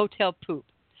it was hotel poop.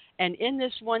 And in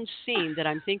this one scene that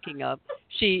I'm thinking of,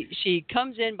 she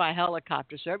comes in by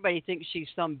helicopter, so everybody thinks she's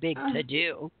some big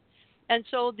to-do. And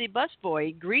so the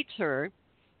busboy greets her,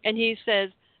 and he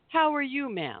says, "How are you,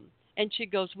 ma'am?" And she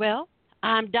goes, "Well,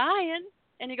 I'm dying."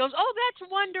 And he goes, "Oh, that's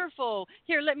wonderful.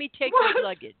 Here, let me take your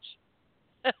luggage."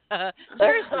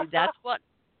 Seriously,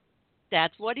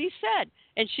 that's what he said.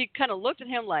 And she kind of looked at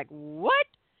him like, "What?"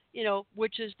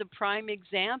 Which is the prime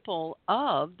example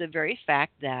of the very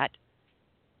fact that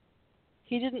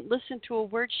he didn't listen to a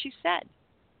word she said.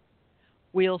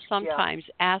 We'll sometimes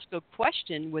ask a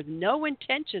question with no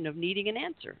intention of needing an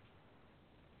answer.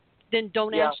 Then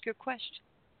don't ask your question.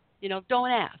 Don't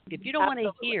ask. If you don't want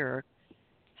to hear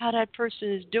how that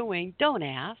person is doing, don't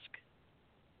ask.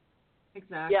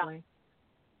 Exactly. Yeah.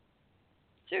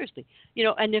 Seriously.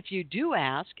 And if you do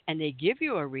ask and they give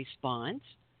you a response,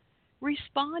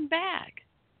 respond back.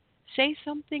 Say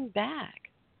something back.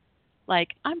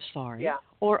 Like, I'm sorry. Yeah.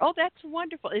 Or, oh, that's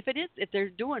wonderful. If they're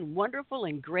doing wonderful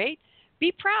and great,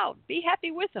 be proud. Be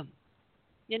happy with them.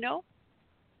 You know?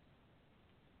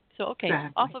 So, okay,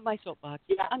 Exactly. off of my soapbox.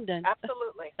 Yeah, I'm done.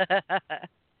 absolutely.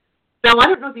 Now, I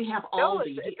don't know if you have No,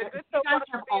 Aldi. it's a good Do you guys soapbox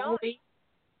have to be on. Aldi?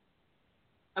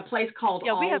 A place called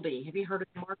Yeah, we Aldi. Have you heard of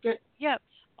the market? Yeah,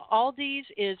 Aldi's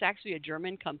is actually a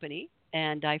German company,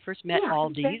 and I first met Yeah,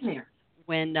 I've been Aldi's there.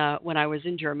 when I was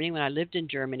in Germany, when I lived in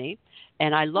Germany,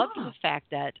 and I loved the fact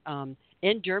that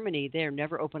in Germany they are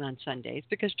never open on Sundays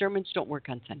because Germans don't work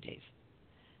on Sundays,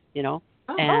 you know.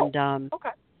 Oh, And okay.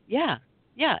 yeah,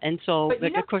 and so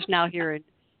But of course now here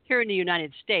in the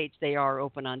United States they are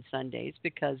open on Sundays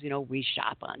because we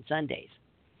shop on Sundays,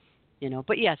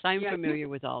 But yes, I'm familiar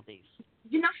with Aldi's.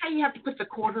 You know how you have to put the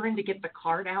quarter in to get the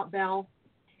card out, Belle?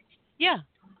 Yeah.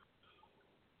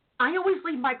 I always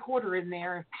leave my quarter in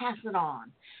there and pass it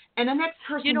on. And the next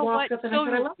person You know walks what? up and So I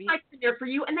said, I left we- my there for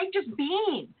you. And they just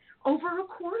beam over a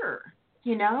quarter,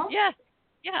 Yeah,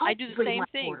 I do the leave same my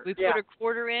thing. quarter. We put a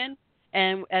quarter in,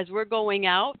 and as we're going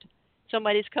out,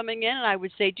 somebody's coming in, and I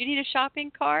would say, "Do you need a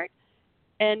shopping cart?"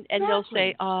 And they'll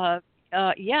say,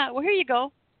 "Yeah." Well, here you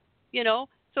go.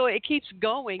 So it keeps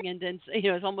going, and then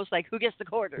it's almost like who gets the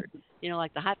quarter?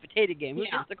 Like the hot potato game. Who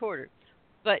gets the quarter?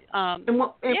 But and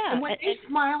when they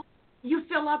smile, you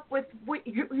fill up with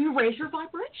you raise your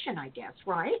vibration, I guess,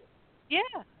 right? Yeah,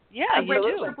 you raise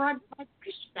do. your vibration,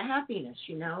 the happiness,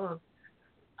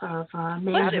 of Plus,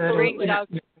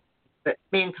 manhood,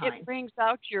 mankind. It brings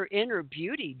out your inner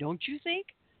beauty, don't you think?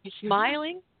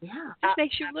 Smiling, just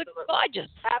makes you look gorgeous.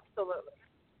 Absolutely.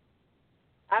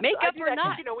 Makeup or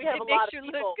not, we have it a makes lot of you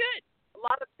people, look good. A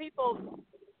lot of people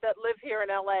that live here in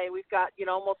LA. We've got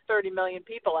almost 30 million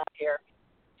people out here.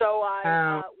 So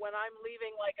when I'm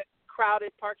leaving like a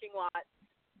crowded parking lot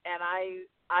and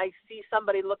I see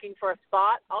somebody looking for a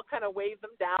spot, I'll kind of wave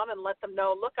them down and let them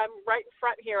know, look, I'm right in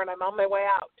front here and I'm on my way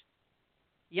out.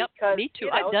 Yep, because, me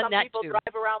too. I've done that too. Some people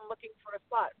drive around looking for a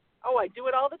spot. Oh, I do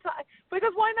it all the time.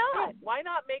 Because why not? Why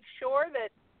not make sure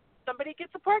that somebody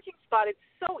gets a parking spot? It's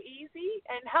so easy.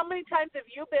 And how many times have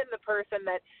you been the person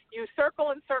that you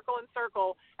circle and circle and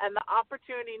circle and the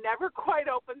opportunity never quite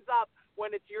opens up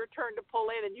when it's your turn to pull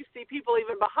in and you see people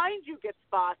even behind you get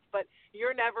spots, but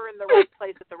you're never in the right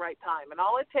place at the right time. And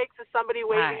all it takes is somebody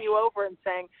waving you over and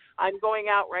saying, I'm going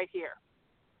out right here.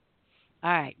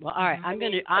 All right. Well, all right. I'm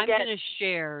gonna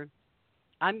share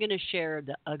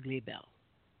the ugly Belle.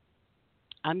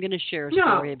 I'm gonna share a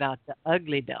story about the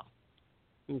ugly Belle.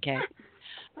 Okay.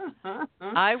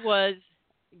 I was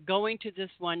going to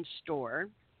this one store,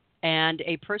 and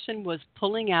a person was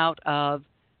pulling out of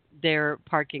their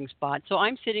parking spot. So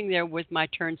I'm sitting there with my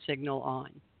turn signal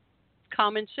on.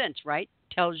 Common sense, right?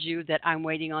 Tells you that I'm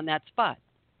waiting on that spot.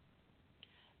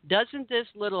 Doesn't this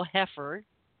little heifer,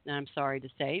 and I'm sorry to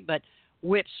say, but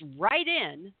whips right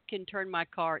in, can turn my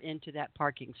car into that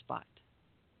parking spot.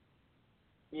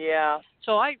 Yeah.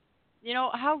 So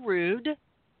how rude.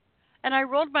 And I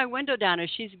rolled my window down as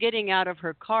she's getting out of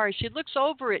her car. She looks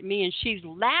over at me and she's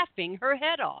laughing her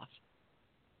head off.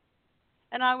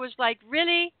 And I was like,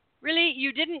 really? Really?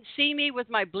 You didn't see me with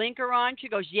my blinker on? She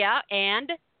goes, yeah,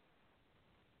 and?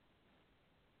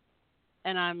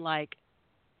 And I'm like,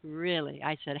 really?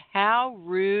 I said, how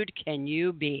rude can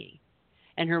you be?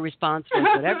 And her response was,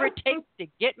 whatever it takes to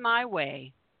get my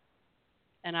way.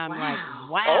 And I'm like,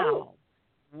 wow.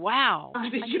 Wow. I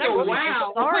said,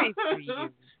 wow. Sorry for you.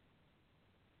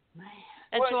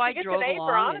 And so I drove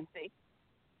along. And,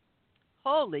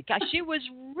 holy gosh, she was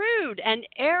rude and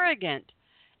arrogant.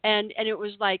 And it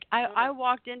was like, I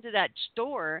walked into that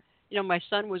store, my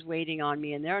son was waiting on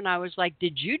me in there, and I was like,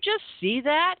 did you just see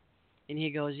that? And he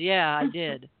goes, yeah, I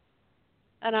did.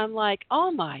 And I'm like,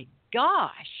 oh my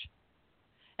gosh.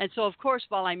 And so, of course,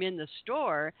 while I'm in the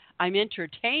store, I'm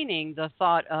entertaining the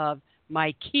thought of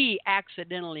my key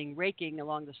accidentally raking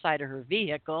along the side of her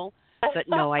vehicle. But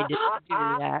no, I didn't do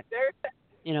that. There's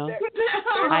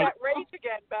that rage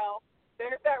again, Belle.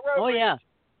 There's that road rage. Yeah.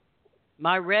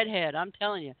 My redhead, I'm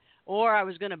telling you. Or I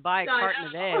was going to buy a carton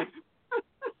of eggs.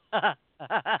 I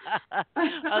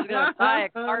was going to buy a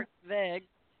carton of eggs.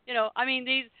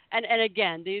 These, and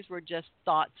again, these were just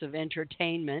thoughts of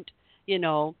entertainment,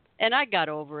 and I got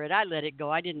over it. I let it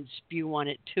go. I didn't spew on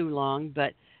it too long,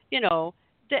 but,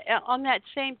 on that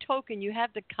same token, you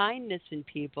have the kindness in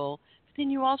people, but then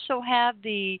you also have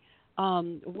the,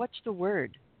 what's the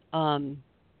word?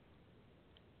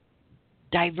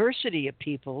 Diversity of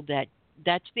people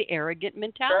that's the arrogant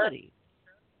mentality.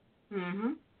 Sure.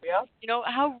 Mm-hmm. Yeah.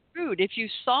 How rude. If you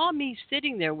saw me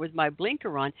sitting there with my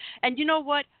blinker on, and you know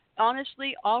what?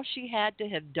 Honestly, all she had to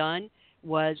have done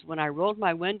was when I rolled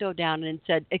my window down and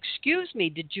said, "Excuse me,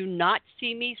 did you not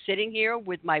see me sitting here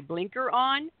with my blinker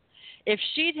on?" If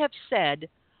she'd have said,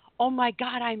 "Oh my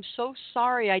God, I'm so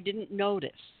sorry, I didn't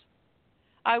notice,"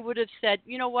 I would have said,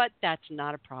 "You know what? That's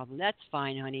not a problem. That's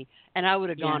fine, honey," and I would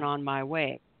have gone on my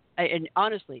way. And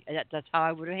honestly, that's how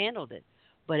I would have handled it.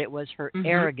 But it was her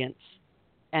arrogance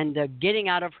and the getting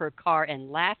out of her car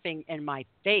and laughing in my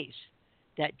face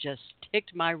that just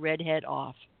ticked my redhead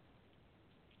off.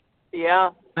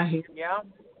 Yeah. Yeah.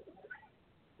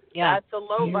 That's a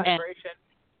low vibration.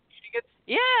 She gets.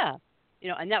 Yeah.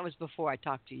 And that was before I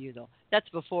talked to you, though. That's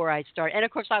before I started. And,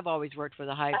 of course, I've always worked with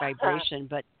a high vibration.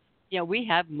 But, we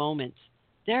have moments.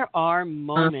 There are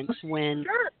moments when,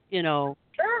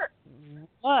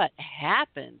 what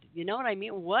happened? You know what I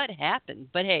mean? What happened?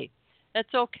 But, hey,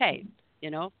 that's okay.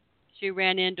 She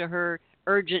ran into her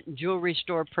urgent jewelry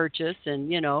store purchase,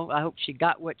 and, I hope she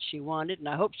got what she wanted, and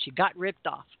I hope she got ripped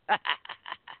off.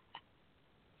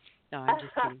 No, I'm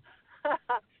just kidding.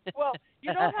 Well,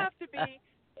 you don't have to be,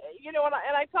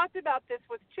 and I talked about this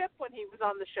with Chip when he was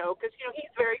on the show, because,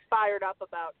 he's very fired up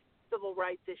about civil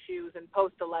rights issues and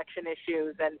post-election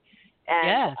issues, and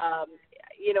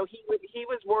he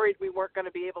was worried we weren't going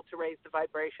to be able to raise the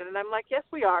vibration, and I'm like, yes,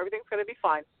 we are. Everything's going to be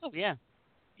fine. Oh, yeah.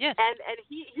 Yes. And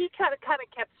he kind of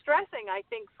kept stressing, I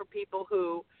think, for people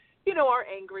who, are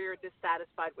angry or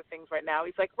dissatisfied with things right now.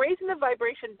 He's like, raising the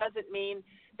vibration doesn't mean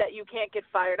that you can't get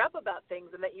fired up about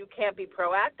things and that you can't be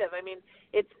proactive. I mean,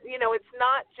 it's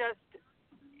not just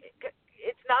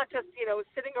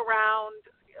sitting around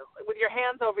with your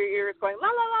hands over your ears going la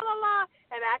la la la la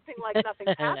and acting like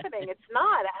nothing's happening. It's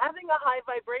not. Having a high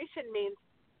vibration means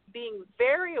being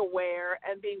very aware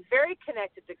and being very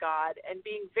connected to God and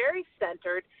being very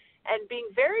centered and being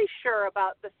very sure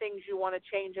about the things you want to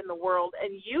change in the world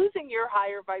and using your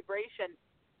higher vibration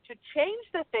to change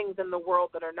the things in the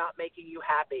world that are not making you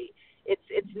happy.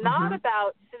 It's not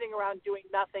about sitting around doing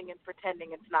nothing and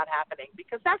pretending it's not happening,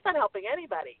 because that's not helping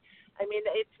anybody. I mean,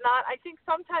 it's not. I think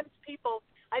sometimes people,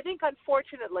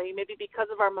 unfortunately, maybe because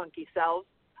of our monkey selves,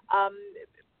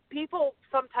 people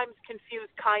sometimes confuse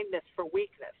kindness for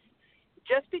weakness.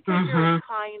 Just because you're a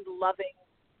kind, loving,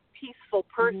 peaceful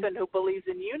person who believes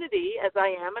in unity, as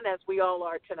I am and as we all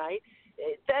are tonight,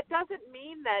 that doesn't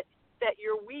mean that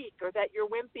you're weak or that you're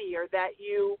wimpy or that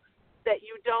you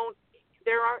don't.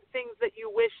 There aren't things that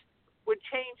you wish would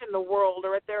change in the world,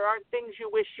 or that there aren't things you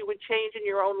wish you would change in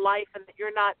your own life, and that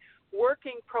you're not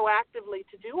working proactively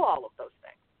to do all of those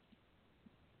things.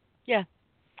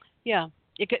 Yeah.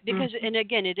 Because, and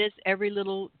again, it is every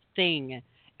little thing,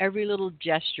 every little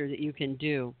gesture that you can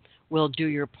do will do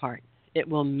your part. It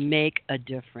will make a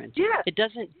difference. Yes. It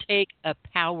doesn't take a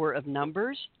power of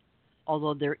numbers,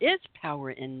 although there is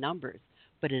power in numbers,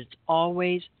 but it's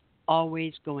always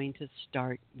going to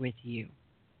start with you.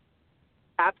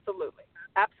 Absolutely.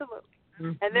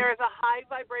 And there is a high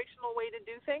vibrational way to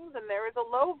do things, and there is a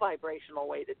low vibrational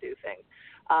way to do things.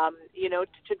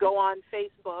 To go on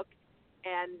Facebook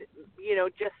and,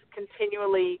 just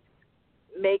continually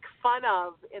make fun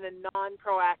of, in a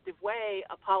non-proactive way,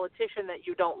 a politician that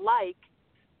you don't like,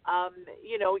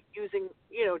 using,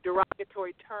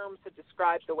 derogatory terms to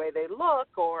describe the way they look,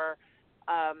 or,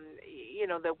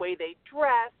 the way they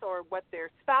dress, or what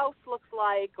their spouse looks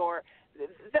like, or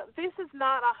this is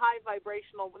not a high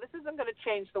vibrational. This isn't going to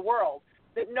change the world.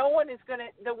 That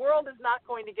the world is not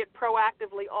going to get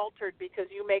proactively altered because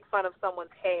you make fun of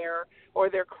someone's hair or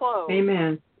their clothes.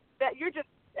 Amen.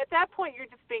 At that point, you're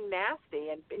just being nasty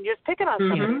and just picking on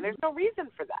somebody. There's no reason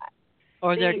for that.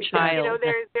 Or their child.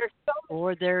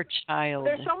 Or their child.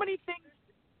 There's so many things.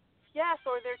 Yes,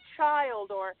 or their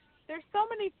child, or there's so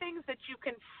many things that you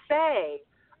can say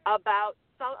about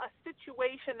a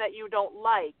situation that you don't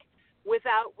like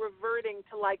without reverting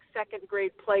to like second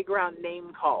grade playground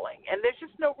name calling, and there's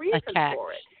just no reason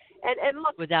for it. And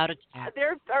look, without attack,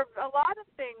 there are a lot of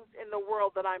things in the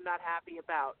world that I'm not happy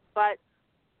about, but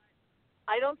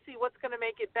I don't see what's going to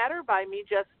make it better by me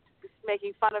just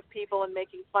making fun of people and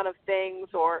making fun of things,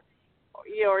 or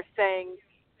saying,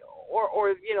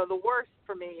 or the worst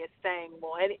for me is saying,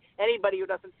 well, anybody who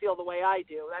doesn't feel the way I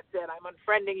do, that's it. I'm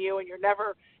unfriending you, and you're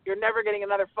never getting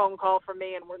another phone call from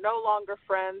me, and we're no longer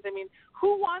friends. I mean,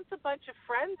 who wants a bunch of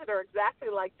friends that are exactly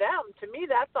like them? To me,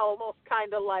 that's almost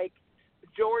kind of like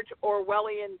George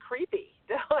Orwellian creepy.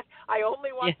 I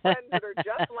only want friends that are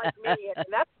just like me, and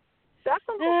that's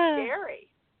a little scary.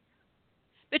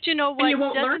 But you know what? You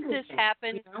won't Doesn't learn this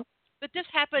happen? But this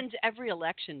happens every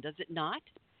election, does it not?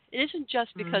 It isn't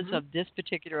just because of this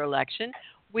particular election.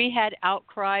 We had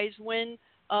outcries when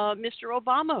Mr.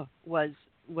 Obama was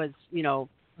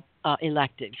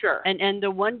elected. Sure. And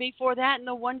the one before that and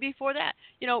the one before that.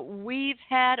 We've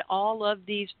had all of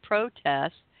these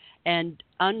protests and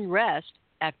unrest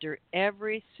after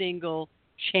every single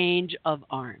change of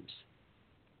arms.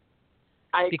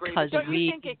 I agree. Because don't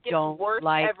you think it gets worse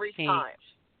like every change. time?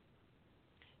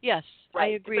 Yes,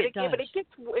 right. I agree. It does. But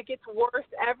it gets worse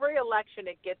every election.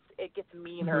 It gets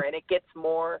meaner and it gets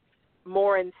more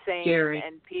insane. Scary.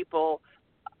 And people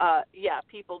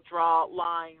draw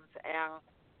lines. And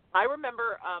I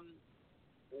remember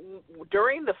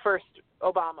during the first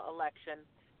Obama election,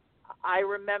 I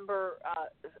remember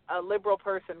a liberal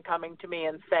person coming to me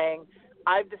and saying,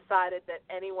 "I've decided that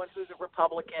anyone who's a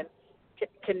Republican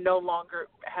can no longer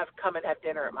come and have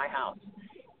dinner at my house."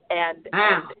 And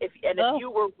if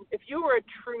you were a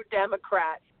true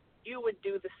Democrat, you would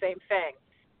do the same thing.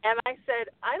 And I said,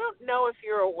 I don't know if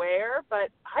you're aware, but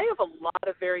I have a lot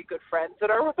of very good friends that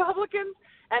are Republicans,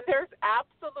 and there's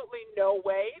absolutely no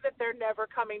way that they're never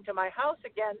coming to my house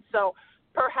again. So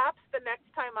perhaps the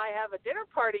next time I have a dinner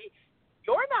party,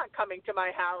 you're not coming to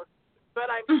my house, but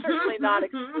I'm certainly not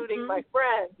excluding my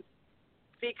friends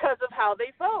because of how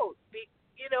they vote.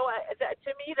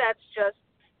 To me, that's just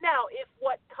now. If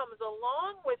what comes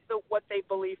along with what they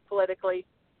believe politically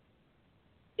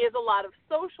is a lot of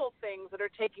social things that are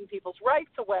taking people's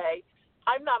rights away,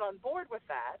 I'm not on board with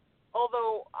that.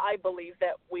 Although I believe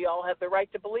that we all have the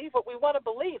right to believe what we want to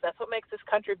believe. That's what makes this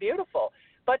country beautiful.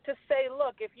 But to say,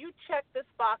 look, if you check this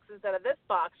box instead of this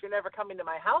box, you're never coming to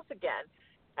my house again.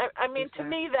 I mean, exactly. To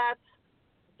me,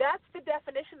 that's the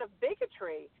definition of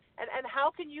bigotry. And how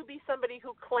can you be somebody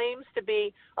who claims to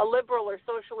be a liberal or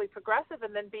socially progressive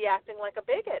and then be acting like a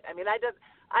bigot? I mean, I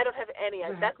don't have any.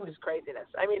 Exactly. That's just craziness.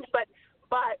 I mean, but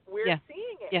we're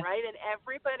seeing it, right? And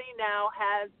everybody now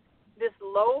has this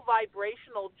low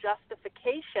vibrational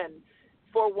justification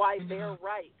for why they're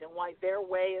right and why their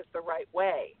way is the right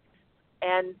way.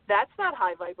 And that's not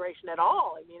high vibration at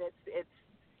all. I mean, it's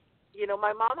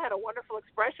my mom had a wonderful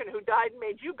expression, "Who died and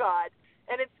made you God?"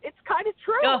 And it's kind of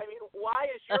true. I mean, why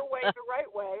is your way the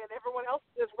right way and everyone else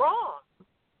is wrong?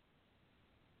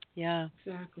 Yeah.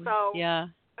 Exactly. So I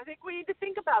think we need to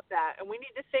think about that, and we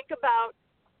need to think about,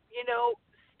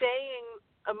 staying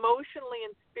emotionally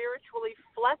and spiritually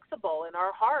flexible in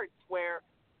our hearts, where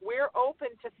we're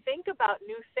open to think about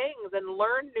new things and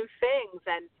learn new things,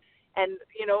 and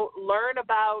learn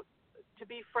about, to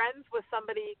be friends with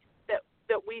somebody that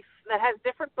has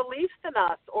different beliefs than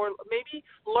us, or maybe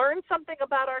learn something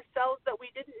about ourselves that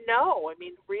we didn't know. I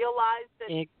mean, realize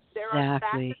that there are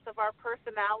facets of our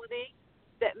personality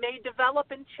that may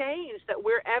develop and change, that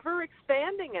we're ever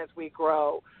expanding as we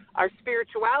grow. Our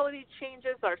spirituality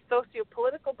changes, our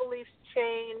socio-political beliefs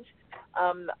change,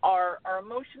 our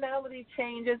emotionality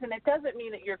changes, and it doesn't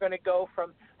mean that you're going to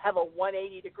have a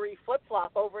 180-degree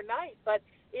flip-flop overnight, but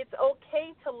it's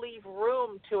okay to leave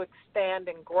room to expand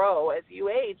and grow as you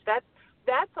age. That's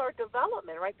our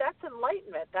development, right? That's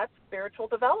enlightenment. That's spiritual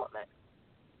development.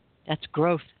 That's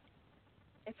growth.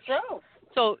 It's growth.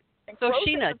 So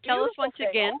Sheena, tell us once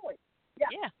again.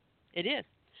 Yeah, it is.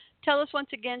 Tell us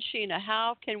once again, Sheena,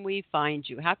 how can we find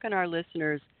you? How can our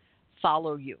listeners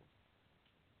follow you?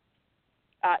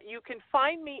 You can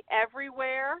find me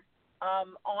everywhere.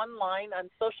 Online on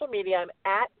social media. I'm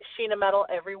at Sheena Metal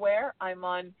everywhere. I'm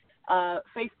on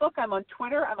Facebook. I'm on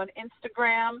Twitter. I'm on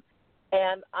Instagram.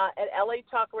 And at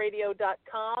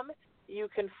latalkradio.com, you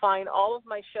can find all of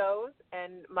my shows.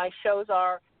 And my shows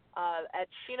are at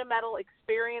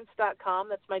SheenaMetalExperience.com.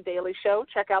 That's my daily show.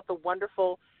 Check out the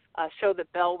wonderful show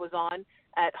that Belle was on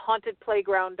at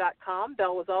HauntedPlayground.com.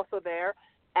 Belle was also there.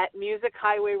 At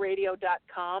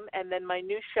MusicHighwayRadio.com, and then my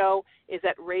new show is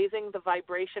at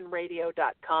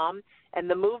RaisingTheVibrationRadio.com, and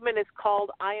the movement is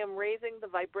called I Am Raising the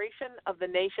Vibration of the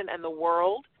Nation and the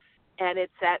World, and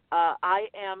it's at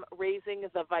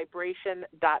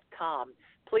IamRaisingTheVibration.com.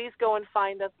 Please go and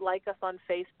find us, like us on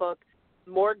Facebook.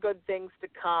 More good things to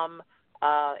come,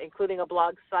 including a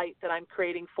blog site that I'm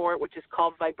creating for it, which is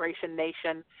called Vibration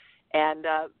Nation, and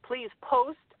please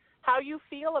post how you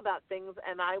feel about things,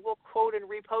 and I will quote and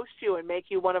repost you and make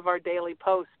you one of our daily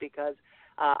posts, because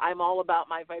I'm all about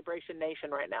my Vibration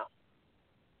Nation right now.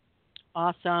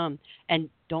 Awesome. And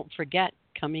don't forget,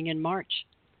 coming in March,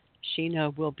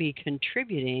 Sheena will be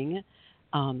contributing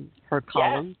her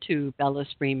column to Belle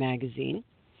Esprit magazine,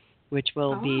 which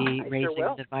will be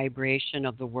raising the vibration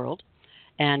of the world.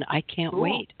 And I can't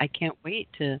wait. I can't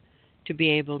wait to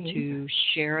be able to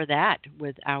share that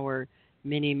with our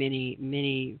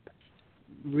many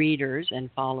readers and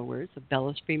followers of Belle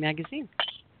Esprit magazine.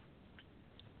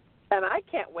 And I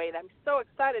can't wait. I'm so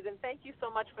excited, and thank you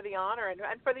so much for the honor and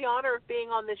for the honor of being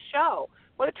on this show.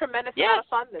 What a tremendous amount of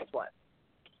fun this was.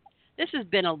 this has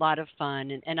been a lot of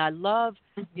fun, and I love,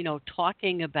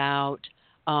 talking about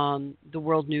the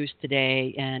world news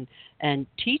today and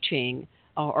teaching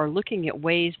or looking at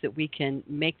ways that we can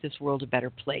make this world a better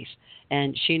place.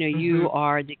 And Sheena, you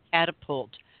are the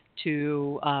catapult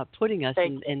to putting us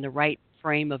in the right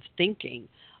frame of thinking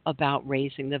about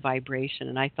raising the vibration.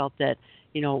 And I felt that,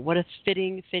 what a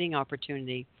fitting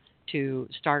opportunity to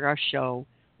start our show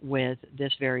with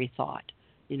this very thought.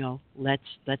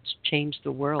 Let's change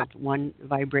the world one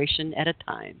vibration at a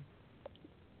time.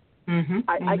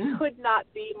 I could not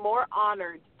be more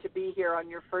honored to be here on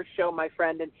your first show, my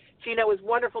friend. And Gina, it was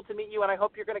wonderful to meet you, and I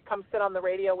hope you're going to come sit on the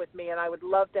radio with me, and I would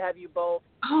love to have you both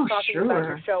talking about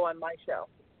your show on my show.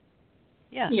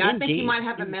 Yeah, indeed. I think you might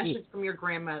have a message from your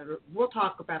grandmother. We'll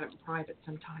talk about it in private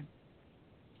sometime.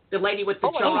 The lady with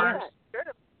the jars.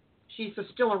 Sure. She's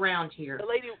still around here. The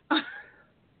lady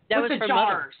that with was the her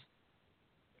jars. Mother.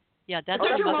 Yeah, that's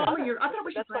your her mother. mom. I thought it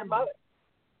was your grandma. Mother.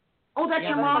 Oh, that's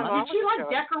your mom. Did she sure.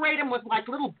 decorate them with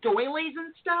little doilies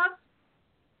and stuff?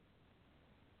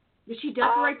 Did she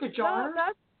decorate the jars?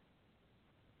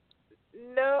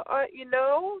 No,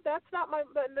 that's not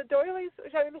the doilies.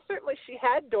 I mean, certainly she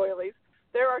had doilies.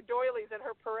 There are doilies in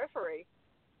her periphery,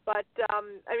 but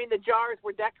the jars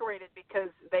were decorated because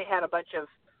they had a bunch of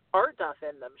art stuff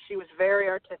in them. She was very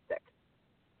artistic.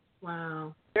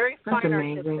 Wow. Very That's fine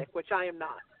amazing. artistic, which I am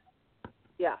not.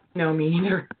 Yeah. No, me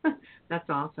either. That's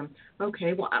awesome.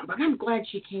 Okay, well, I'm glad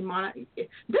she came on.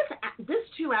 This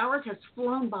 2 hours has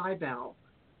flown by, Belle.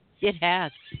 It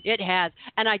has.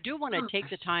 And I do want to take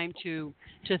the time to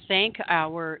thank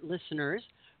our listeners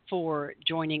for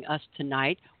joining us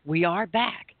tonight. We are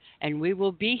back, and we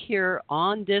will be here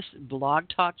on this Blog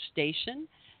Talk station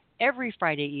every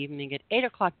Friday evening at 8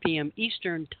 o'clock p.m.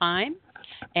 Eastern Time.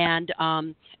 And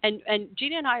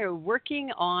Gina and I are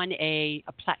working on a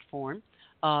platform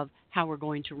of how we're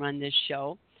going to run this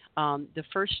show. The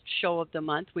first show of the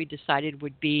month we decided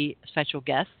would be special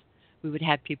guests. We would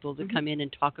have people to come in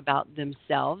and talk about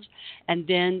themselves. And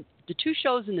then the 2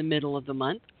 shows in the middle of the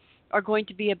month are going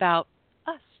to be about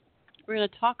us. We're going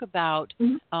to talk about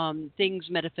things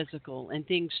metaphysical and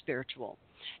things spiritual.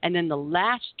 And then the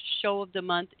last show of the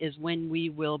month is when we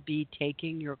will be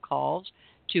taking your calls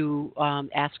to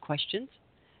ask questions,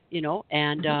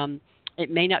 and it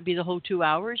may not be the whole 2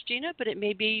 hours, Gina, but it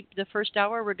may be the first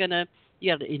hour. You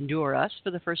have to endure us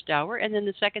for the first hour, and then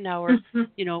the second hour,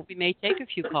 we may take a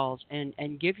few calls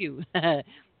and give you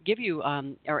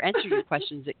or answer your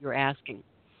questions that you're asking.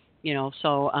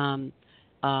 So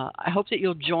I hope that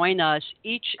you'll join us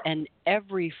each and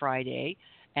every Friday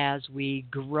as we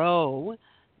grow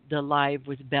the Live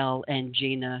with Belle and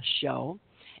Gina show.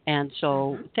 And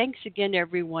so thanks again,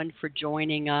 everyone, for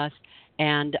joining us.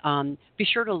 And be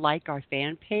sure to like our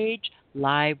fan page,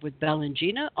 Live with Belle and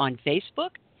Gina, on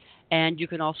Facebook. And you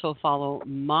can also follow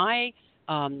my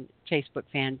Facebook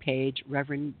fan page,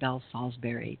 Reverend Belle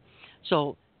Salisbury.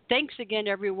 So thanks again,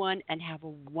 everyone, and have a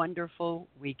wonderful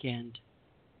weekend.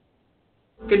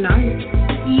 Good night.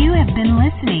 You have been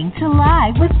listening to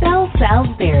Live with Belle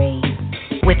Salisbury.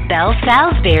 With Belle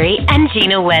Salisbury and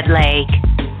Gina Wedlake.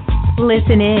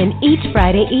 Listen in each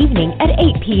Friday evening at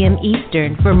 8 p.m.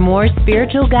 Eastern for more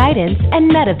spiritual guidance and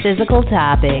metaphysical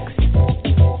topics.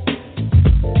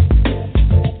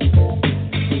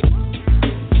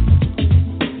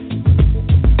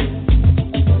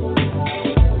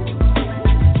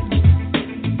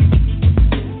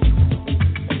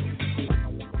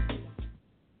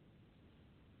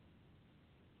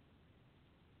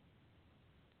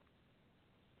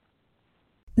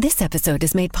 This episode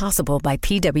is made possible by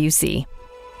PwC.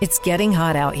 It's getting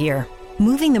hot out here.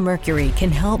 Moving the mercury can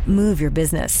help move your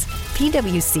business.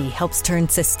 PwC helps turn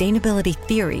sustainability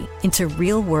theory into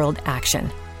real-world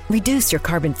action. Reduce your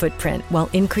carbon footprint while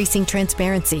increasing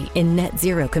transparency in net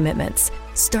zero commitments.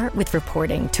 Start with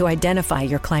reporting to identify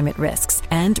your climate risks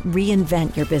and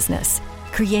reinvent your business.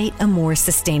 Create a more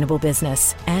sustainable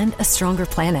business and a stronger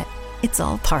planet. It's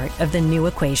all part of the new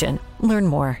equation. Learn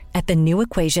more at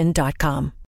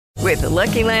thenewequation.com. With the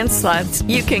Lucky Land Slots,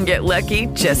 you can get lucky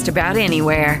just about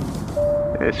anywhere.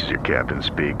 This is your captain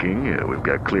speaking. We've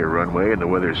got clear runway and the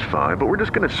weather's fine, but we're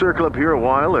just going to circle up here a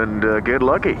while and get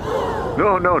lucky.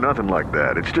 No, nothing like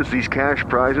that. It's just these cash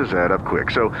prizes add up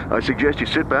quick. So I suggest you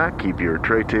sit back, keep your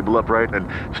tray table upright, and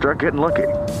start getting lucky.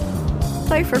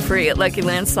 Play for free at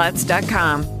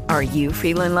LuckyLandSlots.com. Are you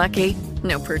feeling lucky?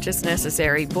 No purchase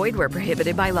necessary. Void where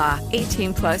prohibited by law.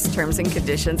 18+ terms and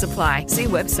conditions apply. See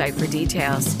website for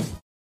details.